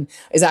resolution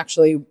is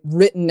actually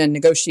written and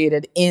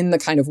negotiated in the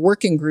kind of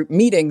working group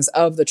meetings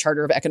of the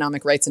Charter of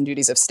Economic Rights and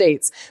Duties of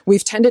States.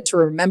 We've tended to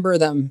remember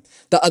them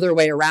the other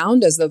way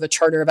around, as though the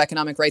Charter of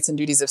Economic Rights and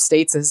Duties of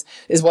States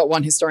is what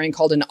one historian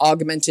called an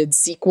augmented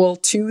sequel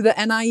to the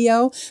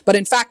NIEO. But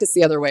in fact, it's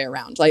the other way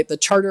around. Like the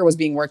charter was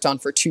being worked on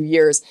for 2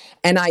 years.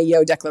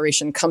 NIEO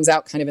declaration comes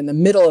out kind of in the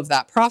middle of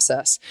that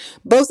process.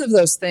 Both of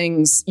those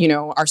things,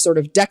 are sort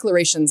of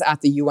declarations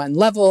at the UN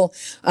level.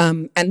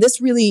 And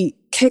this really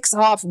kicks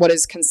off what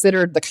is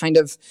considered the kind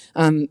of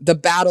the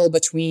battle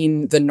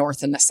between the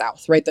North and the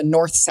South, right? The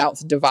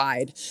North-South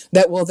divide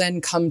that will then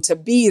come to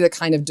be the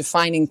kind of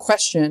defining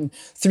question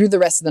through the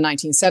rest of the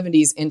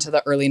 1970s into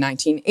the early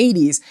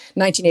 1980s.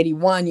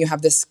 1981, you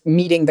have this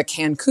meeting, the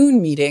Cancun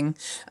meeting,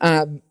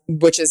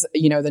 which is,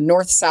 the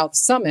North-South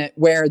Summit,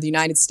 where the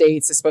United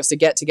States is supposed to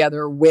get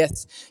together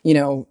with,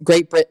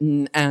 Great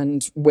Britain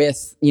and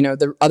with,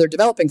 the other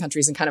developing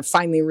countries and kind of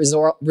finally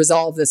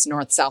resolve this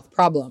North-South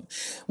problem.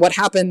 What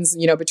happens,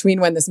 between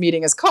when this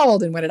meeting is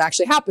called and when it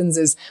actually happens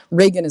is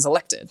Reagan is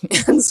elected.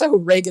 And so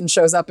Reagan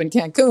shows up in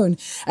Cancun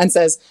and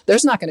says,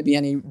 there's not going to be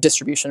any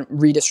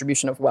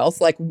redistribution of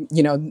wealth.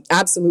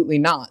 Absolutely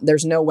not.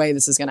 There's no way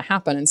this is going to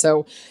happen. And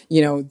so,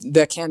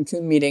 the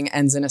Cancun meeting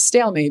ends in a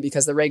stalemate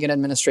because the Reagan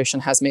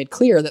administration has made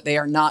clear that they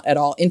are not at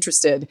all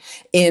interested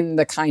in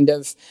the kind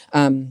of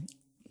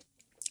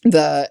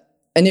the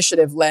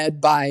initiative led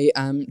by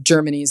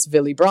Germany's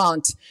Willy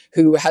Brandt,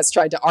 who has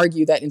tried to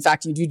argue that, in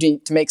fact, you do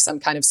need to make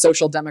some kind of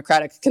social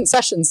democratic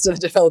concessions to the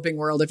developing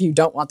world if you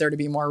don't want there to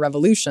be more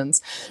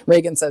revolutions.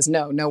 Reagan says,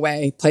 no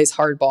way, plays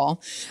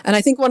hardball. And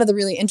I think one of the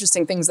really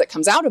interesting things that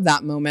comes out of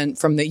that moment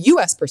from the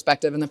U.S.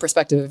 perspective and the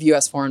perspective of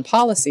U.S. foreign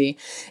policy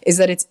is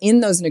that it's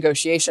in those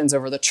negotiations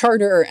over the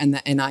charter and the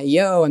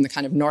NIEO and the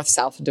kind of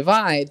North-South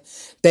divide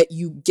that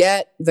you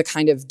get the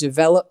kind of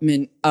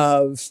development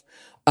of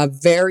a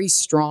very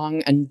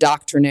strong and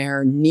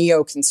doctrinaire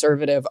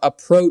neoconservative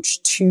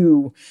approach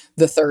to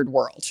the third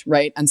world,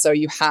 right? And so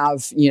you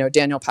have,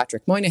 Daniel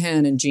Patrick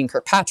Moynihan and Jeane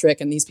Kirkpatrick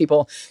and these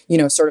people,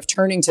 sort of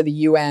turning to the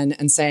UN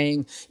and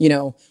saying,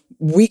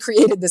 we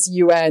created this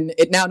UN.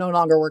 It now no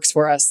longer works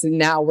for us. And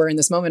now we're in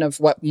this moment of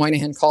what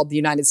Moynihan called the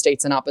United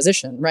States in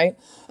opposition, right?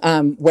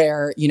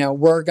 Where,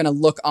 we're going to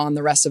look on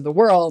the rest of the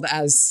world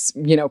as,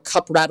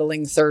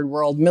 cup-rattling third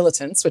world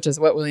militants, which is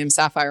what William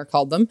Safire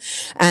called them,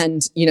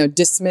 and,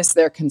 dismiss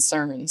their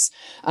concerns.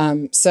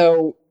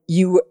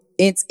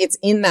 It's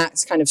in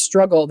that kind of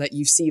struggle that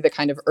you see the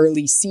kind of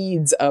early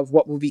seeds of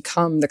what will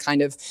become the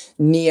kind of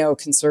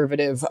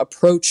neoconservative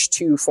approach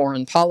to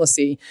foreign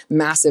policy,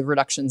 massive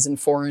reductions in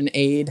foreign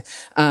aid,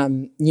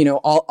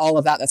 all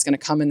of that's going to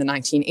come in the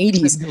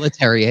 1980s.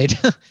 Military aid.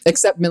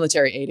 Except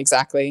military aid,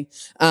 exactly.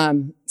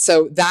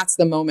 So that's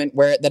the moment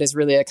where that is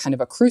really a kind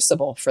of a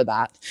crucible for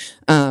that.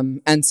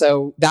 And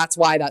so that's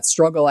why that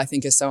struggle, I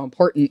think, is so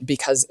important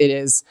because it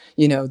is,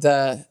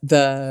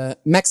 the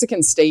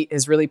Mexican state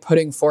is really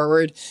putting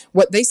forward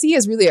what they see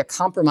as really a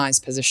compromise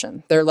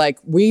position. They're like,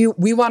 we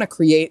want to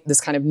create this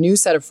kind of new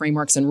set of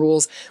frameworks and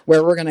rules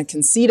where we're going to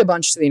concede a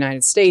bunch to the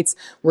United States.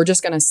 We're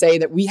just going to say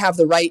that we have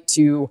the right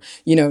to,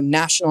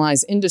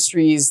 nationalize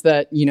industries,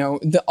 that,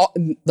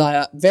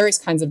 the various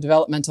kinds of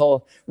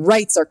developmental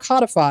rights are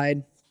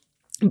codified.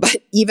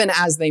 But even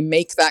as they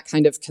make that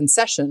kind of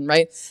concession,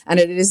 right, and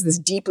it is this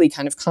deeply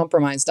kind of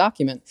compromised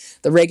document,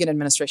 the Reagan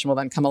administration will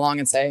then come along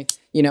and say,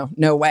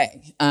 no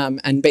way,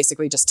 and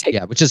basically just take.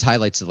 Yeah, which just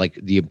highlights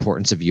the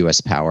importance of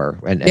U.S. power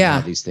and how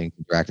these things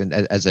interact, and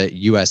as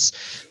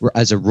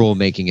a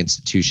rule-making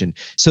institution.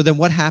 So then,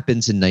 what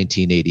happens in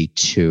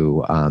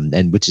 1982,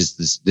 and which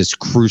is this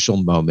crucial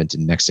moment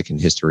in Mexican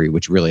history,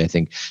 which really I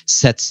think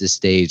sets the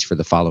stage for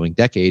the following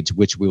decades,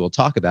 which we will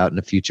talk about in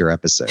a future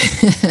episode,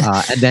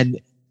 and then.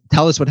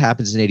 Tell us what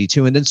happens in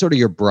 82 and then sort of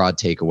your broad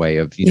takeaway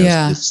of,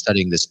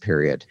 studying this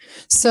period.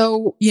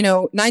 So,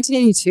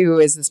 1982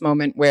 is this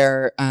moment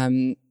where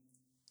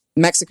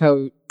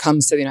Mexico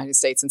comes to the United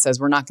States and says,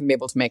 we're not going to be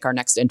able to make our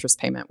next interest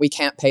payment. We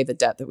can't pay the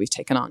debt that we've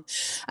taken on.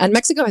 And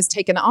Mexico has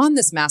taken on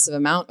this massive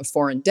amount of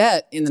foreign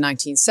debt in the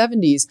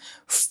 1970s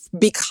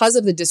because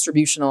of the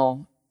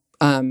distributional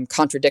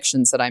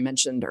contradictions that I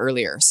mentioned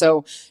earlier.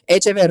 So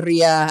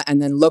Echeverria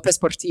and then López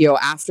Portillo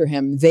after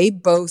him, they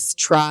both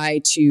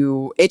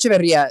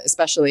Echeverria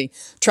especially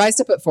tries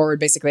to put forward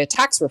basically a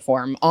tax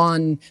reform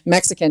on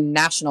Mexican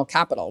national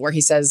capital, where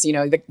he says,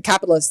 the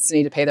capitalists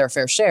need to pay their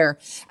fair share,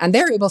 and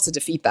they're able to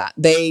defeat that.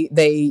 They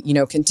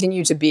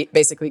continue to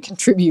basically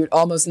contribute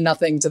almost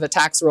nothing to the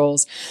tax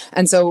rolls.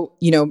 And so,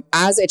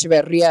 as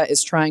Echeverria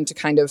is trying to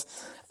kind of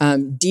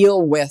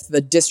deal with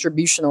the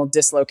distributional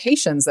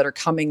dislocations that are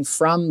coming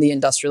from the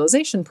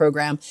industrialization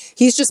program,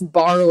 he's just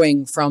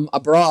borrowing from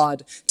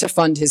abroad to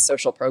fund his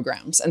social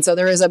programs. And so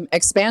there is an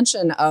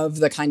expansion of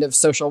the kind of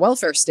social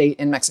welfare state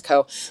in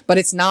Mexico, but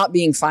it's not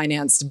being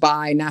financed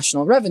by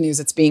national revenues.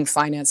 It's being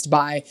financed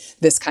by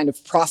this kind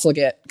of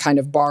profligate kind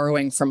of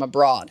borrowing from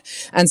abroad.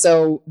 And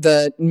so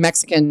the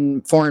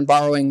Mexican foreign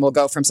borrowing will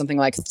go from something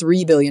like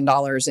 $3 billion in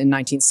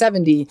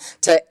 1970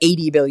 to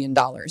 $80 billion in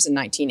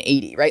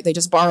 1980, right? They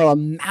just borrow a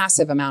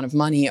massive amount of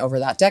money over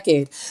that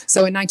decade.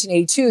 So in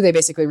 1982, they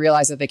basically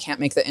realized that they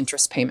can't make the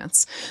interest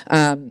payments.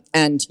 And,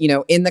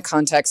 in the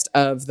context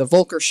of the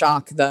Volcker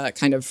shock, the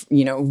kind of,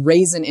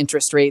 raise in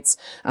interest rates,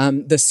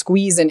 the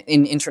squeeze in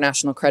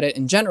international credit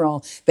in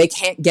general, they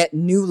can't get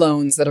new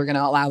loans that are going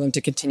to allow them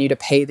to continue to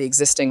pay the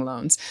existing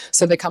loans.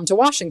 So they come to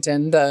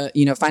Washington, the,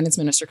 finance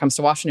minister comes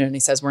to Washington and he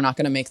says, we're not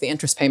going to make the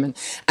interest payment.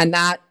 And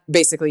that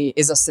basically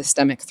is a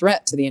systemic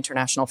threat to the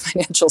international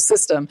financial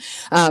system.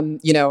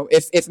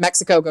 If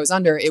Mexico goes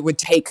under, it would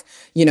take,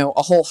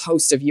 a whole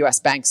host of U.S.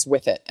 banks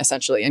with it,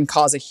 essentially, and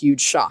cause a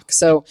huge shock.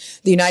 So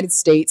the United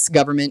States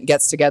government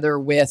gets together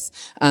with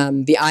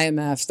the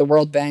IMF, the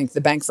World Bank,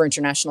 the Bank for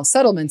International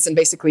Settlements, and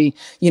basically,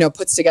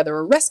 puts together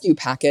a rescue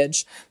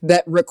package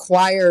that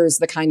requires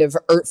the kind of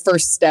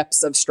first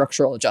steps of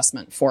structural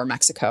adjustment for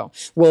Mexico.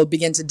 We'll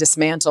begin to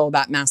dismantle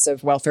that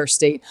massive welfare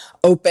state,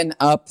 open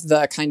up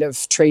the kind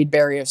of trade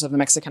barriers of the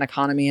Mexican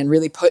economy, and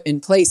really put in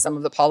place some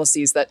of the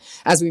policies that,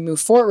 as we move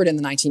forward in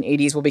the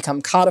 1980s, will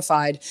become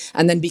codified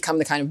and then become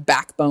the kind of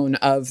backbone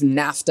of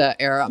NAFTA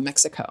era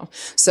Mexico.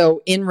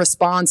 So in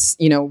response,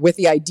 with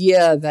the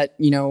idea that,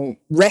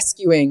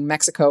 rescuing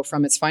Mexico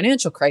from its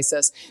financial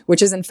crisis,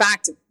 which is in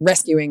fact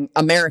rescuing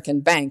American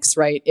banks,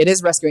 right? It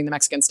is rescuing the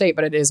Mexican state,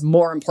 but it is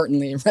more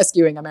importantly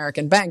rescuing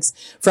American banks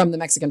from the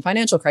Mexican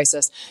financial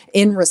crisis.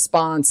 In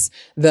response,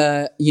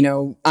 the,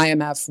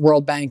 IMF,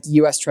 World Bank,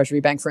 U.S.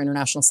 Treasury, Bank for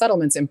International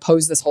Settlements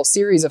impose this whole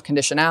series of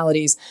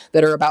conditionalities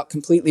that are about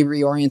completely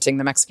reorienting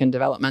the Mexican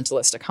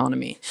developmentalist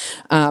economy.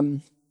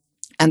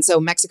 And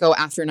so Mexico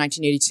after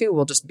 1982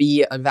 will just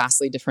be a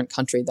vastly different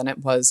country than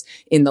it was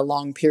in the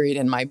long period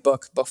in my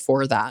book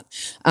before that.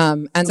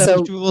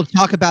 So we'll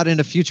talk about in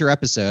a future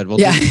episode. We'll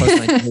do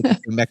post-1982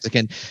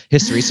 Mexican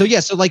history. So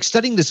like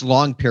studying this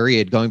long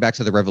period, going back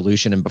to the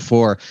revolution and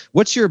before,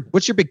 what's your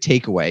big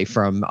takeaway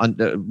from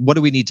what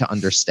do we need to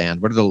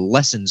understand? What are the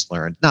lessons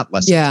learned? Not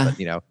lessons,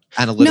 but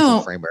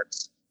analytical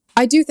frameworks.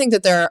 I do think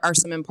that there are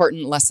some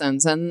important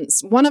lessons. And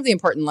one of the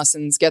important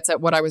lessons gets at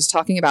what I was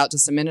talking about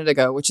just a minute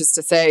ago, which is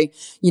to say,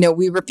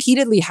 we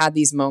repeatedly had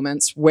these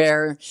moments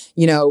where,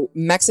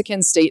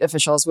 Mexican state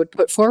officials would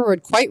put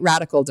forward quite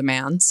radical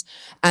demands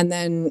and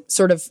then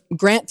sort of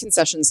grant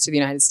concessions to the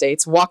United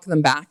States, walk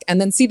them back,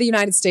 and then see the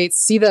United States,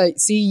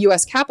 see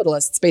U.S.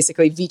 capitalists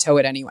basically veto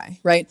it anyway,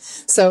 right?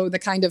 So the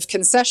kind of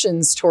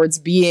concessions towards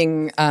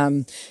being,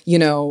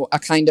 a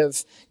kind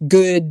of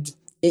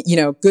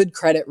good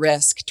credit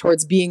risk,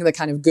 towards being the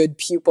kind of good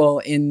pupil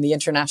in the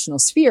international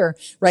sphere,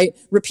 right,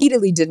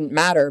 repeatedly didn't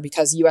matter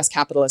because U.S.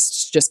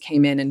 capitalists just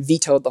came in and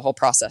vetoed the whole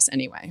process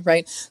anyway,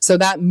 right? So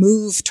that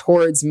move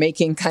towards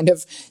making kind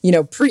of,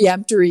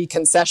 preemptory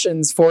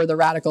concessions for the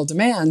radical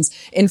demands,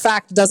 in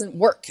fact, doesn't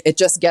work. It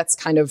just gets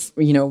kind of,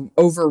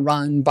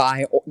 overrun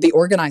by the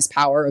organized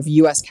power of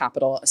U.S.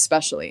 capital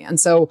especially. And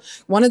so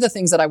one of the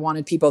things that I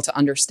wanted people to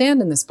understand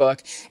in this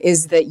book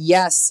is that,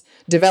 yes,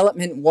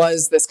 development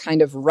was this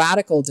kind of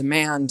radical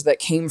demand that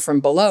came from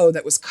below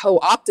that was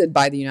co-opted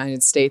by the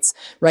United States,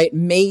 right,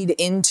 made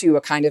into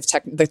a kind of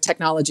the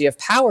technology of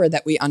power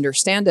that we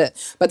understand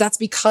it. But that's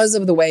because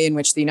of the way in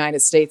which the United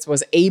States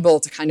was able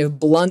to kind of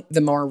blunt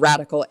the more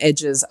radical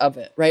edges of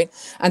it, right?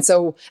 And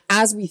so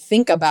as we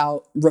think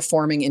about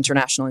reforming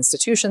international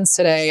institutions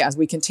today, as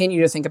we continue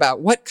to think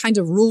about what kind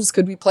of rules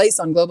could we place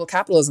on global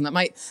capitalism that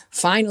might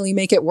finally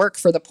make it work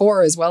for the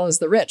poor as well as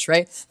the rich,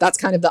 right? That's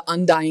kind of the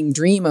undying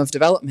dream of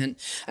development.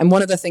 And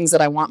one of the things that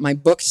I want my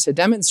book to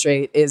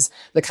demonstrate is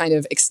the kind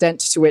of extent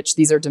to which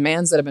these are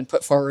demands that have been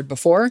put forward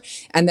before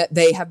and that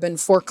they have been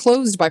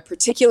foreclosed by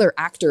particular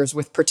actors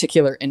with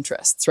particular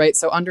interests, right?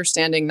 So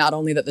understanding not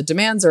only that the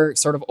demands are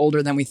sort of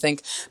older than we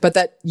think, but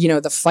that,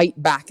 the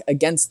fight back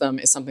against them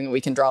is something that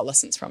we can draw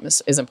lessons from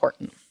is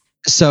important.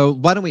 So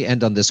why don't we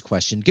end on this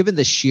question? Given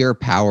the sheer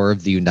power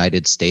of the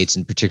United States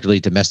and particularly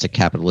domestic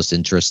capitalist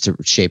interests to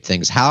shape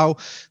things, how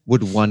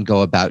would one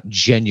go about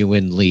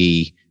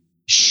genuinely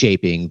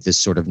shaping this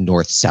sort of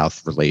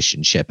north-south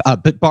relationship.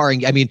 But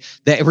barring, I mean,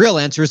 the real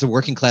answer is the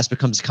working class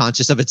becomes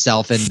conscious of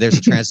itself and there's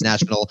a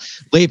transnational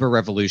labor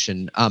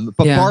revolution. But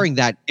barring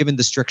that, given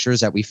the strictures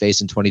that we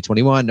face in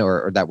 2021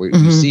 or that we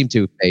seem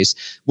to face,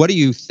 what do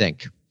you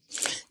think?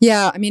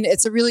 Yeah, I mean,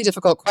 it's a really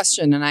difficult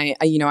question. And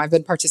I've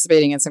been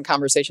participating in some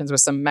conversations with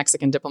some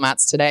Mexican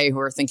diplomats today who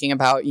are thinking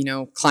about,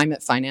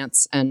 climate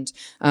finance and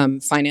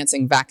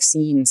financing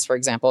vaccines, for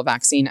example,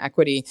 vaccine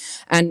equity.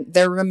 And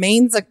there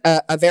remains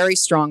a very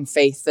strong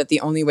faith that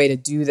the only way to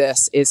do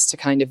this is to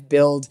kind of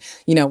build,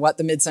 what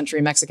the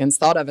mid-century Mexicans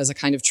thought of as a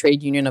kind of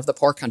trade union of the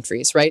poor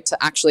countries, right?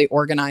 To actually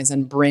organize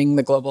and bring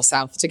the global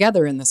South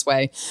together in this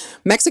way.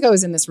 Mexico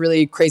is in this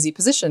really crazy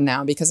position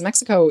now because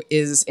Mexico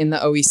is in the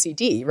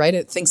OECD, right?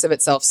 It thinks of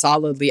itself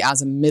solidly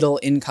as a middle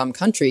income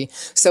country.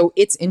 So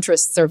its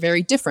interests are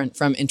very different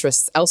from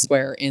interests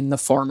elsewhere in the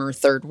former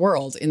third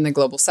world, in the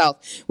global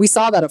South. We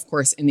saw that, of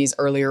course, in these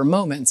earlier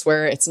moments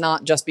where it's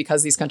not just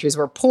because these countries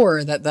were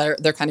poor that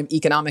their kind of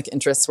economic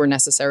interests were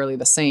necessarily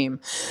the same.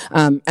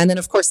 And then,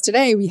 of course,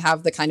 today we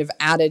have the kind of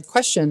added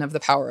question of the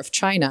power of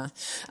China.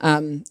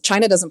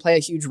 China doesn't play a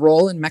huge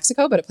role in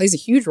Mexico, but it plays a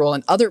huge role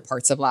in other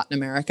parts of Latin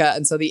America.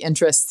 And so the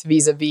interests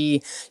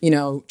vis-a-vis,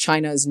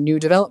 China's new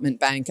development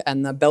bank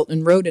and the Belt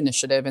and Road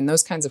Initiative and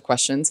those kinds of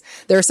questions.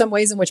 There are some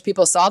ways in which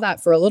people saw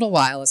that for a little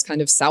while as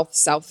kind of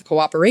South-South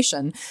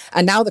cooperation.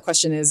 And now the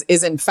question is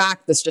in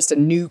fact this just a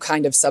new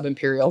kind of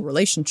sub-imperial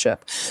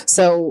relationship?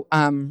 So,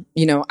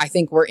 I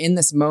think we're in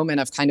this moment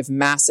of kind of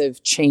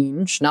massive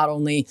change, not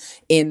only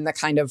in the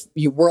kind of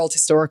world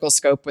historical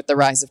scope with the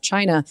rise of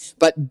China,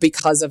 but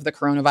because of the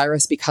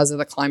coronavirus, because of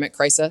the climate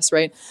crisis,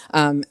 right?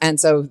 And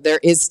so there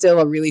is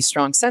still a really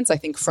strong sense, I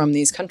think, from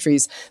these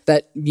countries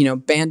that,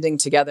 banding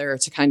together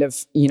to kind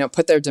of,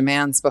 put their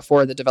demands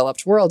before the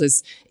developed world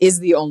is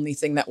the only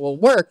thing that will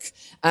work.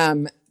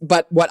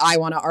 But what I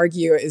want to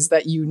argue is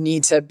that you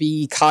need to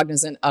be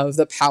cognizant of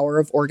the power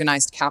of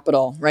organized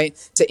capital, right?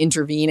 To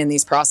intervene in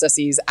these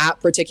processes at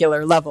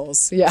particular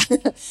levels. Yeah.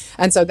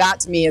 And so that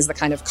to me is the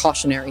kind of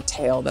cautionary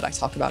tale that I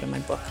talk about in my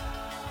book.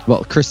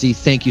 Well, Christy,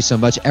 thank you so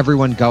much.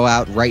 Everyone go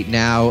out right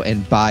now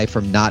and buy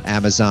from Not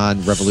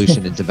Amazon,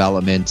 Revolution and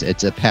Development.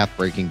 It's a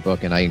path-breaking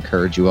book, and I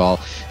encourage you all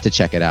to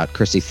check it out.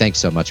 Christy, thanks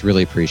so much.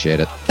 Really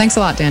appreciate it. Thanks a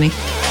lot, Danny.